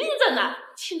指不定在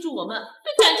哪庆祝我们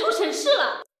被赶出沈氏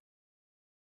了。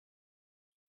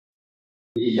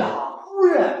哎呀，夫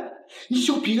人，你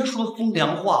就别说风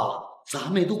凉话了，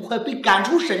咱们都快被赶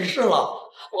出沈氏了。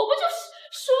我不就是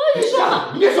说一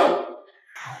说？你别说。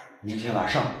明天晚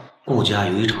上顾家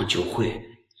有一场酒会，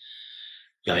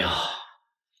瑶瑶，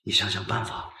你想想办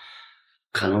法，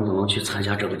看能不能去参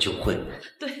加这个酒会。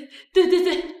对，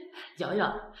瑶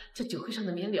瑶，这酒会上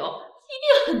的名流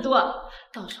一定很多，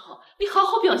到时候你好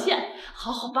好表现，好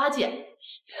好巴结，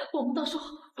我们到时候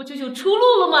不就有出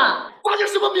路了吗？巴结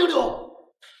什么名流？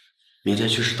明天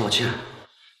去市道歉，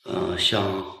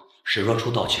向沈若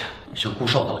初道歉，向顾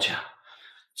少道歉，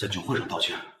在酒会上道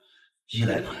歉。一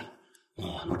来呢，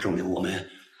能证明我们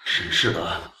沈氏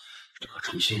的这个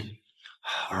诚信；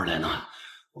二来呢，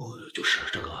就是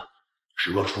这个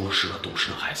沈若初是个懂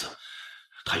事的孩子，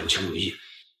他有情有义，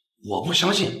我不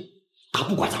相信他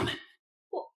不管咱们。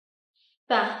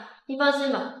爸，你放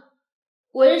心吧，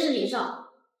我认识李少，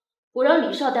我让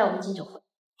李少带我们进酒会。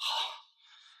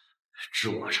知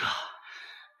我这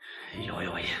摇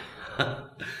摇也。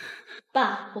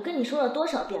爸，我跟你说了多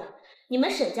少遍了，你们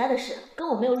沈家的事跟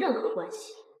我没有任何关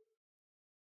系。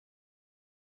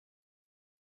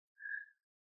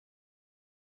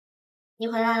你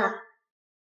回来了，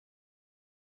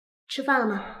吃饭了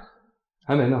吗？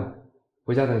还没呢，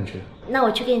回家带你吃。那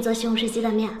我去给你做西红柿鸡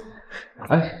蛋面。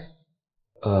哎，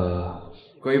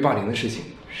关于霸凌的事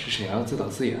情是沈阳自导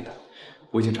自演的，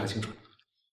我已经查清楚了。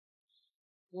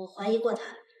我怀疑过他，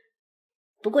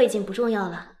不过已经不重要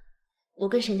了，我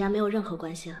跟沈家没有任何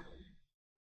关系了。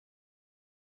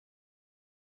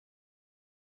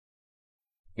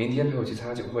明天陪我去参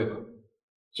加酒会吧。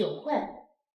酒会？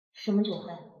什么酒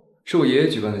会？是我爷爷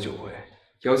举办的酒会，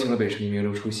邀请了北城的名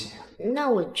流出席。那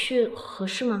我去合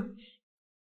适吗？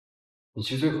你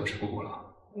去最合适不过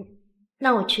了。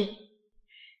那我去。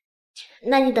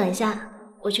那你等一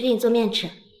下，我去给你做面吃。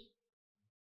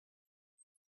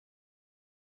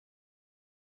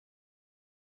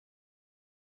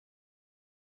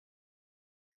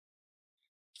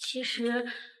其实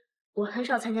我很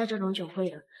少参加这种酒会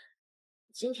的，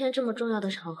今天这么重要的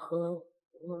场合，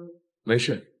没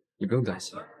事，你不用担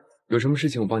心，有什么事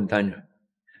情我帮你担着。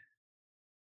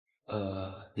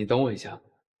你等我一下，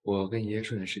我跟爷爷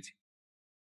说点事情。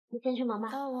你先去忙吧。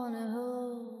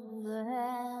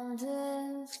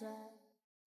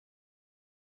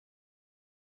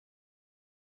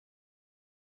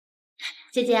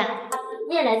姐姐，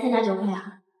你也来参加酒会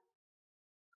啊？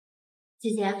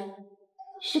姐姐，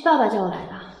是爸爸叫我来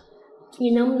的，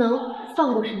你能不能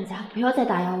放过沈家，不要再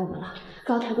打扰我们了？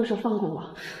高抬贵手放过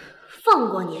我。放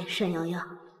过你，沈瑶瑶，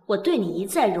我对你一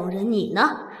再容忍，你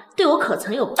呢？对我可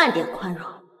曾有半点宽容？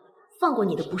放过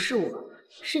你的不是我，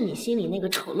是你心里那个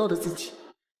丑陋的自己。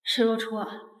沈若初啊，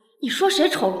你说谁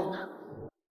丑陋呢？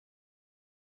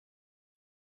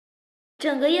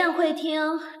整个宴会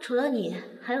厅除了你，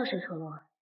还有谁丑陋啊？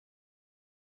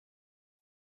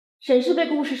沈氏被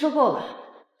顾氏收购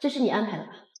了，这是你安排的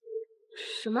吧？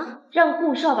什么？让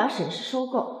顾少把沈氏收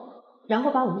购，然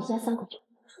后把我们一家3口全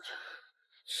出去。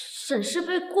沈氏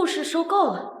被顾氏收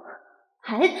购了，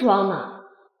还装呢？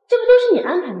这不都是你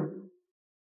安排的吗？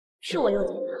是我有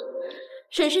点的。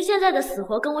沈氏现在的死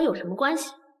活跟我有什么关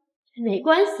系？没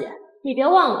关系，你别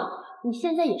忘了，你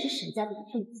现在也是沈家的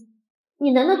一份子。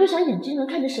你难道就想眼睁睁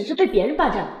看着沈氏被别人霸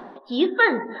占吗？一份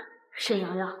子？沈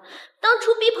瑶瑶，当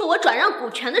初逼迫我转让股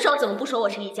权的时候，怎么不说我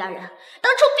是一家人？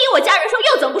当初逼我家人时候，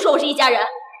又怎么不说我是一家人？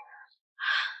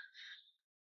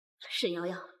沈瑶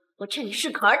瑶，我劝你适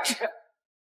可而止。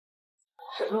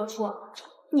沈若初，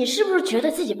你是不是觉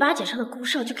得自己巴结上了顾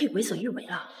少就可以为所欲为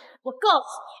了？我告诉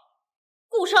你，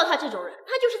顾少他这种人，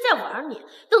他就是在玩你，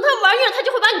等他玩腻了，他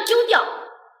就会把你丢掉。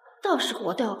到时候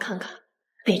我倒要看看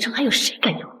北城还有谁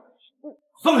敢要你。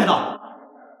放开他！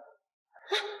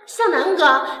向南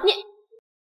哥，你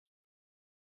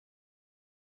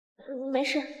没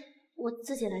事，我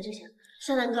自己来就行。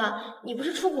向南哥，你不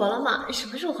是出国了吗？什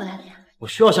么时候回来的呀？我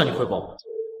需要向你汇报吗？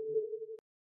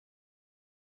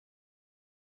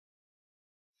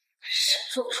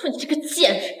沈若初，你这个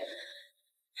贱人，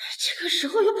这个时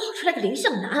候又跑出来个林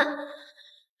向南，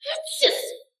气死！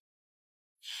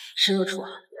沈若初，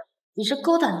你这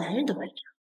勾搭男人的本领，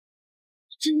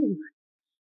真厉害！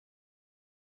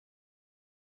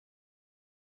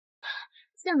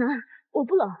向南，我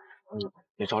不冷。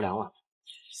别着凉了。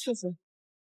谢谢。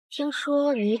听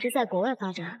说你一直在国外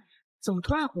发展，怎么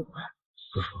突然回国了？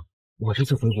叔叔，我这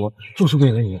次回国就是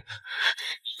为了你。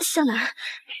向南，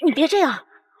你别这样。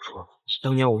叔，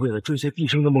当年我为了追随毕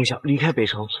生的梦想离开北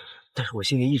城，但是我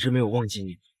心里一直没有忘记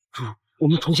你。叔，我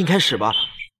们重新开始吧。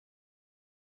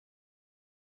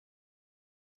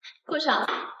顾少，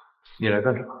你来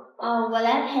干什么？我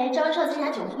来陪张少参加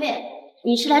酒会。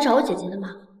你是来找我姐姐的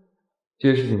吗？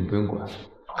这些事情你不用管。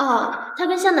哦，他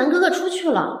跟向南哥哥出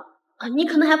去了啊，你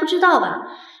可能还不知道吧？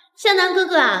向南哥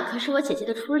哥啊，可是我姐姐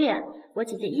的初恋，我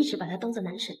姐姐一直把他当做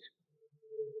男神。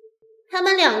他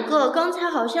们两个刚才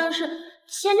好像是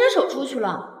牵着手出去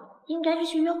了，应该是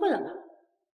去约会了吧？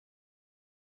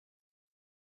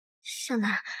向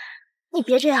南，你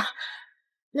别这样，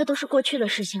那都是过去的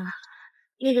事情了。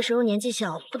那个时候年纪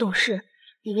小，不懂事，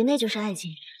以为那就是爱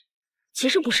情，其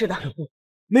实不是的。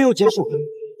没有结束，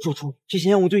若初，这些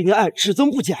年我对你的爱只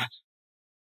增不减。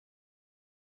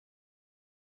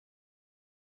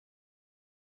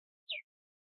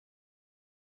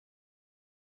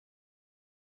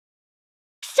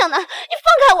向南，你放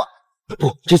开我！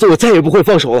不，这次我再也不会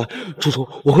放手了。初初，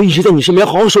我会一直在你身边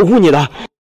好好守护你的。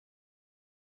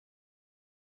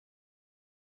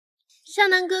向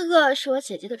南哥哥是我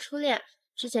姐姐的初恋，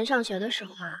之前上学的时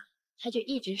候啊，他就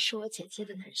一直是我姐姐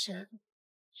的男神。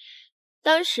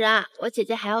当时啊，我姐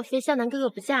姐还要非向南哥哥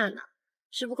不嫁呢，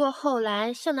只不过后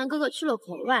来向南哥哥去了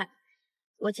国外，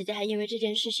我姐姐还因为这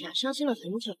件事情啊伤心了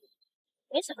很久。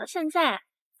没想到现在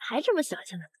还这么喜欢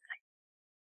向南哥哥。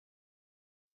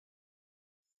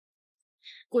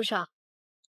顾少，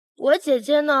我姐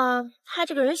姐呢，她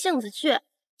这个人性子倔，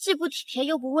既不体贴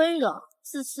又不温柔，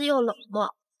自私又冷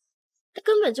漠，她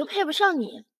根本就配不上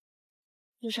你。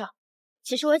顾少，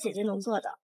其实我姐姐能做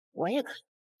的，我也可以。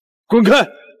滚开！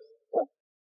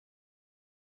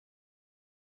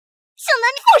向南，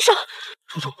你放手！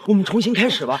初初，我们重新开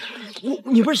始吧。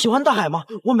你不是喜欢大海吗？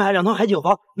我买了2套海景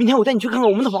房，明天我带你去看看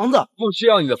我们的房子。不需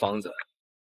要你的房子。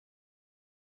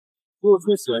若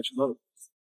初喜欢什么房子？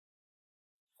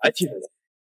还记得吗？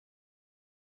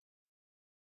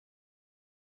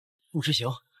顾之行，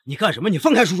你干什么？你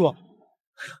放开叔叔！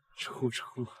初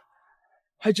初，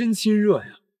还真亲热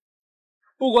呀！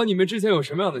不管你们之前有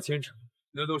什么样的牵扯，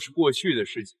那都是过去的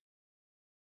事情。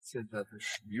现在它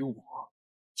属于我。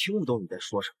听不懂你在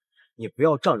说什么。你不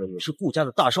要仗着你是顾家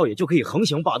的大少爷就可以横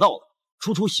行霸道了。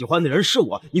初初喜欢的人是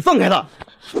我，你放开他！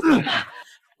顾之行，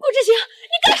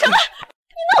你干什么？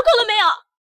你闹够了没有？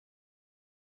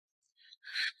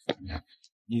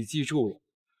你记住了，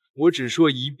我只说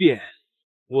一遍，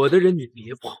我的人你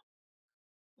别碰，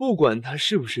不管他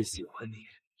是不是喜欢你，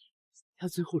他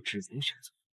最后只能选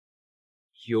择，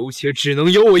有且只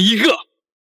能有我一个。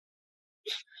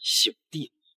小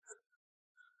弟，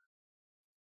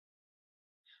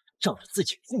仗着自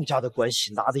己顾家的关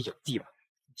系拿的影帝吧？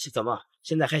怎么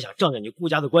现在还想仗着你顾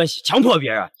家的关系强迫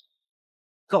别人？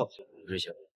告诉你，瑞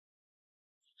星，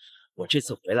我这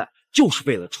次回来就是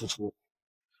为了初初。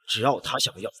只要他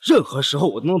想要，任何时候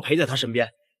我都能陪在他身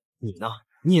边。你呢？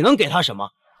你能给他什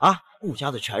么啊？顾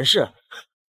家的权势，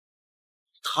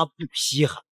他不稀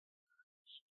罕。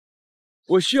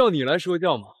我需要你来说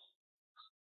教吗？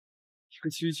一个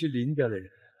区区林家的人，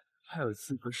还有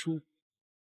资格说？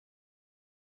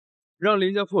让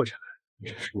林家破产，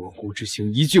只是我顾之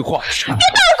行一句话的事。别打我，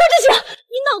顾之行！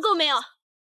你闹够没有？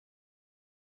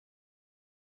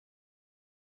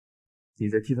你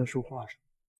在替他说话是吗？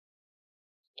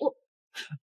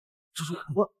叔叔，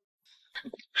我顾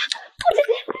之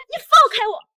行，你放开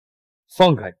我！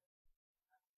放开你，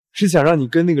是想让你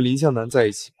跟那个林向南在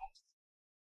一起吗？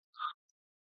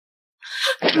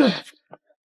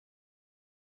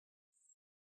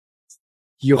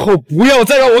以后不要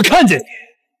再让我看见你，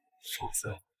否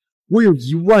则我有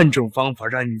10000种方法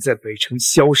让你在北城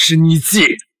销失匿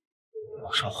迹。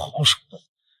我上好手段，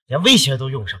连威胁都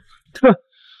用上了。哼，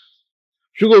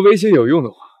如果威胁有用的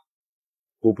话，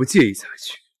我不介意采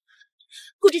取。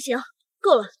顾之行，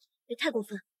够了，别太过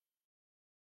分。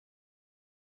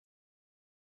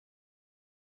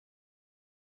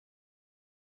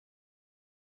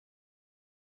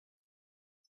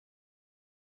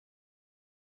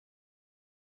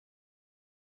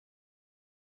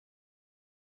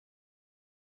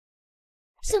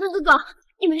向南哥哥，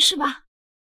你没事吧？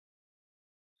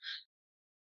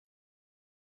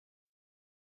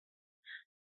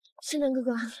向南哥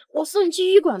哥，我送你去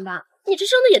医馆吧，你这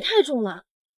伤的也太重了。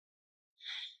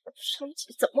双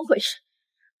姐怎么回事？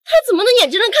她怎么能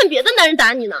眼睁睁看别的男人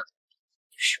打你呢？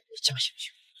是我家小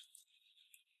兄。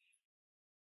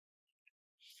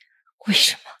为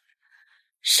什么？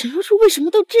沈若初为什么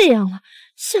都这样了？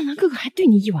向南哥哥还对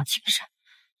你一往情深，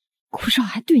顾少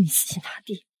还对你死心塌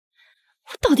地，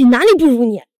我到底哪里不如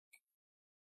你？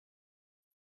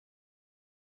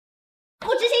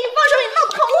顾之行，你放手，你闹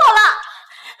疼我了！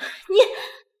你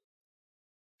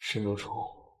沈若初，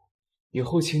以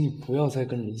后请你不要再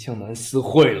跟林向南私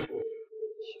会了。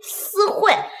私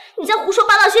会？你在胡说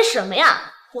八道些什么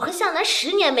呀？我和向南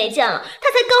10年没见了，他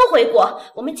才刚回国，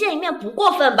我们见一面不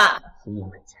过分吧？10年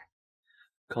没见，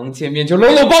刚见面就搂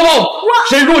搂抱抱，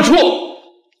沈若初。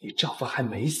你丈夫还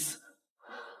没死，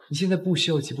你现在不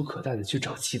需要急不可待的去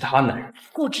找其他男人。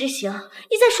顾之行，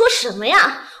你在说什么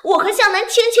呀？我和向南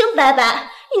清清白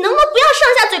白，你能不能不要上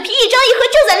下嘴皮一张一合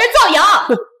就在那造谣？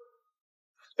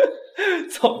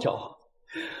造谣！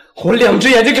我2只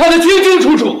眼睛看得清清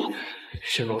楚楚，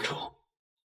沈若初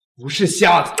不是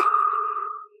瞎子。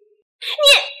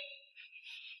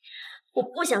我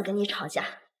不想跟你吵架，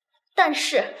但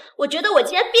是我觉得我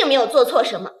今天并没有做错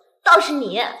什么，倒是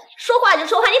你说话就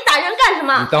说话，你打人干什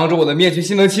么？你当着我的面去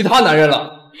心疼其他男人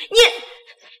了，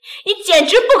你简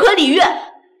直不可理喻！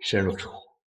沈若初，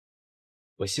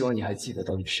我希望你还记得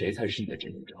到底谁才是你的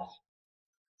真正丈夫。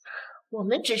我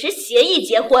们只是协议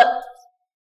结婚。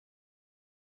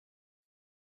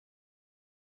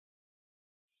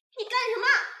你干什么？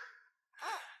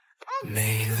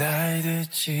没来得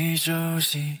及熟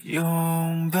悉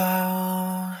拥抱，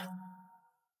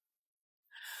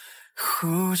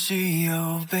呼吸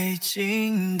又被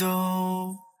惊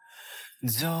动，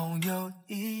总有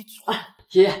一种。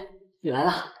爷爷，你来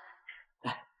了，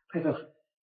来，快坐，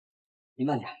你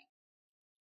慢点。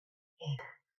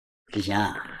志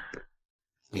祥，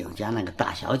柳家那个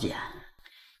大小姐，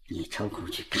你抽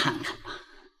空去看看吧。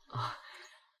啊，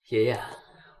爷爷，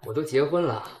我都结婚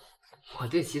了。我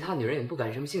对其他女人也不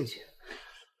感什么兴趣，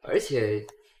而且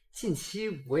近期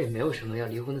我也没有什么要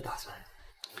离婚的打算。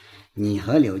你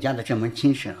和柳家的这门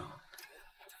亲事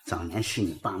早年是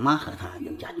你爸妈和他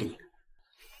柳家定的，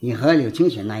你和柳清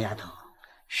雪那丫头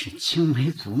是青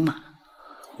梅竹马，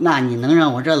那你能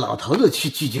让我这老头子去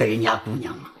拒绝人家姑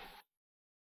娘吗？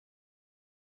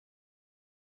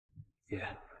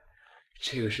爷，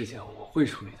这个事情我会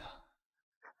处理的。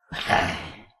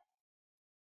唉。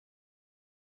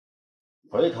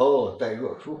回头带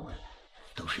若初回来，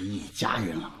都是一家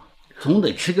人了嘛，总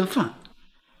得吃个饭。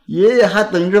爷爷还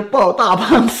等着抱大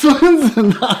胖孙子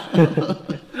呢。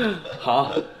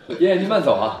好，爷爷您慢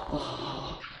走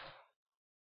啊。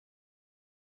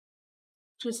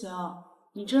志行，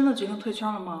你真的决定退圈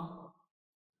了吗？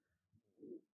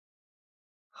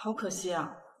好可惜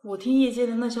啊，我听业界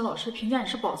的那些老师评价你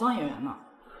是宝藏演员呢。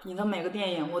你的每个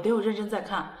电影我都有认真在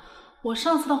看。我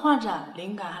上次的画展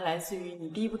灵感还来自于你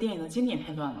第一部电影的经典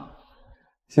片段呢。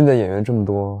现在演员这么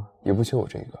多，也不缺我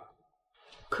这个。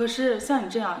可是像你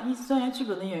这样一起钻研剧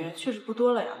本的演员确实不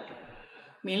多了呀。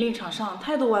名利场上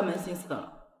太多歪门心思的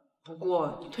了。不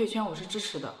过你退圈我是支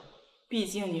持的，毕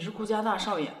竟你是顾家大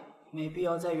少爷，没必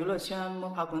要在娱乐圈摸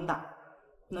爬滚打，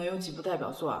能有几部代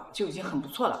表作就已经很不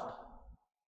错了。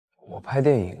我拍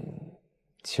电影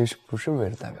其实不是为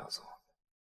了代表作。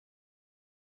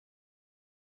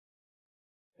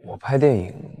我拍电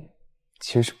影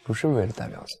其实不是为了代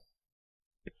表作，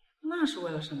那是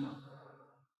为了什么？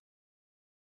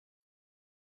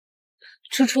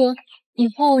初初，以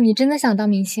后你真的想当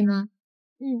明星吗？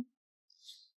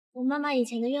我妈妈以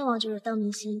前的愿望就是当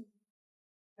明星，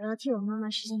我要替我妈妈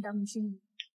实现当明星。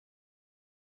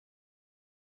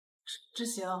知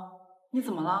行，你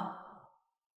怎么了？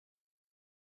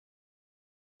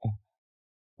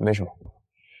没什么。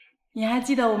你还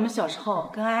记得我们小时候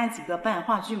跟安安几个扮演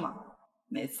话剧吗？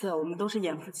每次我们都是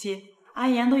演夫妻，阿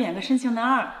言都演个深情男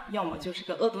二，要么就是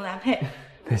个恶毒男配。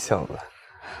别笑了。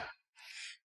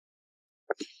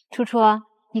初初，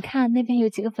你看那边有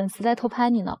几个粉丝在偷拍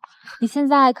你呢，你现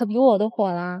在可比我都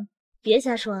火啦。别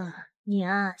瞎说了，你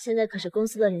啊，现在可是公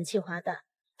司的人气花旦，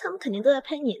他们肯定都在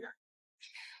拍你呢。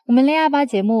我们恋爱吧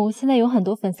节目现在有很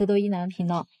多粉丝都意难平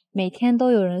呢，每天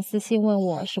都有人私信问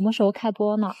我什么时候开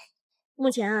播呢。目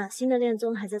前啊，新的恋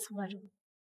综还在策划中。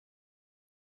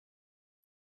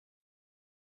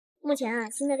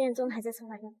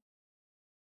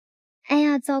哎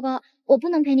呀，糟糕，我不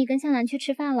能陪你跟向南去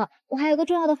吃饭了，我还有个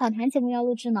重要的访谈节目要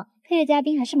录制呢，配乐嘉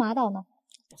宾还是马导呢。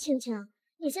庆庆，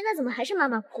你现在怎么还是马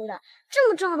马虎虎的？这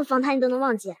么重要的访谈你都能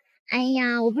忘记？哎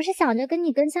呀，我不是想着跟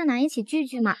你跟向南一起聚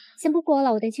聚嘛，先不播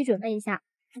了，我得去准备一下。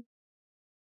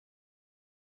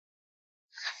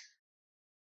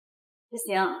不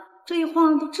行，这一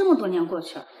晃都这么多年过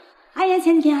去了，阿言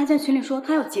前几天还在群里说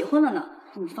她要结婚了呢，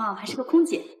女方还是个空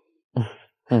姐。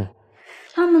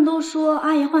他们都说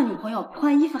阿言换女朋友不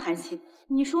换衣服还行，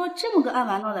你说这么个爱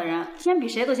玩闹的人，偏比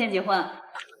谁都先结婚。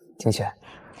清雪，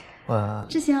我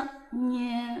知行，你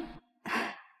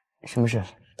什么事？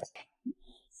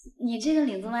你这个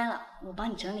领子歪了，我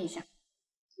帮你整理一下。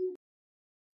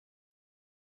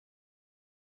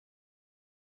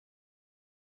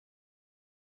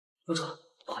陆楚，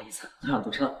不好意思，路上堵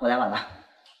车，我来晚了。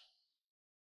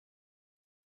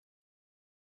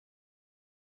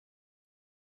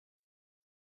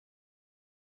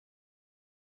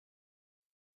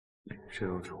沈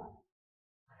如初，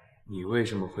你为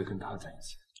什么会跟他在一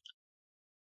起？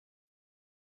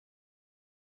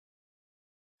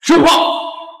说话！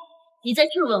你再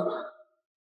质问我。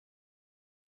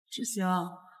志行，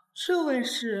这位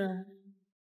是？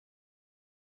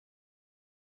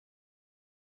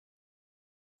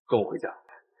跟我回家。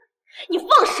你放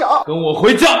手！跟我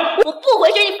回家！我不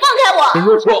回去，你放开我！沈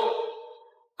若初，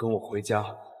跟我回家，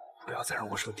不要再让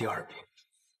我说第二遍。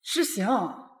志行，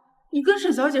你跟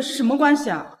沈小姐是什么关系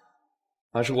啊？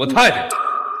她是我太太。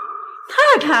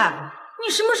太太，你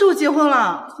什么时候结婚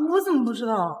了？我怎么不知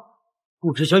道？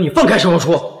顾之行，你放开沈若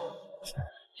初！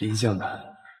林向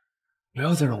南，不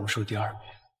要再让我说第二遍。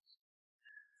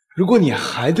如果你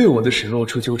还对我的沈若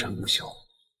初纠缠不休，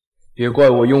别怪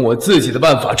我用我自己的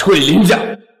办法处理林家。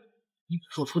你把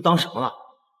若初当什么了？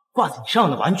挂在你身上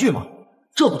的玩具吗？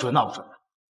这不准那不准的。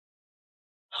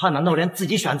他难道连自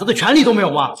己选择的权利都没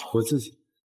有吗？我自己，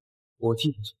我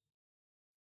替他选，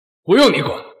不用你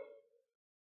管。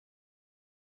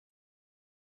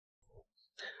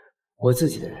我自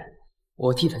己的人，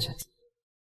我替他选择，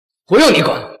不用你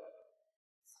管。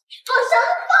放手！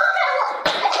放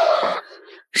开我！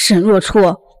沈若初，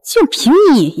就凭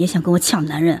你也想跟我抢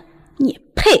男人，你也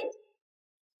配？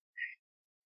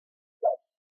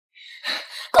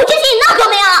顾之行，你闹够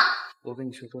没有？我跟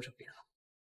你说多少遍了，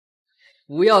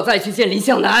不要再去见林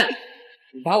向南，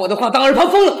你把我的话当耳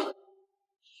旁风了。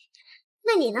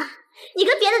那你呢？你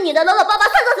跟别的女的搂搂抱抱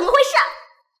算作怎么回事？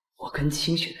我跟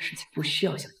清雪的事情不需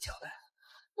要向你交代。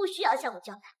不需要向我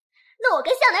交代。那我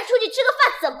跟向南出去吃个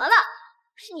饭怎么了？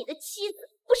是你的妻子，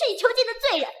不是你囚禁的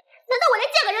罪人。难道我连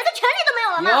见个人的权利都没有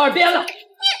了吗？第二遍了，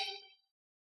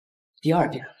第二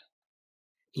遍了，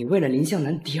你为了林向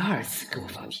南第二次给我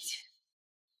发脾气。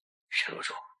沈若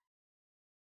初，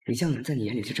林向南在你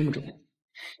眼里就这么重要？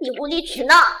你无理取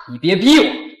闹！你别逼我！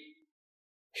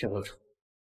沈若初，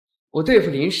我对付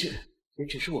林氏也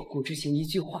只是我顾之行一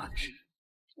句话的事。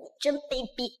你真卑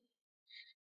鄙！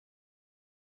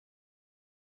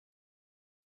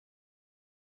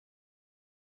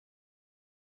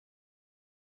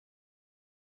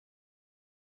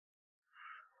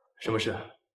什么事？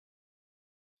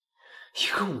一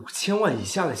个5000万以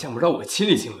下的项目让我亲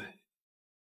力亲为，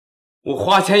我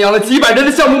花钱养了几百人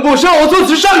的项目部是让我做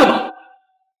慈善的吗？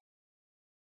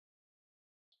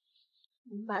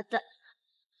王八蛋！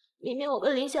明明我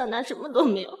跟林向南什么都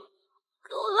没有，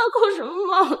给我拉扣什么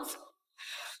帽子？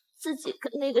自己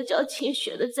跟那个叫秦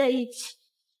雪的在一起，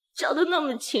叫得那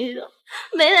么亲热，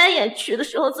眉来眼去的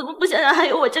时候，怎么不想想还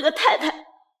有我这个太太？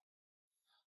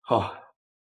好，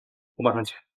我马上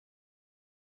去。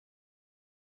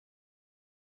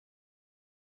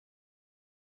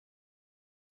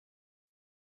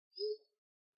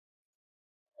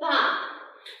爸，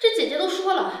这姐姐都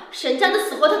说了，沈家的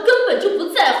死活她根本就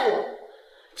不在乎，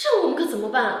这我们可怎么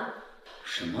办啊？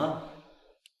什么？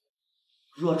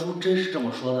若初真是这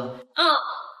么说的？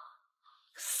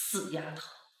死丫头！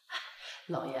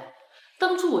老爷，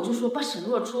当初我就说把沈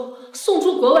若初送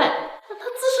出国外，让她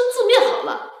自生自灭好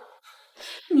了。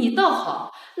你倒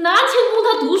好，拿钱供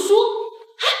她读书，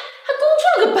还供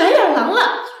出了个白眼狼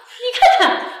了。你看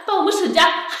看，把我们沈家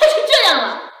害成这样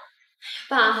了。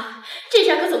爸，这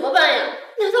下可怎么办呀？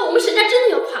难道我们沈家真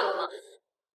的要垮了吗？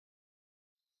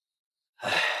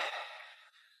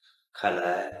看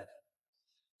来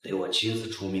得我亲自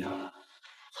出面了。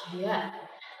老爷，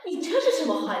你这是什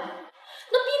么话呀？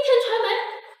那冰田传媒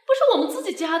不是我们自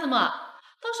己家的吗？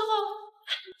到时候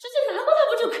直接拿过来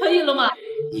不就可以了吗？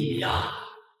你呀，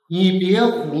你别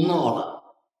胡闹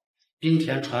了。冰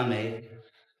田传媒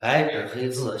白纸黑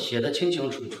字写的清清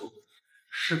楚楚，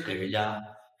是给人家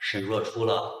沈若初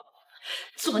了。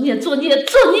作孽！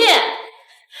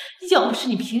要不是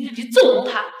你平日里纵容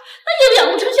他，那也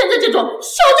养不成现在这种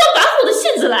小家跋扈的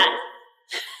性子来。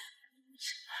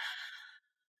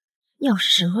要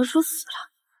是沈若初死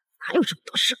了，哪有这么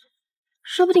多事？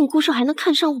说不定顾少还能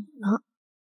看上我呢。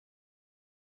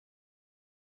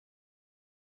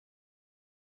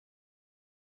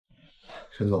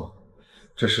沈总，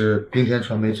这是冰田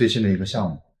传媒最新的一个项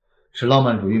目，是浪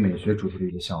漫主义美学主题的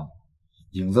一个项目。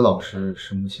影子老师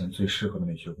是目前最适合的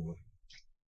美学顾问。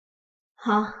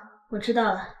好，我知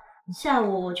道了。下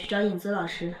午我去找影子老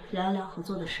师聊一聊合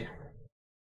作的事。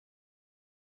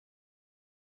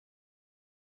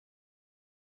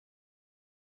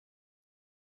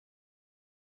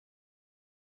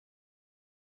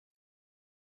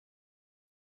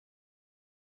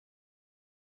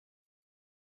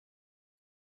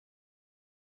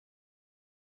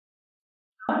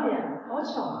好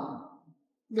巧啊！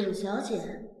柳小姐，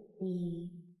你……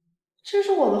这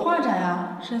是我的画展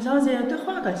呀，沈小姐对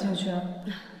画感兴趣。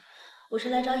我是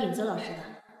来找影子老师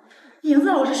的。影子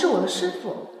老师是我的师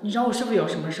傅，你找我师傅有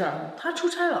什么事儿？他出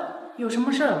差了，有什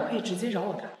么事儿可以直接找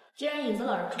我干。既然影子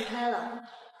老师出差了，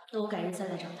那我改日再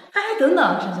来找他。哎，等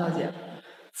等，沈小姐，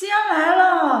既然来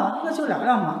了，那就聊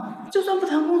聊嘛。就算不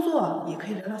谈工作，也可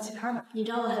以聊聊其他的。你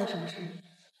找我还有什么事？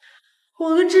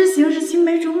我跟知行是青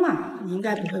梅竹马，你应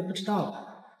该不会不知道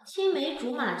吧？青梅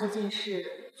竹马这件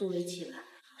事作为起来，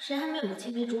谁还没有过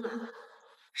青梅竹马吧？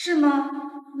是吗？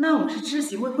那我是知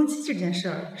行未婚妻这件事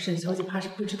儿，沈小姐怕是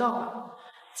不知道吧？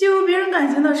介入别人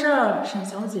感情的事儿，沈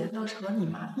小姐倒是和你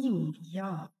妈一模一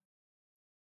样。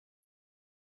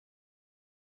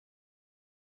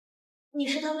你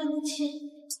是他未婚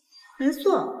妻？没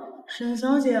错，沈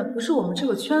小姐不是我们这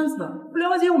个圈子的，不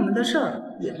了解我们的事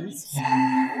儿也能行。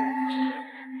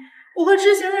我和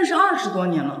知行认识20多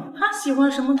年了，他喜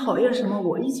欢什么讨厌什么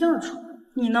我一清二楚。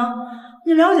你呢？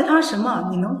你了解他什么？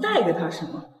你能带给他什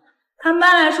么？坦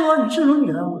白来说，你这种女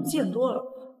人我见多了，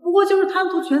不过就是贪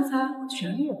图权财和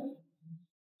权力。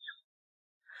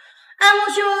爱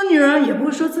慕虚荣的女人也不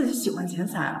会说自己喜欢钱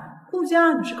财啊。顾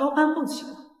家你是高攀不起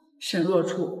的，沈若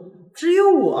初，只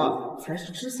有我才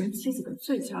是知行妻子的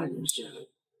最佳人选。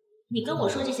你跟我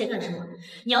说这些干什么？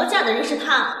你要嫁的人是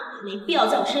他，没必要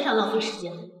在我身上浪费时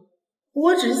间。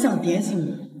我只是想点醒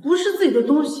你，不是自己的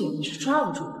东西你是抓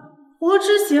不住的。我和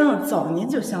知行早年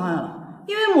就相爱了，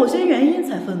因为某些原因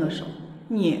才分的手。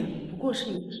你不过是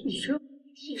一个替身。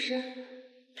替身？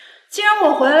既然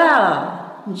我回来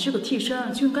了，你这个替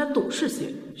身就应该懂事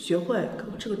些，学会给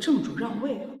我这个正主让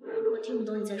位。我听不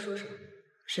懂你在说什么。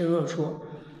沈若初，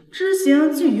知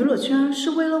行进娱乐圈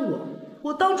是为了我，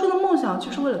我当初的梦想就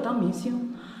是为了当明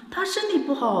星。他身体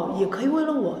不好也可以为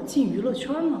了我进娱乐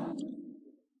圈吗？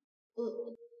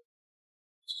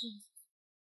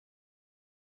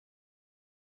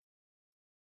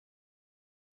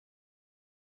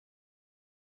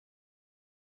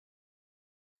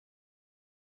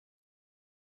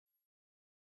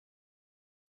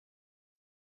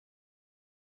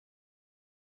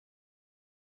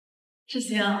知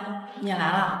行，你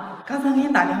来了。刚才给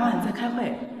你打电话，你在开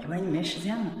会，以为你没时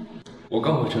间呢。我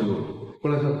刚回正路，过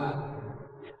来看看。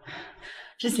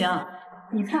知行，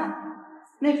你看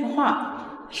那幅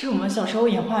画是我们小时候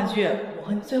演话剧我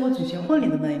和你最后举行婚礼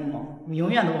的那一幕，我永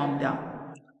远都忘不掉。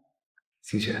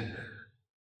星雪，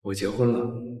我结婚了，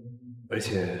而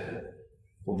且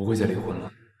我不会再离婚了。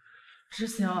知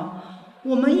行，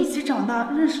我们一起长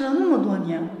大，认识了那么多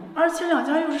年，而且两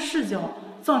家又是世交。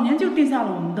早年就定下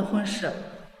了我们的婚事，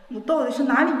我到底是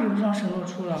哪里比不上沈若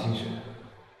初了？星雪，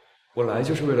我来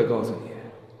就是为了告诉你，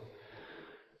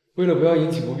为了不要引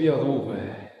起不必要的误会，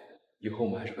以后我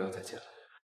们还是不要再见了。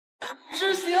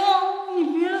知行，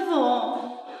你别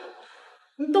走，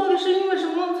你到底是因为什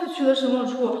么才娶的沈若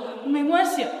初？没关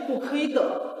系，我可以等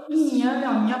，1年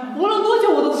2年，活了多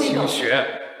久我都可以等。星雪，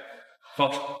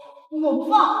放手！我不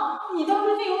放！你当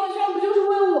初进娱乐圈不就是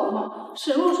为了我吗？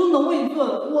沈若初能为你做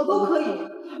的，我都可以；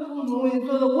他不能为你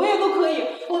做的，我也都可以。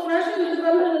我才是你的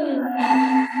人。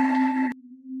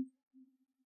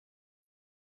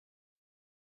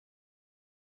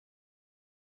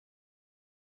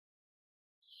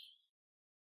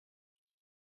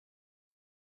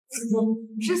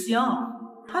知行，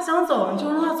他想走，你就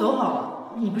让他走好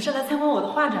了。你不是来参观我的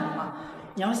画展的吗？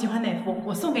你要喜欢哪幅，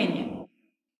我送给你。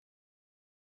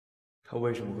他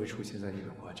为什么会出现在你的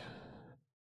画展？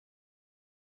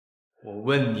我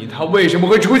问你，他为什么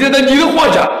会出现在你的画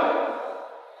展？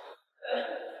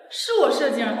是我设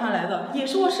计让他来的，也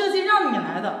是我设计让你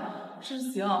来的。知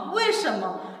行，为什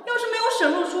么？要是没有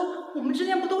沈若初，我们之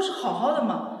间不都是好好的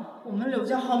吗？我们柳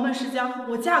家豪门世家，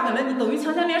我嫁给了你，等于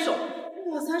强强联手，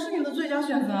我才是你的最佳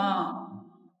选择啊！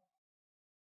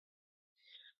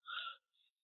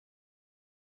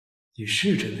你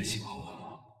是真的喜欢我吗？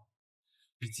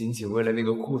是仅仅为了那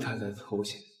个顾太太的头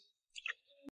衔？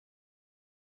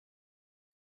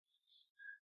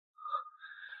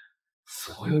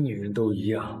所有女人都一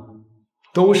样，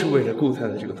都是为了顾太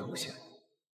太这个头衔。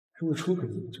若初跟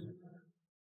你争，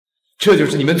这就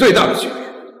是你们最大的区别。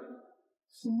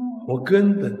我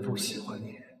根本不喜欢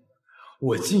你，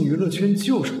我进娱乐圈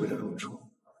就是为了若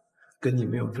初，跟你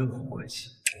没有任何关系。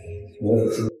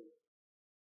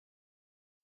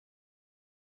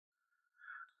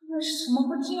为什么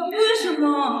会这样？为什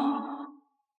么？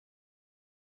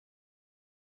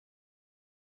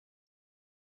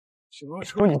沈若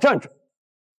初，你站住！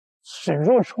沈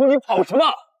若初，你跑什么？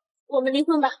我们离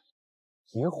婚吧。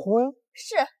离婚？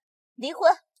是，离婚。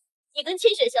你跟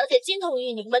清雪小姐金童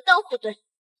玉女，门当户对。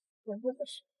结婚的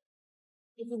事，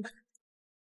离婚吧。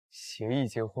协议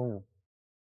结婚无，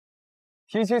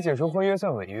提前解除婚约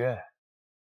算违约。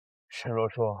沈若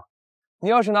初，你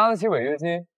要是拿得起违约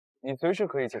金，你随时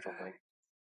可以解除婚约。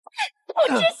我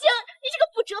知行，你这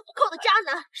个不折不扣的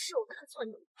渣男，是我看错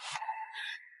你了。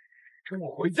跟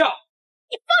我回家！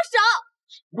你放手！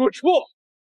给我出！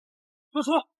若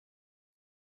初，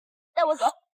带我走。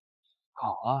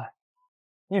好啊，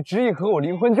你执意和我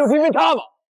离婚，就是因为他吧？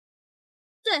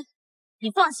对，你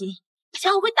放心，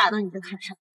小我会打到你的坎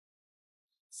上。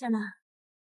夏楠，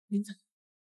您走。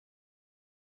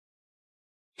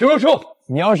沈若初，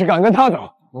你要是敢跟他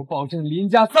走，我保证林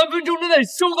家3分钟之内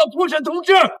收到破产通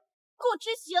知。顾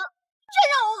之行，真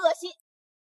让我恶心，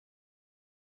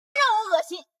让我恶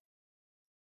心。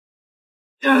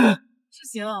之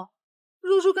行，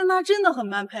若初跟他真的很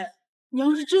般配。你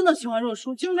要是真的喜欢若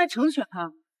初，就应该成全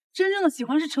他。真正的喜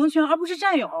欢是成全，而不是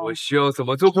占有。我需要怎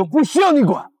么做，可不需要你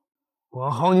管，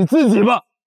管好你自己吧。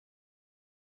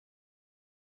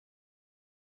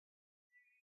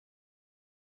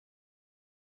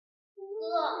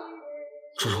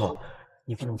楚楚，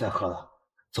你不能再喝了，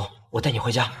走，我带你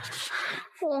回家。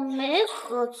我没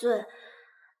喝醉，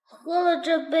喝了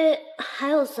这杯还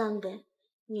有3杯，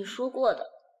你说过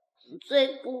的，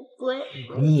醉不归。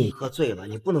你喝醉了，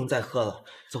你不能再喝了，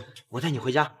走，我带你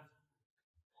回家。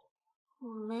我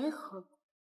没喝，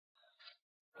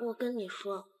我跟你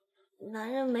说，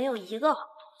男人没有一个好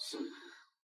东西。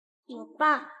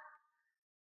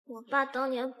我爸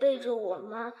当年背着我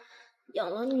妈养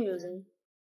了女人，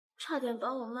差点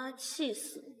把我妈气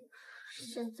死。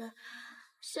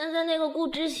现在那个顾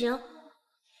之行，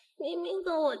明明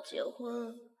跟我结婚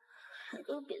了，还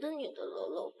跟别的女的搂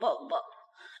搂抱抱，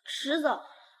迟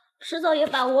早也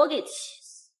把我给气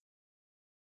死。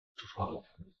楚楚，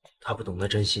他不懂得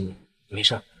珍惜你，没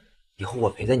事，以后我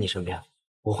陪在你身边，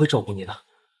我会照顾你的。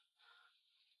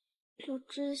顾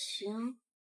之行，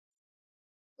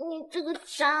你这个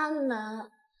渣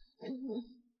男！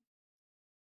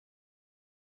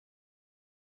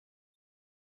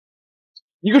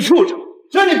你个畜生，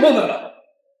真你碰的了！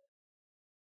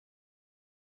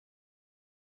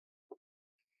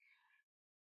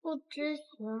顾之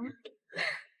行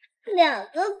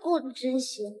，2个顾之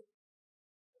行。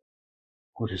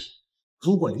顾之行，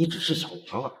如果你只是想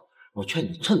玩玩，我劝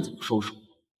你趁早收手。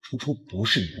楚楚不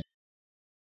是你的。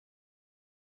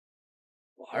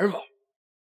玩玩？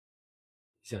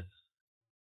夏楠，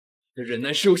你的忍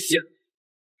耐是有限的，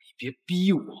你别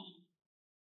逼我。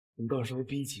等到时候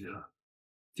逼急了，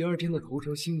第2天的头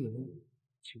条新闻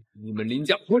就是你们林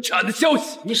家破产的消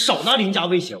息。你少拿林家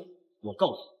威胁我！我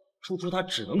告诉你，楚楚她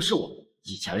只能是我的，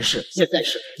以前是，现在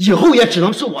是，以后也只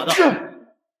能是我的。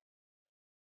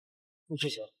顾之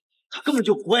行，他根本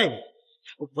就不爱你，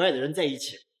和不爱的人在一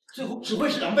起，最后只会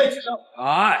是两败俱伤。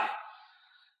爱，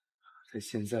他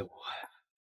现在不爱，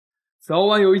早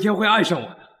晚有一天会爱上我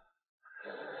的。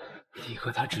你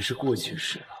和他只是过去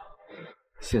式了，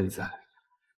现在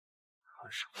她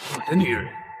是我的女人。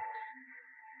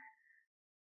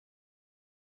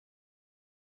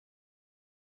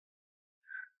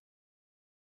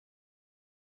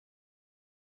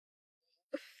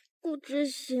顾之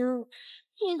行，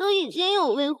你都已经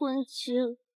有未婚妻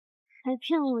了，还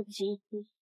骗我结婚，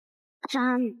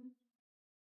渣女！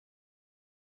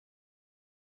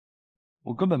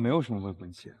我根本没有什么未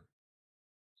婚妻。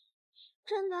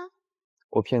真的？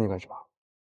我骗你干什么？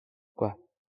乖，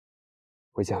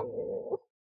回家。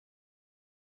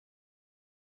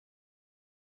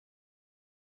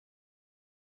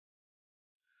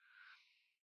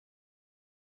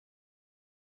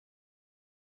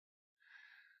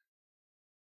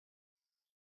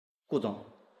顾总，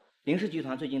林氏集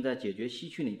团最近在解决西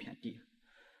区那片地，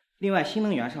另外新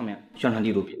能源上面宣传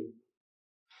力度比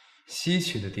西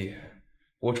区的地，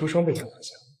我出双倍价发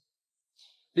项。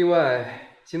另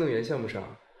外，新能源项目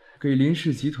上，给林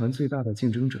氏集团最大的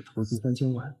竞争者投资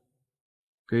3000万，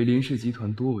给林氏集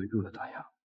团多维度的打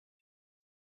压。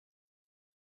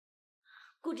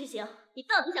顾之行，你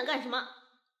到底想干什么？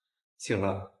醒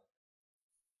了，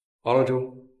熬了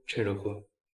粥，趁热喝。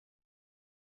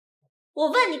我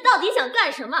问你到底想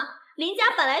干什么？林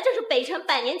家本来就是北辰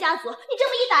100年家族，你这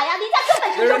么一打压，林家根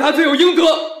本就……让他罪有应得。你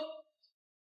疯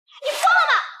了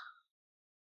吗？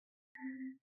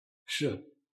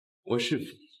是，我是疯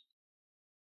了，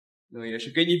那也是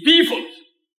给你逼疯了。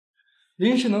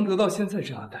林氏能得到现在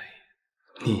这样的待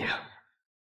遇，你呀，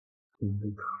真的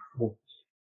可恶。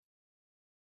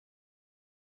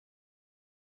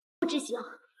顾之行，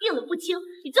病得不轻，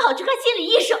你最好去看心理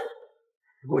医生。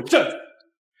给我站住！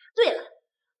对了，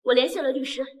我联系了律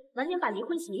师，完全把离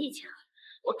婚协议签了。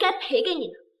我该赔给你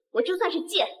的，我就算是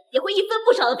贱，也会一分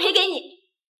不少的赔给你。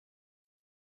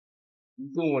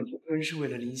你跟我离婚是为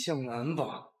了林向南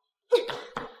吧？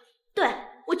对，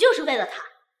我就是为了他，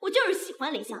我就是喜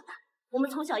欢林向南。我们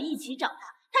从小一起长大，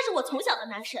他是我从小的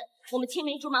男神，我们青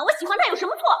梅竹马，我喜欢他有什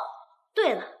么错？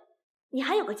对了，你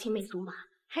还有个青梅竹马，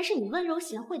还是你温柔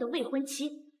贤惠的未婚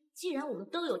妻既然我们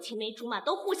都有青梅竹马，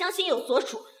都互相心有所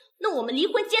属，那我们离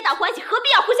婚皆大欢喜，何必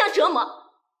要互相折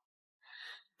磨？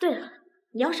对了，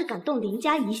你要是敢动林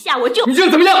家一下，我就……你觉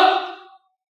得怎么样？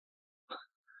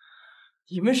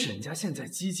你们沈家现在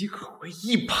岌岌可危，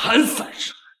一盘散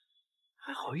沙，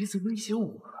还好意思威胁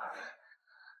我？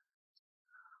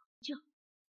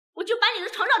我就把你的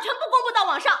床照全部公布到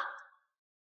网上。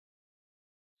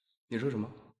你说什么？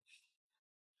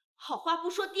好话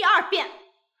不说第二遍。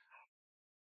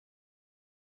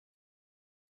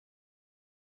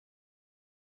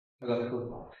他刚才说什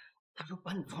么？他说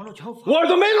把你床照全发。我耳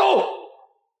朵没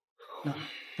聋。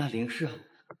那林氏，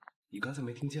你刚才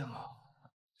没听见吗？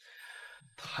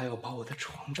他要把我的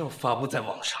床照发布在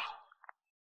网上，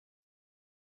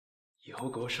以后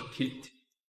给我少提领情。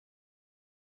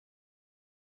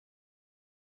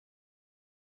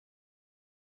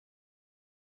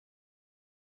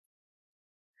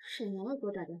沈阳给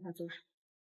我打电话做什么？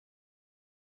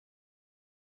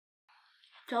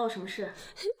找我什么事？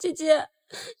姐姐，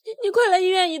你快来医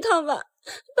院一趟吧，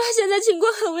爸现在情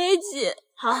况很危急。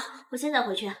好，我现在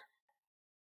回去。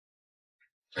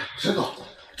沈总，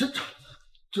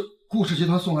这顾氏集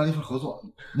团送来了一份合作，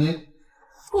您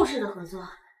顾氏的合作，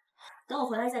等我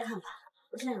回来再看吧，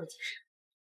我现在有急事。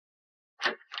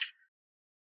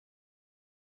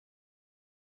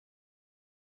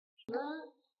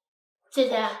姐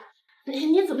姐，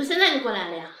你怎么现在就过来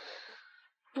了呀？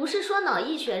不是说脑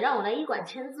溢血让我来医馆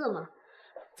签字吗？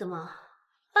怎么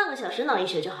半个小时脑溢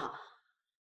血就好？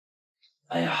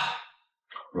哎呀，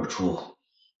若初，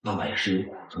爸爸也是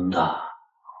有苦衷的。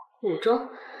苦衷？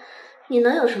你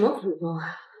能有什么苦衷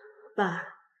啊？爸，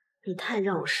你太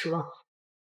让我失望了。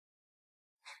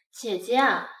姐姐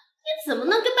啊，你怎么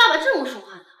能跟爸爸这么说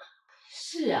话呢？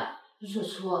是啊，若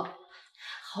初，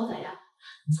好歹呀，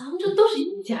咱们这都是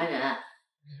一家人。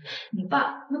你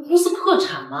爸那公司破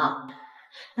产了，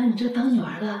那你这个当女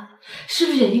儿的，是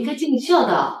不是也应该尽孝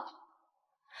道？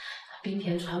冰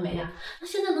田传媒呀，那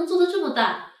现在能做得这么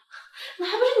大，那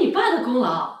还不是你爸的功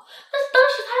劳？那是当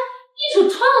时他一手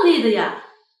创立的呀。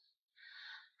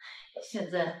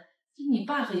现在你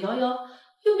爸和瑶瑶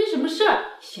又没什么事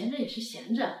儿，闲着也是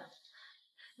闲着，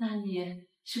那你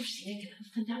是不是应该给他们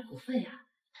分点股份呀？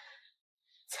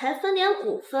才分点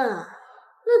股份啊，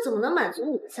那怎么能满足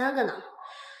你们三个呢？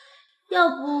要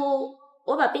不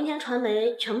我把冰田传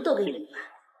媒全部都给你们吧。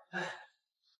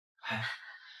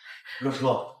若初，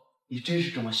你真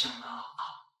是这么想的啊？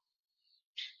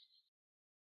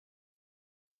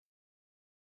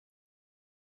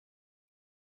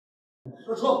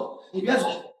若初，你别走。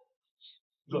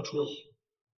若初，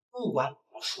不管怎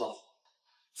么说，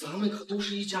咱们可都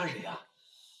是一家人呀，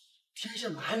天下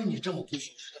哪有你这么不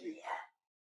守时的女儿？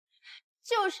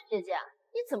就是姐姐，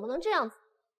你怎么能这样子？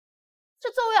这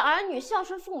作为儿女孝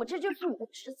顺父母，这就是你的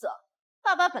职责。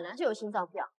爸爸本来就有心脏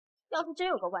病，要是真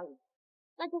有个万一，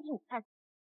那就是你太……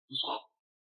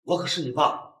我可是你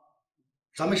爸，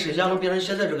咱们沈家能变成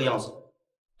现在这个样子，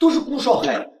都是顾少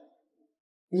害的，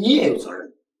你也有责任。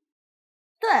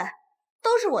对，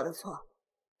都是我的错。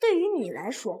对于你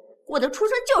来说，我的出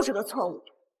生就是个错误，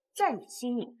在你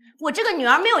心里，我这个女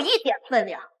儿没有一点分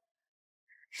量。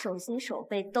手心手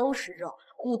背都是肉，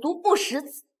虎毒不食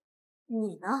子。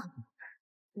你呢？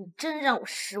你真让我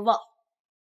失望。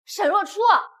沈若初，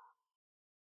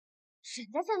沈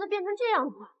家现在变成这样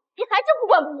子，你还是不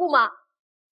管不顾吗？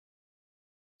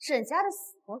沈家的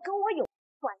死活跟我有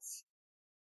关系。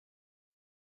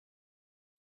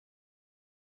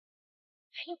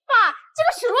哎呀，爸，这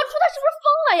个沈若初他是不是疯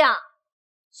了呀？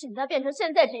沈家变成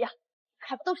现在这样，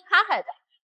还不都是他害的？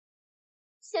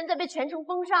现在被全城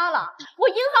封杀了，我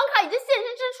银行卡已经现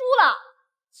金支出了，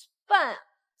怎么办啊？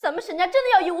咱们沈家真的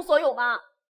要一无所有吗？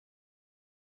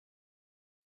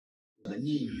我的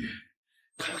逆女，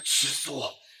她要气死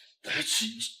我，她要气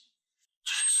死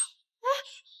我！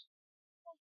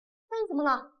那你怎么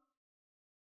了？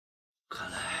看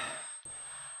来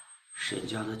沈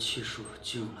家的气数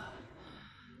尽了。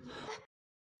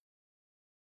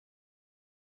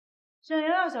沈瑶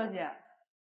瑶小姐，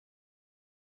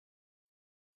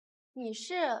你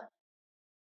是？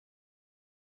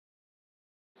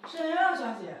沈瑶瑶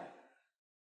小姐，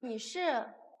你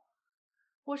是？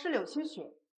我是柳清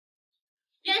雪。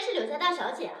原来是柳家大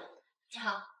小姐啊！你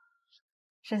好，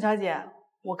沈小姐，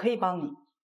我可以帮你。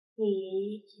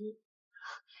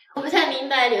我不太明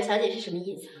白柳小姐是什么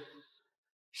意思。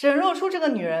沈若初这个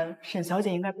女人，沈小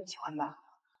姐应该不喜欢吧？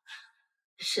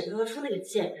沈若初那个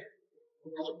贱人，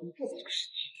她就不配在这个世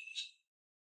界。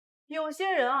有些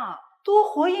人啊，多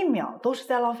活一秒都是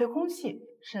在浪费空气。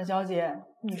沈小姐，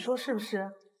你说是不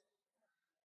是？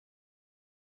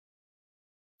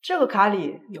这个卡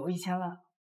里有1000万。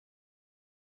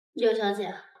刘小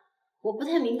姐，我不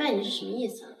太明白你是什么意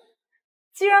思。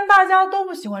既然大家都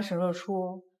不喜欢沈若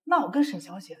初，那我跟沈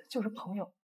小姐就是朋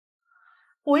友。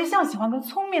我一向喜欢跟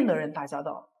聪明的人打交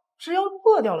道，只要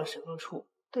过掉了沈若初，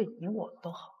对你我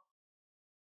都好。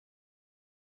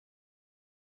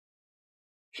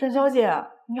沈小姐，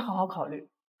你好好考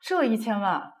虑，这1000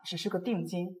万只是个定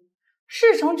金，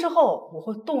事成之后我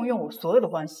会动用我所有的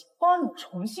关系，帮你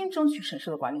重新争取沈氏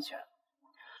的管理权。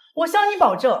我向你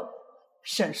保证，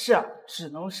沈氏只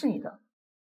能是你的，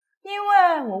因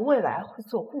为我未来会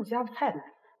做顾家的太太，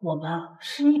我们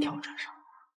是一条船上。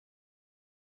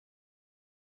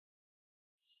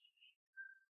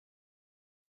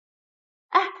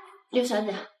哎，刘小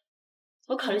姐，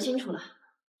我考虑清楚了，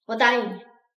我答应你。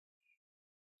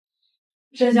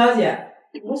沈小姐，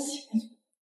我喜欢你。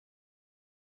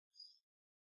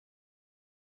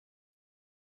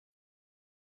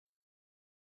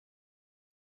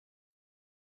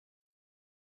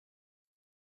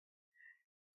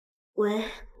喂，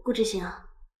顾之行。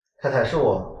太太，是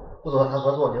我。顾总和他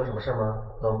合作，你有什么事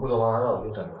吗？等顾总忙完了，我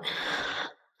就转过来。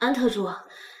安特助，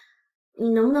你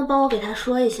能不能帮我给他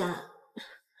说一下，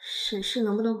沈氏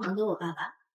能不能还给我爸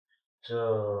爸？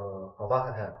这好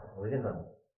吧，太太，我一定等你。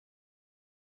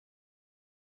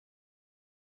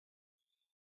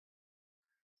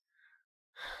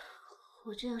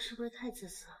我这样是不是太自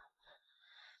私了？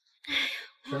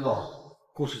沈总，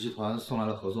顾氏集团送来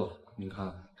了合作，您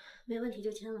看。没问题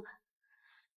就签了吧。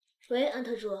喂，安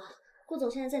特助，顾总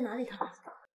现在在哪里？他马上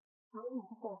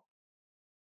过来。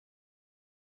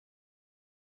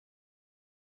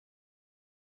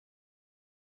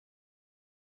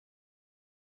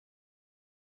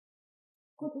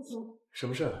顾之行，什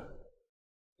么事儿？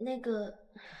那个，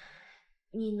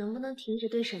你能不能停止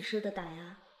对沈氏的打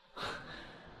压？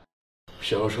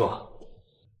沈若初，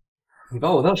你把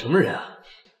我当什么人啊？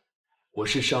我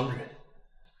是商人，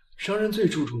商人最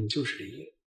注重的就是利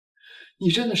益。你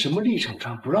站在什么立场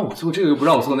上，不让我做这个，又不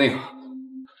让我做那个？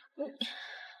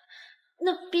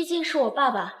那毕竟是我爸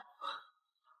爸。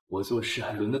我做事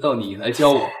还轮得到你来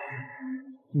教我？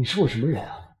你是我什么人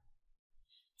啊？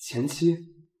前妻？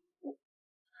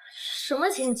什么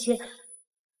前妻？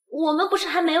我们不是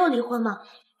还没有离婚吗？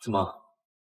怎么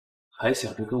还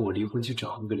想着跟我离婚去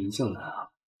找那个林向南啊？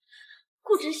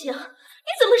顾之行，你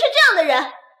怎么是这样的人？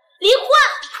离婚，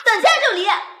等价就离。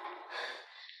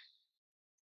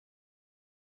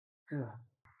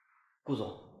顾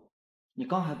总，你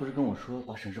刚还不是跟我说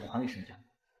把沈氏还给沈家，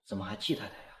怎么还气太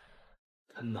太呀？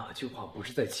他哪句话不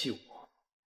是在气我？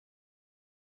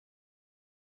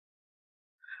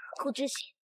顾之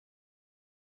行，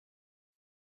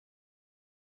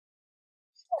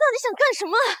你到底想干什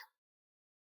么？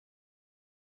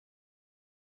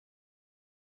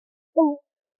顾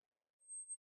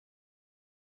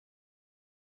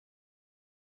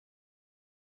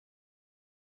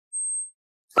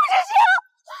之行！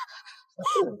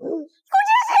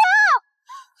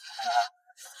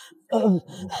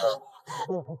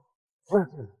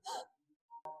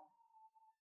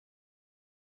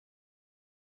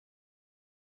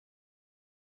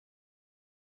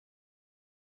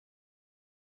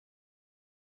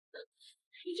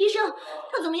医生，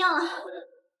他怎么样了？怎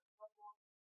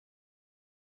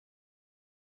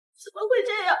么会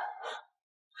这样？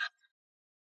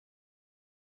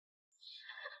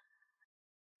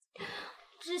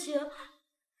之行，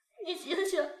你醒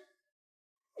醒，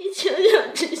你醒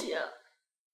醒，之行，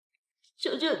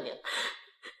求求你，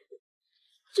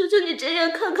求求你睁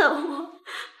眼看看我，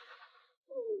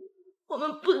我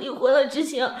们不离婚了，之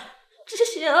行，之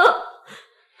行，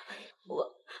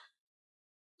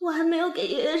我还没有给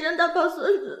爷爷生大胖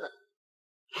孙子呢，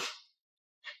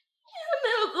你还没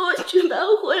有给我举办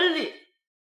婚礼，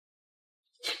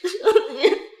求求你，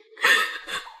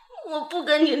我不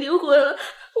跟你离婚了。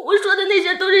我说的那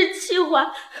些都是气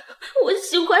话，我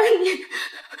喜欢你，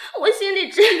我心里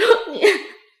只有你，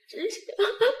之行，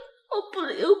我不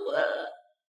离婚了，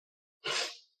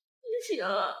之行。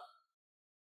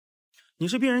你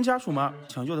是病人家属吗？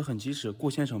抢救的很及时，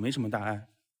顾先生没什么大碍。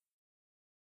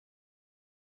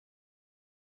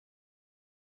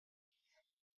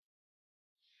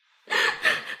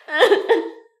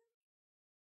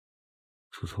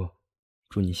楚楚，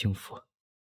祝你幸福。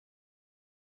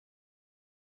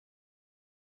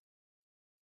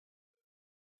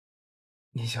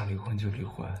你想离婚就离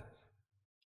婚，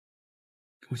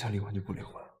不想离婚就不离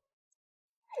婚。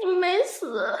你没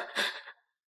死，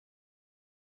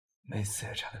没死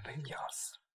也差点被你压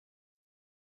死。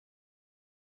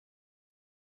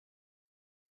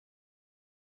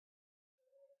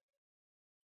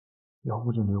要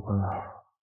不就离婚了。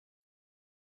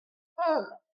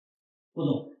顾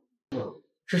总，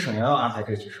是沈瑶瑶安排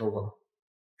这起收购，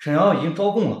沈瑶瑶已经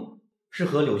招供了，是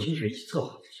和柳清雪一起策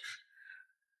划这件事。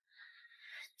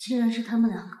竟然是他们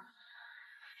两个。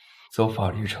走法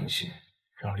律程序，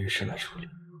让律师来处理。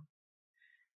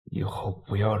以后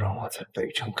不要让我在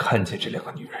北城看见这两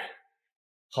个女人。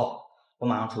好，我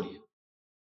马上处理。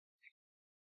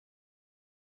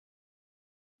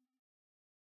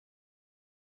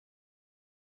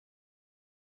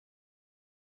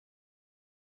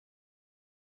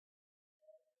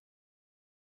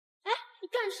哎，你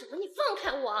干什么？你放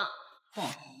开我啊！放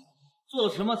开你！做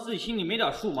了什么自己心里没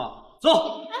点数吗？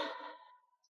走。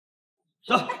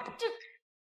走。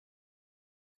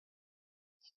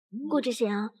顾之行，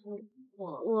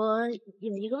我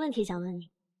有一个问题想问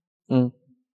你。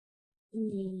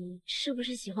你是不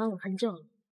是喜欢我很久了？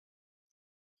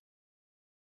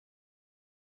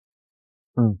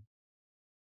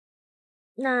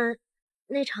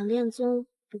那场恋综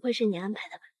不会是你安排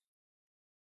的吧？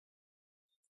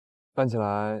看起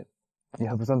来你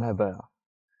还不算太笨啊。